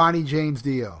Mr. Ronnie James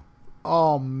Dio.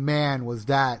 Oh, man, was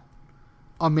that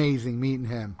amazing meeting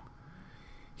him.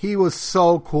 He was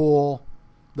so cool.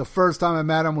 The first time I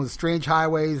met him was Strange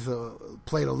Highways,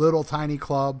 played a little tiny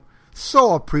club.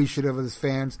 So appreciative of his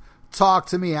fans. Talked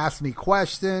to me, asked me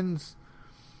questions.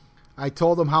 I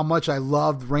told him how much I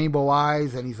loved Rainbow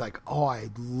Eyes, and he's like, oh, I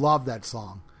love that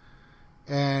song.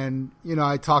 And, you know,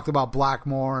 I talked about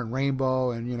Blackmore and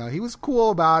Rainbow, and, you know, he was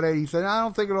cool about it. He said, I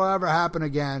don't think it'll ever happen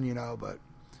again, you know, but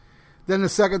then the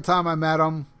second time I met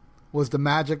him was the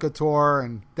Magica tour,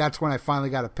 and that's when I finally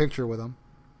got a picture with him.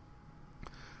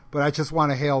 But I just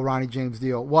want to hail Ronnie James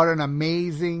Dio. What an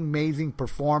amazing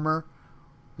performer.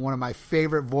 One of my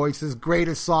favorite voices.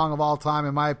 Greatest song of all time,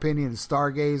 in my opinion, is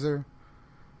Stargazer.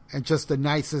 And just the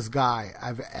nicest guy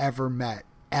I've ever met,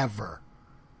 ever,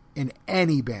 in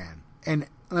any band. And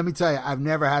let me tell you, I've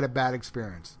never had a bad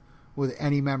experience with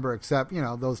any member except, you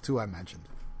know, those two I mentioned.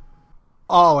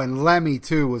 Oh, and Lemmy,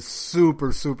 too, was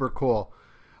super cool.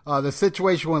 The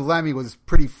situation with Lemmy was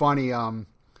pretty funny.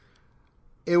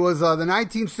 It was the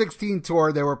 1916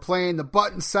 tour. They were playing the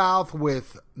Button South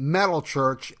with Metal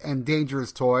Church and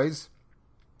Dangerous Toys.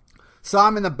 So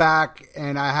I'm in the back,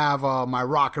 and I have my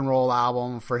rock and roll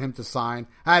album for him to sign.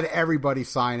 I had everybody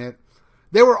sign it.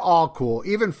 They were all cool.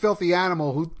 Even Filthy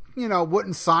Animal, who, you know,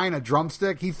 wouldn't sign a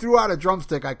drumstick. He threw out a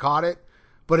drumstick. I caught it,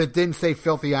 but it didn't say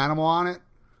Filthy Animal on it.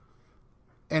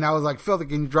 And I was like, Filthy,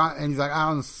 can you drum? And he's like, I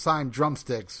don't sign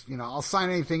drumsticks. You know, I'll sign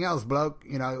anything else, bloke.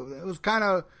 You know, it was kind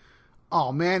of,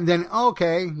 oh man. Then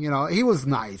okay, you know, he was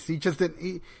nice. He just didn't.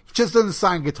 He just doesn't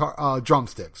sign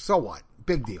drumsticks. So what?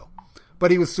 Big deal. But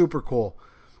he was super cool.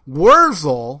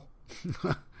 Wurzel,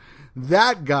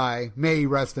 that guy, may he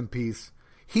rest in peace.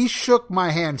 He shook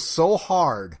my hand so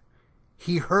hard,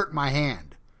 he hurt my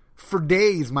hand. For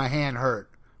days, my hand hurt.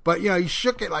 But, you know, he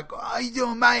shook it like, oh, how you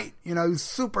doing, mate? You know, he's a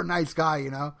super nice guy, you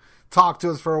know. Talked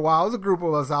to us for a while. There's a group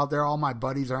of us out there. All my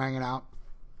buddies are hanging out.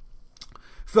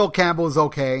 Phil Campbell is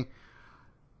okay.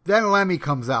 Then Lemmy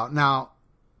comes out. Now,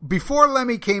 before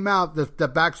Lemmy came out, the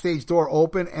backstage door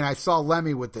opened, and I saw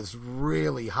Lemmy with this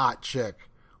really hot chick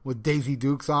with Daisy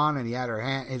Dukes on, and he had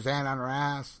his hand on her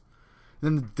ass.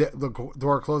 Then the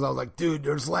door closed. I was like, dude,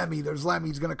 there's Lemmy. There's Lemmy.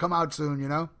 He's going to come out soon, you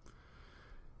know?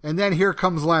 And then here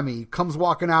comes Lemmy. He comes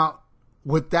walking out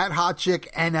with that hot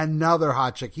chick and another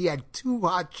hot chick. He had two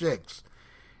hot chicks.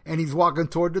 And he's walking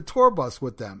toward the tour bus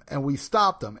with them. And we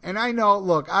stopped him. And I know,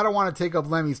 look, I don't want to take up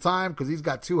Lemmy's time because he's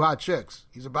got two hot chicks.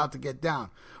 He's about to get down.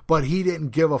 But he didn't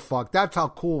give a fuck. That's how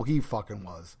cool he fucking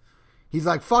was. He's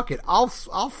like, fuck it. I'll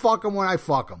fuck him when I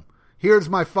fuck him.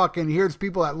 here's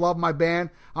people that love my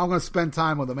band. I'm going to spend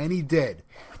time with them. And he did.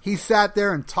 He sat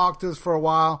there and talked to us for a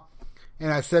while.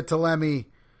 And I said to Lemmy,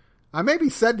 I maybe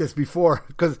said this before,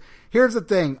 because here's the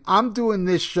thing. I'm doing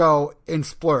this show in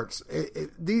splurts.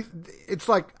 It's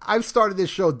like I've started this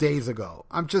show days ago.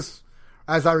 I'm just,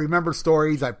 as I remember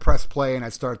stories, I press play and I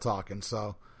start talking.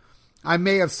 So I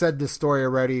may have said this story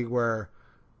already where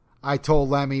I told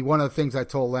Lemmy, one of the things I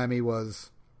told Lemmy was,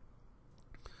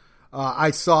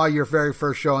 I saw your very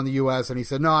first show in the U.S. and he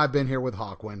said, no, I've been here with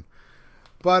Hawkwind.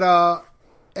 But,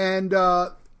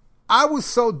 I was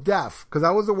so deaf because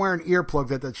I wasn't wearing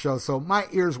earplugs at that show, so my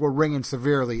ears were ringing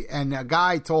severely. And a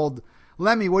guy told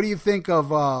Lemmy, what do you think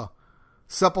of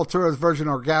Sepultura's version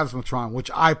of Orgasmatron,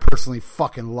 which I personally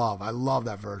fucking love. I love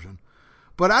that version.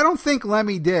 But I don't think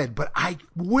Lemmy did, but I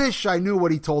wish I knew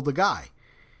what he told the guy.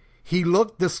 He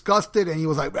looked disgusted and he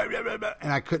was like, blah, blah, blah, blah,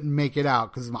 and I couldn't make it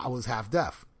out because I was half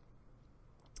deaf.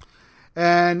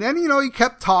 And then, he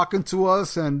kept talking to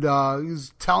us and he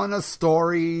was telling us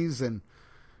stories and,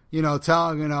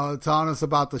 telling us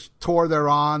about the tour they're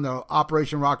on, the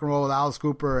Operation Rock and Roll with Alice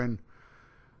Cooper and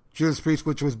Judas Priest,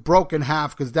 which was broken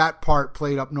half because that part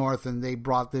played up north and they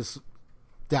brought this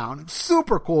down.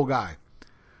 Super cool guy.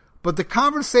 But the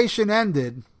conversation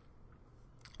ended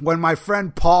when my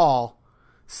friend Paul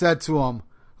said to him,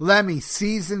 Lemmy,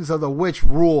 Seasons of the Witch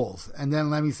rules. And then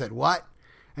Lemmy said, what?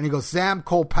 And he goes,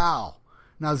 Zamco Pal.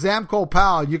 Now, Zamco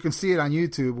Pal, you can see it on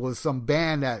YouTube, was some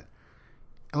band that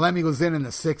Lemmy was in the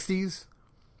 60s.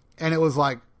 And it was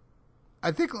like,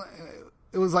 I think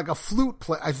it was like a flute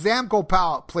play. Zamco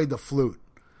Pal played the flute.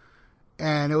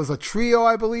 And it was a trio,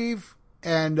 I believe.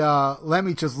 And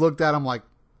Lemmy just looked at him like,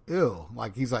 ew.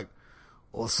 Like, he's like,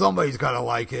 well, somebody's got to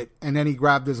like it. And then he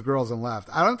grabbed his girls and left.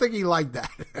 I don't think he liked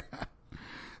that.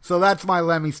 So that's my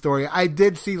Lemmy story. I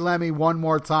did see Lemmy one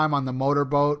more time on the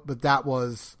motorboat, but that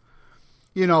was,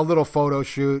 a little photo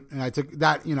shoot. And I took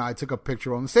that, I took a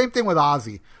picture of him. Same thing with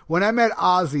Ozzy. When I met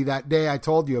Ozzy that day I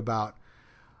told you about,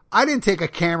 I didn't take a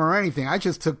camera or anything. I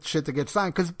just took shit to get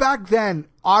signed. Because back then,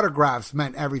 autographs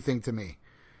meant everything to me.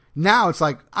 Now it's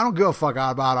like, I don't give a fuck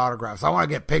about autographs. I want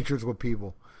to get pictures with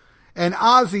people. And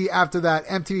Ozzy, after that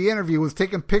MTV interview, was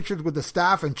taking pictures with the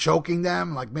staff and choking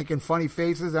them, like making funny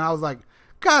faces. And I was like,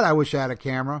 God, I wish I had a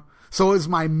camera. So it was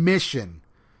my mission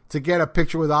to get a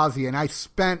picture with Ozzy. And I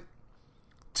spent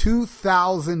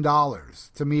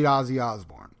 $2,000 to meet Ozzy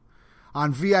Osbourne.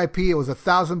 On VIP, it was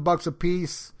 $1,000 a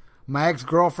piece. My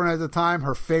ex-girlfriend at the time,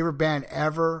 her favorite band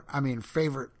ever,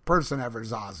 favorite person ever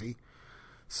is Ozzy.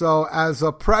 So as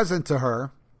a present to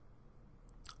her,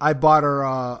 I bought her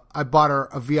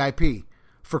a VIP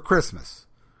for Christmas.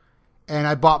 And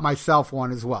I bought myself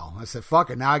one as well. I said, fuck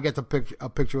it, now I get a picture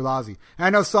with Ozzy. And I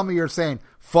know some of you are saying,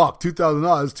 fuck,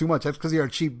 $2,000 is too much. That's because you're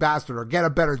a cheap bastard, or get a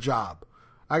better job.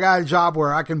 I got a job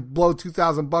where I can blow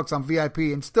 $2,000 on VIP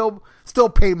and still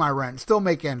pay my rent, still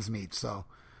make ends meet. So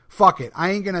fuck it.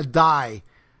 I ain't going to die.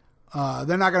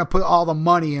 They're not going to put all the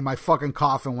money in my fucking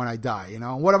coffin when I die.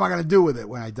 What am I going to do with it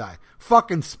when I die?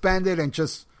 Fucking spend it and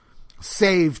just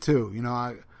save too.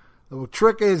 The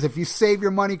trick is, if you save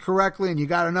your money correctly and you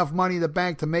got enough money in the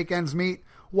bank to make ends meet,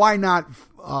 why not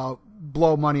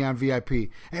blow money on VIP?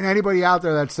 And anybody out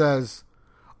there that says,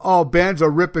 oh, bands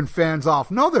are ripping fans off.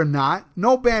 No, they're not.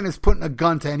 No band is putting a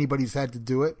gun to anybody's head to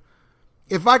do it.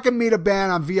 If I can meet a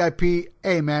band on VIP,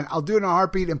 hey, man, I'll do it in a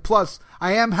heartbeat. And plus,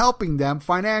 I am helping them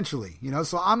financially,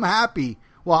 so I'm happy.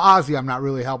 Well, Ozzy, I'm not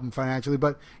really helping financially,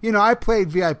 but, I played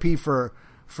VIP for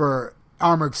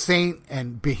Armored Saint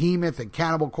and Behemoth and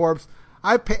Cannibal Corpse.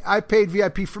 I paid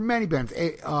VIP for many bands.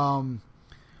 Well,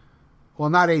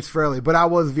 not Ace Frehley, but I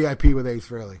was VIP with Ace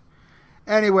Frehley.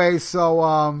 Anyway,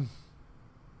 so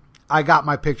I got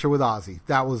my picture with Ozzy.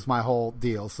 That was my whole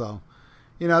deal. So,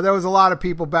 there was a lot of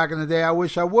people back in the day I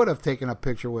wish I would have taken a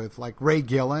picture with, like Ray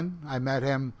Gillen. I met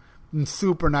him.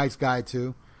 Super nice guy,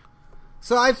 too.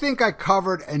 So I think I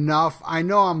covered enough. I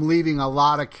know I'm leaving a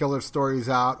lot of killer stories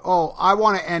out. Oh, I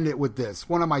want to end it with this.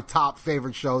 One of my top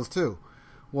favorite shows, too,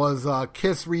 was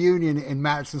Kiss Reunion in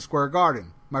Madison Square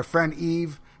Garden. My friend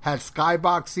Eve had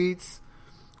skybox seats.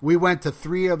 We went to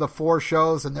 3 of the 4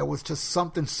 shows, and there was just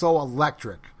something so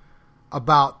electric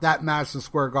about that Madison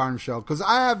Square Garden show. Because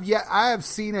I have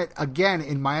seen it again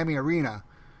in Miami Arena.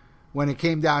 When it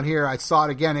came down here, I saw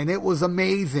it again, and it was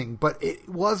amazing. But it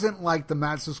wasn't like the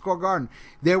Madison Square Garden.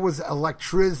 There was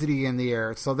electricity in the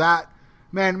air. So that,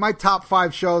 man, my top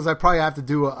 5 shows, I probably have to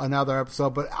do another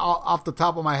episode. But off the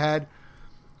top of my head,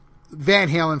 Van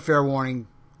Halen, Fair Warning,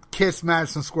 Kiss,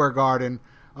 Madison Square Garden,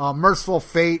 Merciful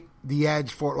Fate, The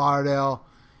Edge, Fort Lauderdale,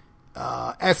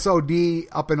 SOD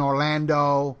up in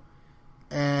Orlando,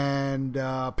 and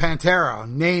Pantera.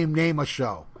 Name a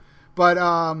show. But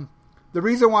the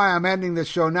reason why I'm ending this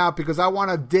show now, because I want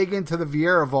to dig into the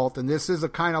Vieira Vault, and this is a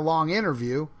kind of long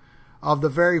interview of the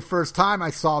very first time I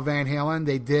saw Van Halen.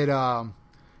 They did an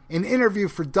interview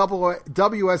for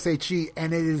WSHE,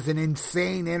 and it is an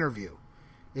insane interview.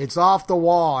 It's off the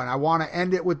wall, and I want to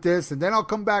end it with this, and then I'll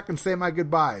come back and say my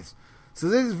goodbyes. So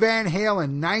this is Van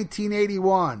Halen,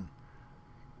 1981,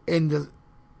 in the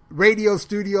radio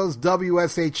studios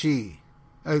WSHE.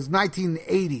 It was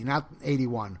 1980, not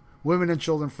 81. Women and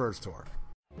Children First Tour.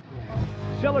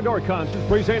 Cellar Door Concerts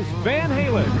presents Van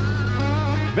Halen.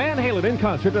 Van Halen in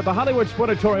concert at the Hollywood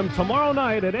Sportatorium tomorrow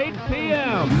night at 8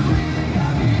 p.m.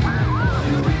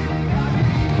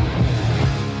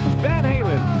 Van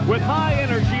Halen with high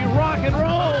energy rock and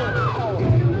roll.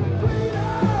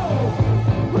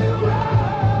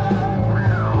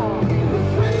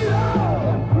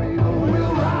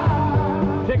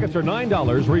 Tickets are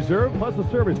 $9 reserved plus a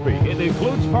service fee. It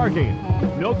includes parking.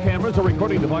 No cameras or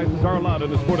recording devices are allowed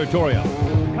in the Sportatorium.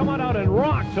 Come on out and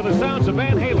rock to the sounds of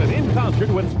Van Halen in concert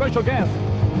with special guests,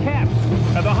 Cats,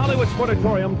 at the Hollywood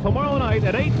Sportatorium tomorrow night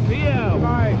at 8 p.m. All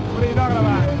right, what are you talking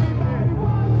about?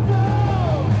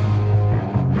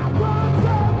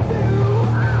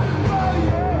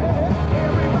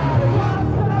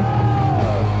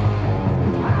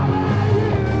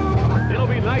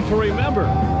 Night to remember.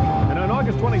 And on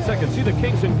August 22nd, see the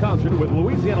Kings in concert with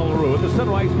Louisiana LaRue at the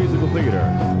Sunrise Musical Theater.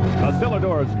 A Cellar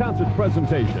Doors concert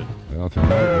presentation.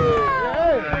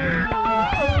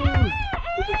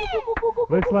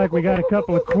 Looks like we got a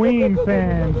couple of Queen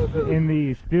fans in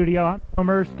the studio. I'm Tom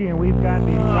Mursky, and we've got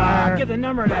the entire get the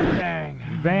number of that thing.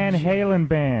 Van Halen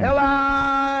band. Hello!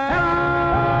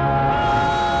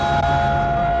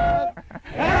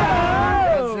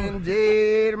 Hello! Yes,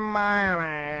 indeed, my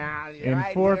man. In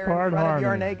right four-part harmony.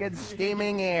 Your naked,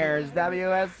 steaming ears,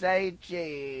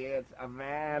 WSHE. It's a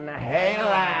Van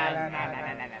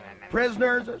Halen.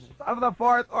 Prisoners of the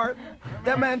fourth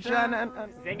dimension and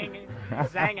singing into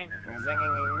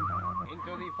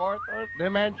the fourth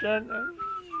dimension.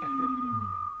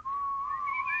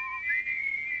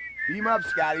 Beam up,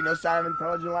 Scotty. No sign of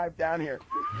intelligent life down here.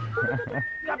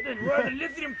 Captain, where are the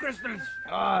lithium crystals?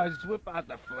 Just whip out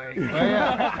the flame.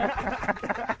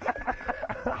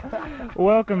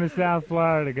 Welcome to South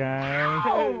Florida, guys.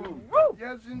 Oh,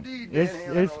 yes, indeed.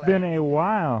 It's been a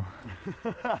while.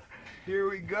 Here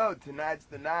we go. Tonight's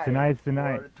the night. Tonight's the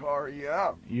night.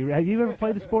 Sportatorium. Have you ever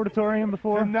played the Sportatorium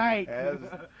before? Tonight.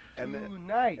 And then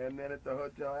at the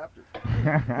hotel after.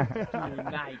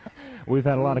 Tonight. We've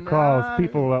had a lot of calls.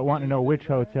 People want to know which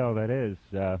hotel that is.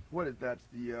 What is that's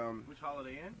the Which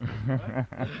Holiday Inn?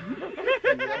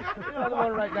 the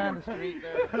one right down the street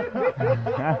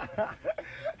there.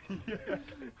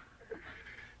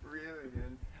 Really,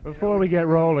 man. Before we get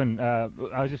rolling, I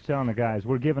was just telling the guys,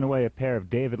 we're giving away a pair of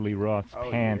David Lee Roth's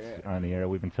pants on the air.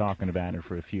 We've been talking about it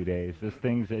for a few days. Those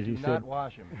things, as you said... Not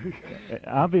wash them.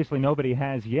 Obviously, nobody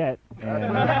has yet.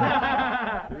 And,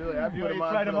 really? I put them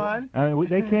on. Tried them on?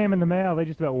 They came in the mail. They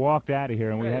just about walked out of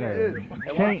here, and we had a...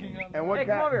 And what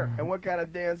kind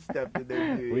of dance step did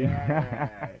they do?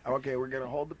 Okay, we're going to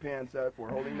hold the pants up. We're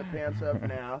holding the pants up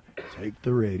now. Take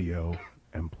the radio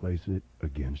and place it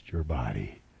against your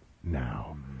body.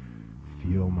 Now,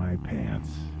 feel my pants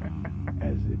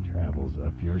as it travels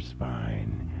up your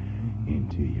spine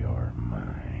into your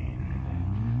mind.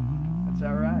 That's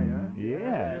all right, huh?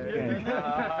 Yeah.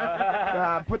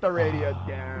 Put the radio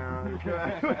down.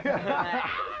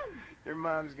 Your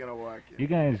mom's gonna walk in. You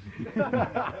guys...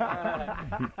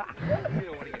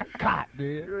 Caught,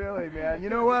 dude. Really, man. You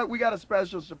know what? We got a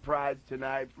special surprise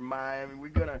tonight from Miami. We're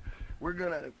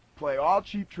gonna play all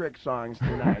Cheap Trick songs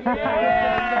tonight.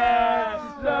 Yes!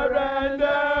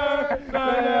 Surrender!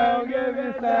 Don't give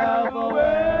yourself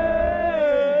away!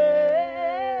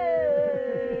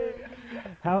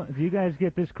 How do you guys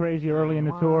get this crazy early in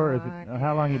the tour? Or is it,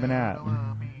 how long you been out?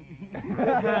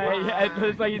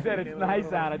 It's like you said, it's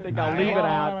nice out. I think I'll leave it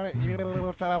out. Here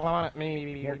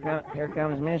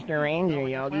comes Mr. Ranger,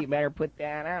 Yogi. You better put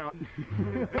that out.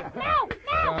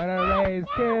 Gonna raise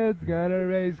kids, gonna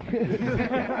raise kids.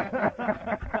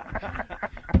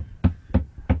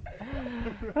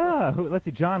 Let's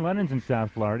see, John Lennon's in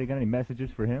South Florida. You got any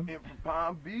messages for him? From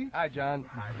Palm Beach. Hi, John.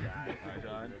 Hi,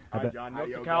 John.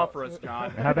 Milk the cow for us,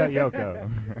 John. How about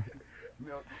Yoko?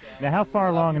 Now, how far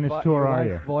along in this tour are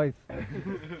you? Voice.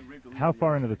 How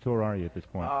far into the tour are you at this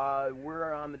point?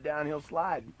 We're on the downhill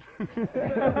slide.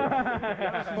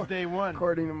 Since day one.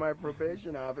 According to my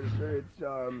probation officer, it's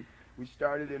we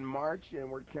started in March and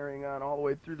we're carrying on all the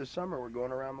way through the summer. We're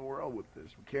going around the world with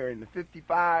this. We're carrying the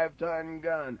 55-ton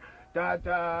gun, Van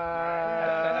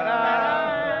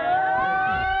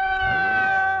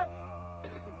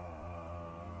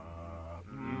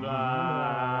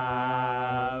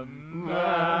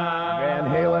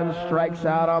Halen strikes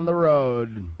out on the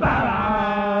road.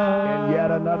 And yet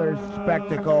another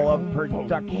spectacle of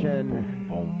production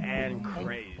and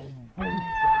craze.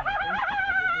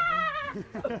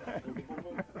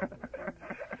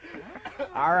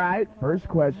 All right, first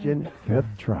question, fifth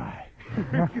try.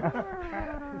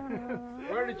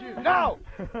 Where did you? No!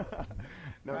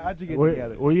 No, how'd you get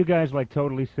together? Were you guys like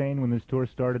totally sane when this tour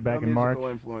started back in March? No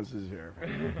musical influences here.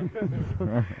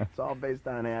 It's all based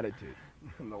on attitude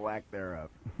and the lack thereof.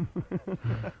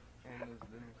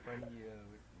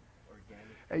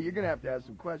 Hey, you're gonna have to ask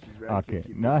some questions, right? Okay.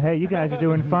 No, hey, you guys are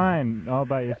doing fine all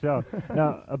by yourself.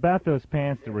 Now, about those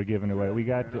pants that we're giving away, we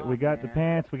got the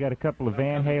pants. We got a couple of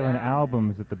Van Halen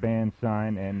albums that the band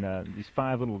signed, and these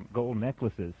 5 little gold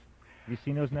necklaces. Have you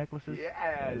seen those necklaces?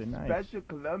 Yeah, they're nice. Special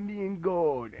Colombian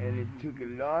gold, and it took a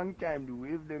long time to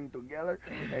weave them together,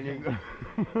 and it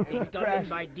crashed.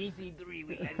 By DC3,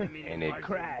 we had them in And it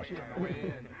crashed.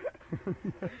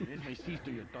 It's my sister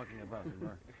you're talking about,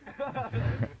 sir.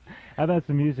 How about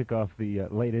some music off the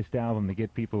latest album to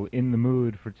get people in the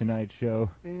mood for tonight's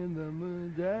show? In the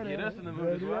mood, Get us in the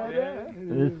mood as well, yeah.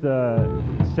 This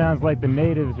sounds like the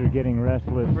natives are getting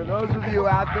restless. For those of you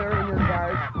out there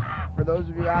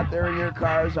in your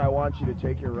cars, I want you to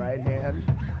take your right hand,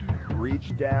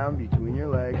 reach down between your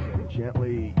legs, and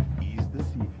gently ease the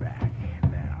seat back.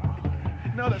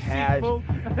 Now,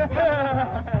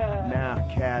 now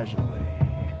casually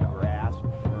grasp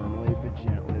firmly but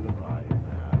gently the volume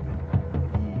knob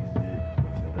and ease it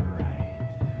to the right.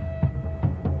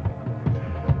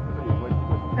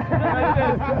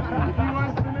 He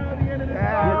wants to know the end of the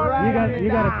You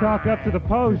got to talk up to the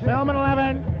post. Element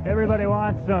 11. Everybody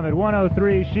wants some at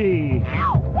 103 She.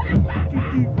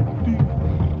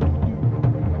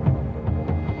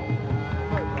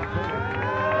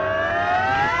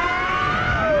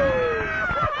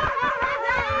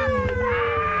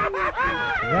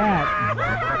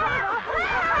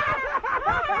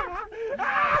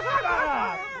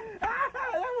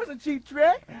 That was a cheap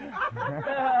trick.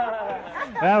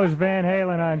 That was Van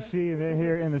Halen on She. They're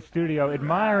here in the studio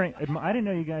admiring. I didn't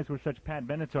know you guys were such Pat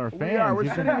Benatar fans. We are.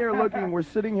 We're sitting here looking. We're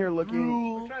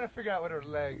trying to figure out what her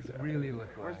legs really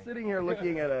look like. We're sitting here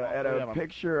looking at a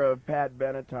picture of Pat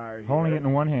Benatar here. Holding it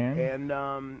in one hand. And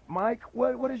Mike,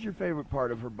 what is your favorite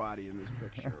part of her body in this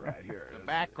picture right here? The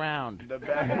background. The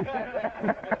back.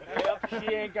 Yep,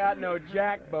 she ain't got no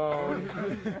jackbone.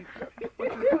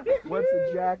 What's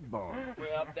a jackbone?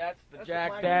 Well, that's the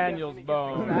Jack Daniels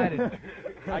bone.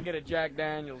 I get a Jack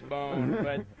Daniels bone,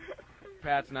 but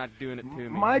Pat's not doing it to me.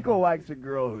 Michael likes a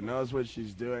girl who knows what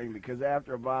she's doing because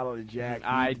after a bottle of Jack,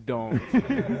 I don't.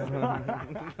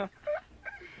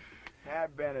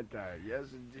 Pat Benatar,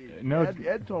 yes indeed. No.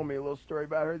 Ed told me a little story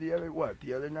about her the other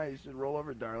night. He said, "Roll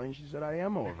over, darling." She said, "I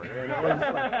am over." And it was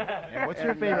like, And what's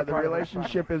your favorite The part of her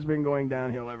relationship has been going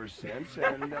downhill ever since.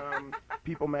 And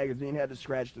People Magazine had to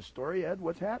scratch the story. Ed,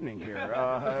 what's happening here?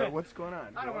 What's going on?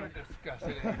 I don't want to discuss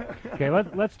it. Okay,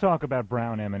 let's talk about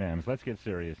brown M&Ms. Let's get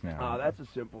serious now. That's a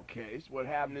simple case. What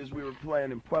happened is we were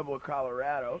playing in Pueblo,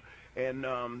 Colorado, and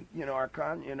in our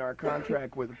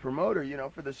contract with the promoter,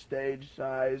 for the stage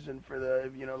size and for the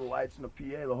the lights and the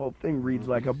PA, the whole thing reads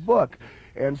like a book.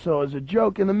 And so as a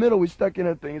joke in the middle, we stuck in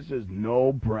a thing that says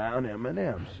no brown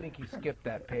M&Ms. I think he skipped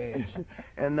that page.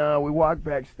 And we walked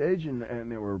backstage,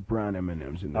 and there were brown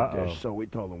M&Ms in the dish. So we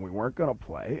told them we weren't going to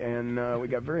play, and we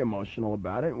got very emotional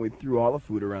about it, and we threw all the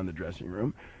food around the dressing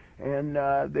room. And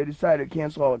they decided to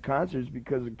cancel all the concerts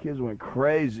because the kids went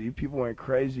crazy. People went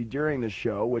crazy during the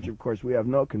show, which, of course, we have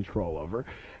no control over.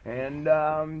 And,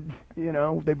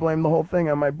 they blamed the whole thing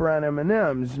on my brown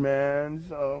M&Ms, man.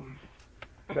 So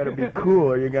better be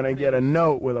cool or you're going to get a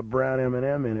note with a brown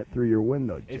M&M in it through your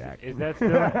window, Jack. Is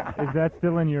that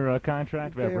still in your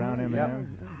contract about brown M&Ms?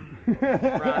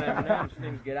 Brown M&Ms,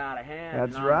 things get out of hand.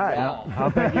 That's right.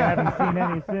 I'll bet you haven't seen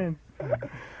any since.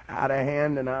 Out of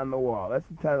hand and on the wall. That's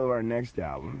the title of our next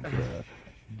album. It's a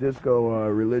disco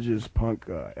religious punk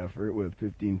effort with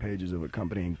 15 pages of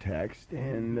accompanying text.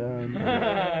 And,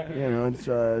 it's...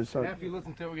 After you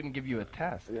listen to it, we're going to give you a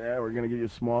test. Yeah, we're going to give you a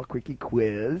small, quickie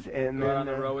quiz. And Go then, on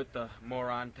the road with the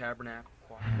Moron Tabernacle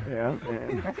Choir. Yeah.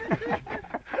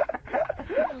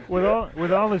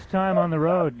 With all this time on the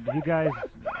road, did you guys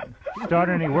start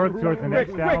any work towards the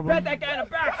next album? Pat that guy in the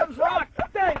back. Something's wrong.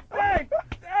 Dang.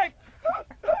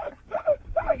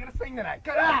 I got to sing tonight.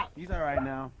 Cut out. He's all right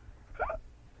now.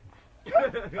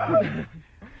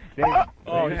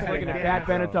 Oh, he's looking at Pat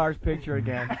Benatar's picture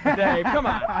again. Dave, come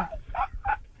on.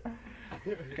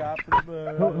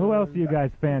 Who else are you guys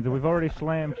fans of? We've already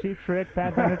slammed Cheap Trick,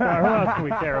 Pat Benatar. Who else can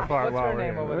we tear apart while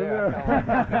we're here?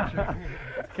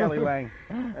 That's Kelly Lang.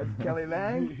 That's Kelly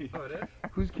Lang? Oh, it is?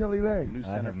 Who's Kelly Lang?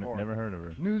 I have never heard of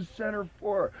her. News Center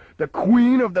 4. The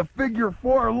queen of the figure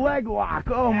 4 leg lock.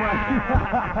 Oh,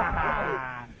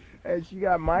 my. And she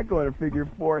got Michael in a figure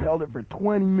 4, held it for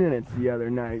 20 minutes the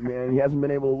other night, man. He hasn't been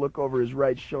able to look over his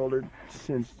right shoulder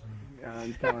since...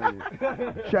 I'm telling you.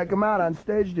 Check him out on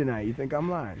stage tonight. You think I'm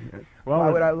lying?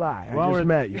 Why would I lie? I just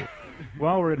met you.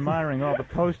 While we're admiring all the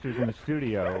posters in the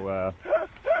studio,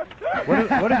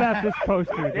 what about this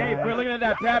poster? Dave, we're looking at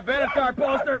that Pat Benatar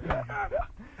poster.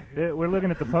 We're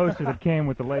looking at the poster that came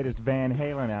with the latest Van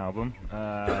Halen album.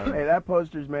 Hey, that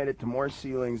poster's made it to more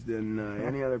ceilings than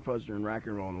any other poster in rock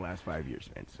and roll in the last 5 years,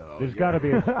 man. So there's got to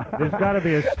be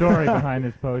a story behind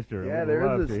this poster. Yeah, there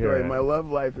is a story. My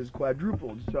love life is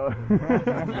quadrupled. So,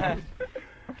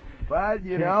 but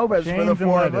you know, but for the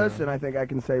four of us, and I think I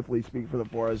can safely speak for the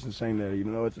four of us in saying that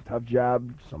even though it's a tough job,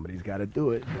 somebody's got to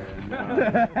do it.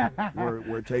 And,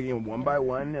 we're taking it 1 by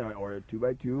 1, or 2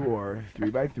 by 2, or 3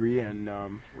 by 3, and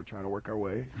we're trying to work our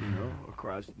way,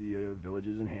 across the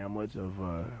villages and hamlets of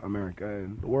America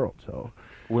and the world. So,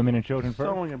 women and children first.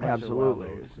 Absolutely.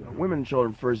 Women and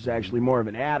children first is actually more of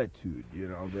an attitude,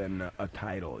 than a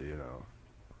title,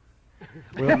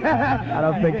 I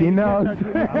don't think he knows. I'm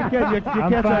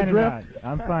finding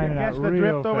out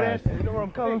real fast. You know where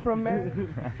I'm coming from,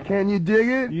 man? Can you dig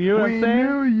it? We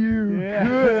knew you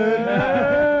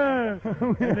could.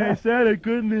 And they said it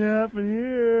couldn't happen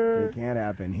here. It can't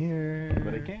happen here.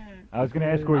 But it can. I was going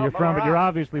to ask where you're from, but you're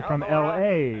obviously from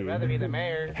L.A. I'd rather be the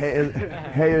mayor.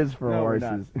 Hay is for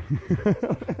horses.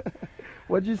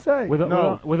 What'd you say? Did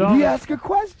he ask a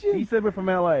question? He said we're from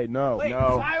L.A. No. Wait,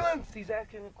 no. Silence! He's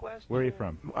asking a question. Where are you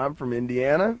from? I'm from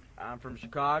Indiana. I'm from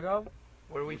Chicago.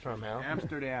 Where are we from, Hal?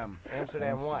 Amsterdam.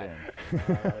 Amsterdam what?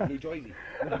 New Jersey.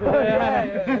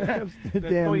 Amsterdam,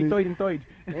 New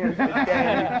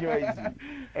Jersey.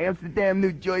 Amsterdam,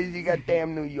 New Jersey,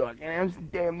 goddamn New York. And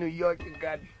Amsterdam, New York, you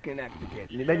got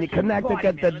Connecticut. And then you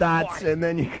Connecticut the dots, and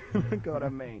then you go to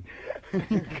Maine.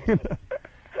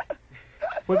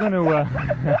 We're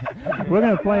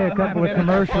gonna play a couple of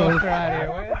commercials.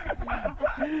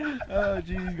 Oh,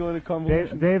 geez, going to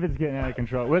convalescing. David's getting out of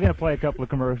control. We're gonna play a couple of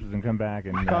commercials and come back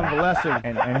and convalescing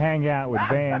and hang out with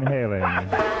Van Halen.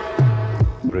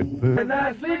 You're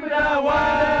not sleeping on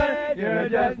wine. You're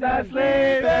just not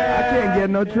sleeping. I can't get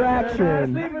no traction. You're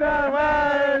not sleeping on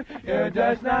wine. You're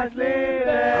just not sleeping.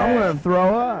 I'm gonna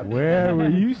throw up. Where were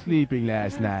you sleeping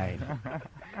last night?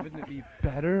 Wouldn't it be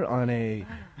better on a...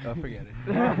 Oh, forget it.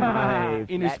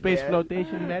 In a space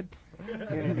flotation bed?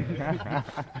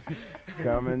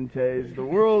 Come and taste the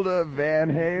world of Van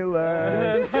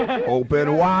Halen.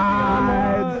 Open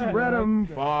wide, spread 'em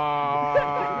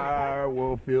far.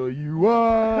 We'll fill you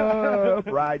up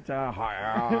right to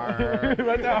heart.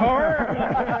 Right to heart.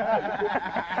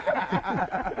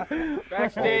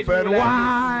 Backstage. Open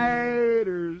wide,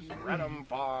 spread 'em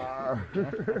far.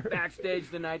 Backstage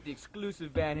tonight, the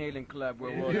exclusive Van Halen club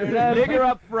where we'll liquor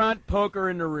up front, poker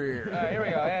in the rear. Here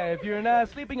we go. Hey, if you're not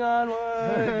sleeping on one,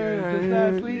 you're just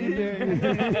not sleeping.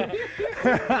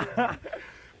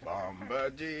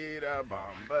 Bomba-dee-da,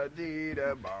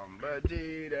 bomba-dee-da,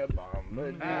 bomba-dee-da,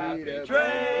 bomba-dee-da. Happy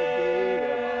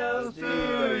trails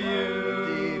to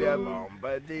you.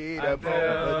 Bomba-dee-da,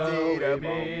 bomba-dee-da,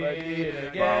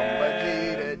 bomba-dee-da,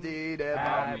 bomba-dee-da,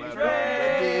 Happy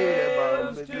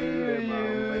trails to you.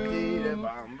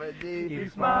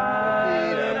 Keep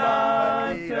smiling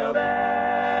until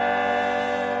then.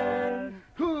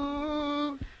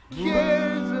 Who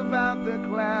cares about the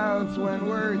clouds when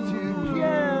we're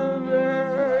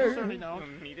together?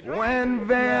 When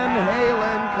Van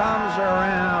Halen comes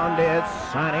around, it's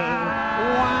sunny.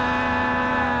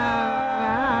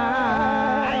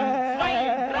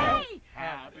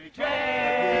 Happy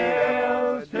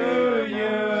trails to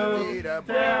you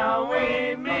till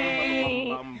we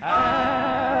meet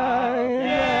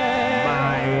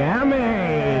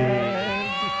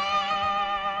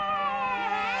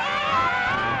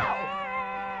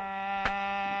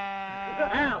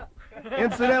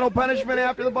Incidental punishment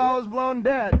after the ball is blown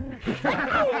dead.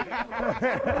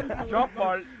 Jump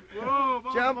ball.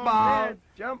 Jump ball.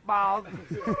 Jump ball.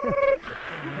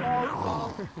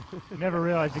 Never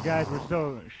realized you guys were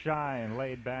so shy and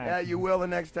laid back. Yeah, you will the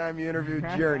next time you interview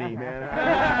Journey, man.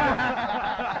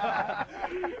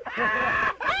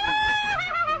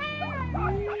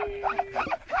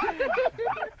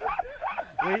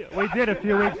 We did a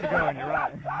few weeks ago, and you're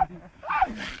right.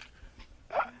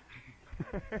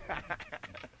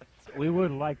 We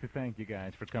would like to thank you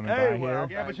guys for coming Hey, by well,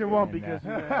 here. yeah, but you won't And, because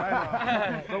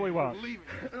but we won't.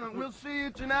 We'll see you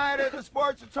tonight at the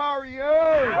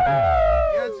Sportsatorium.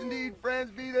 Yes, indeed,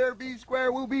 friends. Be there, be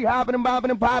square. We'll be hopping and bopping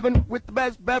and popping with the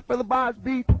best bet for the boss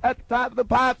beat at the top of the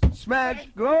pops. Smash,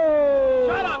 go!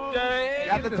 Shut up, Dave!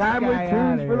 Got the timely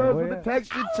tunes for those with the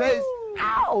texture taste.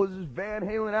 Ow! This is Van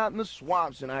Halen out in the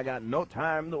swamps, and I got no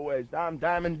time to waste. I'm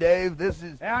Diamond Dave. This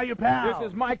is How you pal?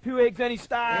 This is Mike Two Eggs Any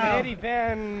Style. Eddie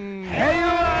Van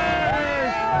Halen!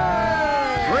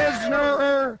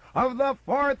 Prisoner of the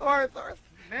fourth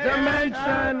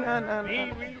dimension.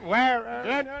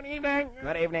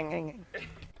 Good evening.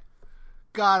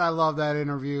 God, I love that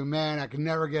interview. Man, I can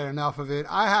never get enough of it.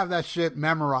 I have that shit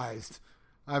memorized.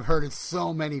 I've heard it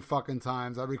so many fucking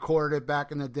times. I recorded it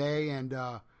back in the day, and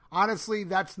honestly,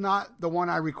 that's not the one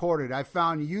I recorded. I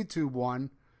found a YouTube one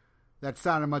that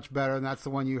sounded much better, and that's the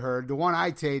one you heard. The one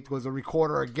I taped was a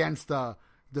recorder against the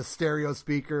stereo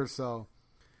speaker, so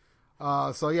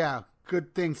yeah,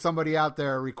 good thing somebody out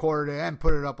there recorded it and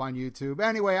put it up on YouTube.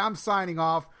 Anyway, I'm signing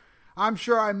off. I'm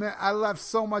sure I left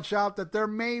so much out that there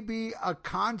may be a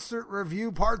concert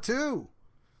review part 2.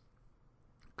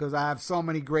 Because I have so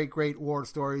many great38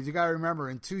 stories. You got to remember,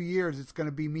 in 2 years, it's going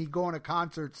to be me going to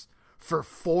concerts for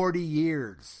 40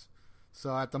 years.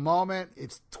 So at the moment,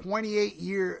 it's 38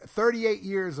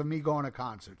 years of me going to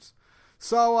concerts.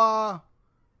 So,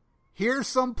 here's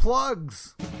some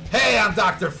plugs. Hey, I'm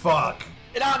Dr. Fuck.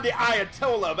 And I'm the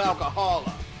Ayatollah of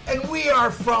Alcohola. And we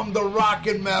are from the Rock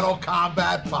and Metal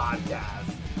Combat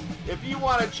Podcast. If you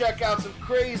want to check out some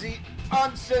crazy,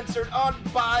 uncensored,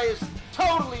 unbiased,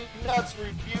 totally nuts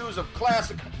reviews of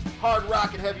classic hard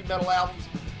rock and heavy metal albums,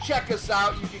 check us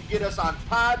out. You can get us on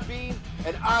Podbean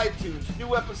and iTunes.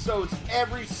 New episodes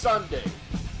every Sunday.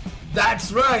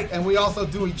 That's right. And we also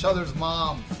do each other's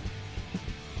moms.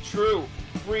 True.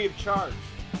 Free of charge.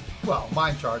 Well,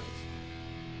 mine charges.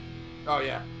 Oh,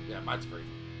 yeah. Yeah, mine's free.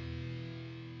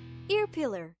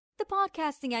 Earpillar, the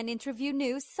podcasting and interview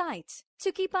news site.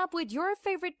 To keep up with your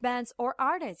favorite bands or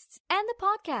artists and the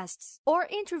podcasts or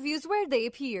interviews where they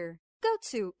appear, go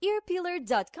to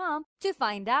earpillar.com to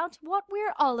find out what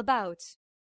we're all about.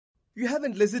 You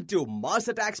haven't listened to Mars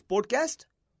Attacks podcast?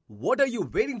 What are you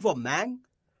waiting for, man?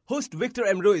 Host Victor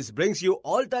Emrois brings you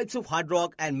all types of hard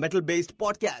rock and metal-based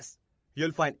podcasts.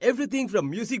 You'll find everything from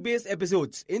music-based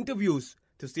episodes, interviews,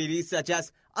 to series such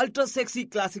as Ultra Sexy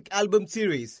Classic Album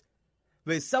Series,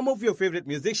 where some of your favorite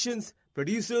musicians,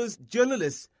 producers,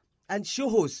 journalists, and show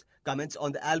hosts comments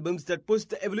on the albums that push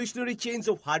the evolutionary chains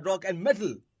of hard rock and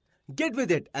metal. Get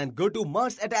with it and go to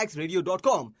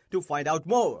MarsAttacksRadio.com to find out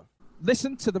more.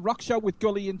 Listen to The Rock Show with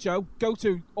Gully and Joe. Go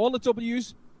to all the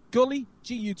W's, Gully,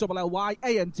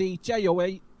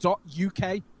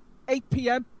 GULLYANDJOA.UK, 8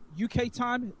 p.m. UK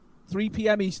time, 3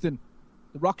 p.m. Eastern.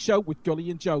 The Rock Show with Gully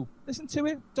and Joe. Listen to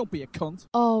it. Don't be a cunt.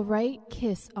 All right,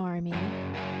 Kiss Army.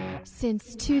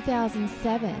 Since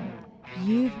 2007,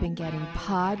 you've been getting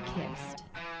Podkissed,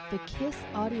 the Kiss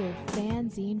audio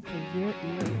fanzine for your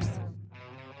ears.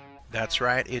 That's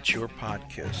right, it's your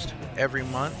Podkissed. Every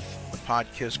month, the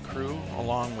Podkiss crew,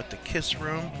 along with the Kiss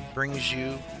Room, brings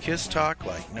you Kiss talk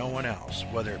like no one else,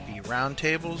 whether it be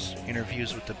roundtables,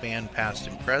 interviews with the band past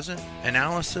and present,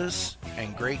 analysis,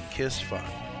 and great Kiss fun.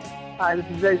 Hi, this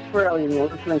is Ace Frehley, and you're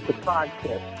listening to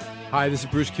Podkiss. Hi, this is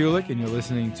Bruce Kulick, and you're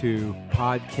listening to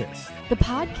Podkiss. The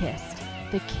Podkissed,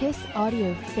 the Kiss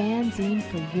audio fanzine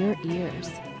for your ears.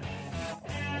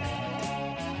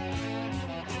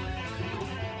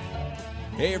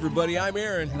 Hey everybody, I'm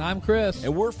Aaron. And I'm Chris.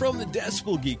 And we're from the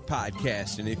Decibel Geek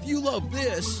Podcast. And if you love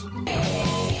this...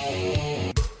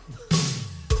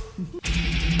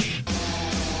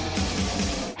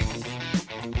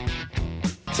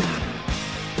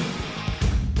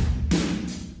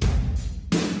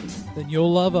 then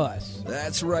you'll love us.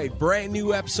 That's right. Brand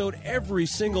new episode every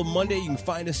single Monday. You can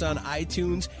find us on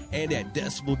iTunes and at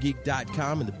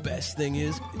decibelgeek.com. And the best thing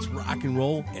is, it's rock and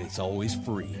roll and it's always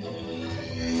free.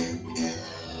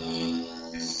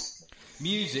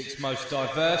 Music's most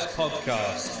diverse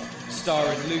podcast,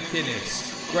 starring Luke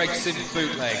Innes, Greg Synth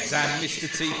Bootlegs, and Mr.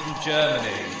 T from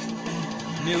Germany.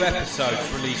 New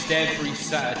episodes released every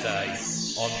Saturday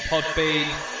on Podbean,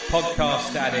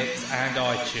 Podcast Addict, and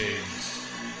iTunes.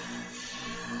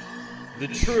 The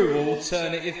True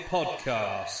Alternative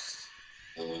Podcast.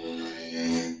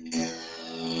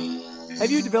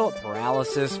 Have you developed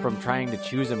paralysis from trying to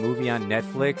choose a movie on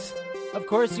Netflix? Of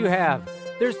course you have.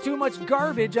 There's too much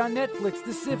garbage on Netflix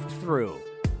to sift through.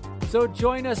 So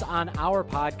join us on our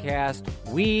podcast,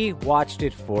 We Watched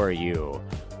It For You.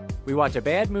 We watch a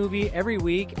bad movie every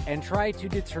week and try to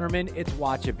determine its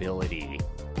watchability.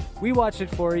 We Watched It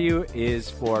For You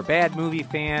is for bad movie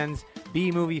fans,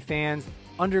 B-movie fans,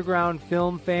 underground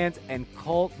film fans, and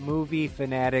cult movie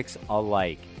fanatics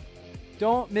alike.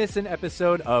 Don't miss an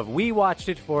episode of We Watched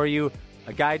It For You,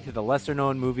 a guide to the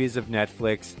lesser-known movies of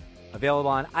Netflix,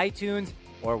 available on iTunes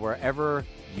or wherever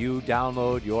you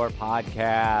download your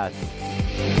podcasts.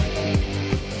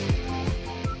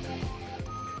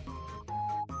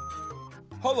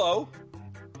 Hello,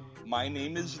 my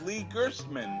name is Lee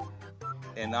Gerstmann,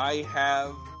 and I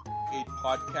have a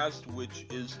podcast which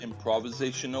is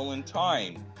improvisational in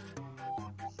time.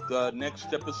 The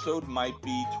next episode might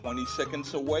be 20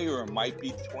 seconds away or it might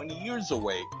be 20 years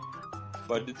away,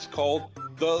 but it's called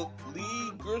The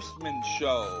Lee Gerstmann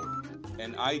Show,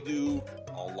 and I do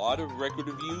a lot of record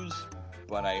reviews,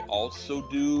 but I also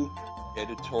do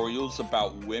editorials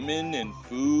about women and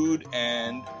food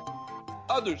and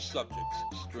other subjects,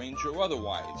 strange or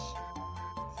otherwise.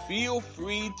 Feel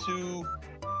free to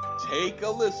take a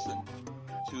listen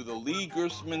to The Lee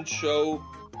Gerstmann Show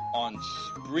on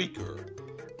Spreaker.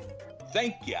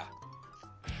 Thank ya.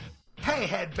 Hey,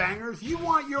 headbangers, you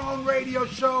want your own radio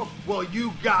show? Well,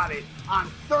 you got it. On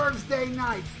Thursday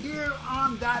nights here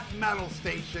on that metal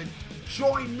station,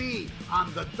 join me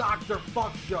on the Dr.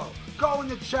 Fuck Show. Go in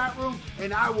the chat room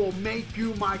and I will make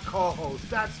you my co-host.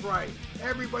 That's right.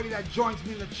 Everybody that joins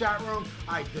me in the chat room,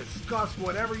 I discuss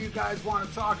whatever you guys want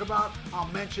to talk about. I'll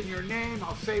mention your name,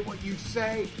 I'll say what you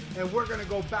say, and we're going to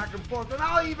go back and forth. And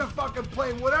I'll even fucking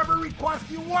play whatever request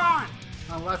you want.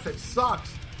 Unless it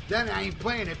sucks, then I ain't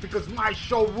playing it because my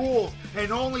show rules.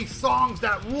 And only songs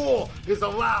that rule is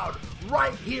allowed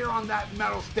right here on that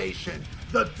metal station.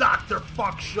 The Dr.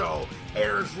 Fuck Show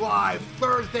airs live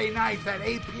Thursday nights at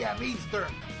 8 p.m.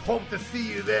 Eastern. Hope to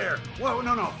see you there. Well,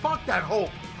 no, fuck that hope.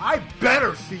 I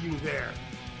better see you there,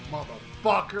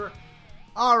 motherfucker.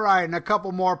 All right, and a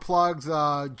couple more plugs.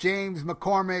 James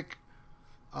McCormick,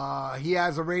 he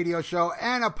has a radio show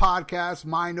and a podcast,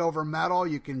 Mind Over Metal.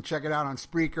 You can check it out on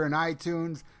Spreaker and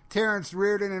iTunes. Terrence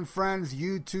Reardon and Friends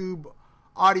YouTube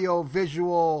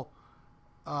audio-visual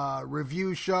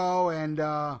review show.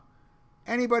 And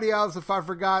anybody else, if I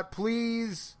forgot,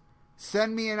 please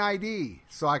send me an ID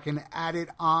so I can add it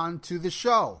on to the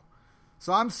show.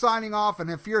 So I'm signing off,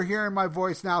 and if you're hearing my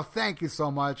voice now, thank you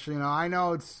so much. You know, I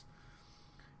know it's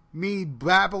me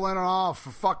babbling off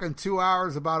for fucking 2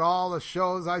 hours about all the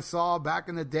shows I saw back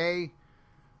in the day.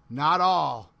 Not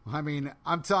all. I mean,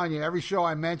 I'm telling you, every show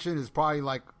I mentioned is probably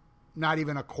like not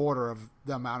even a quarter of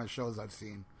the amount of shows I've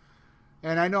seen.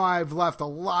 And I know I've left a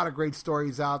lot of great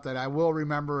stories out that I will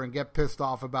remember and get pissed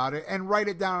off about it and write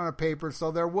it down on a paper,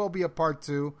 so there will be a part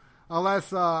 2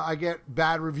 unless I get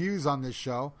bad reviews on this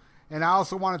show. And I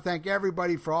also want to thank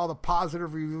everybody for all the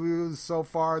positive reviews so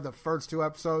far, the first 2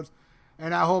 episodes.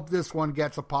 And I hope this one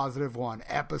gets a positive one,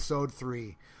 episode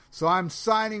 3. So I'm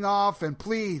signing off, and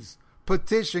please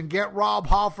petition, get Rob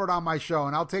Halford on my show,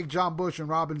 and I'll take John Bush and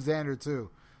Robin Zander too.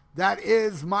 That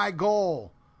is my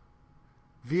goal.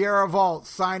 Vieira Vault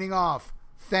signing off.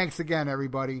 Thanks again,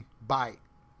 everybody. Bye.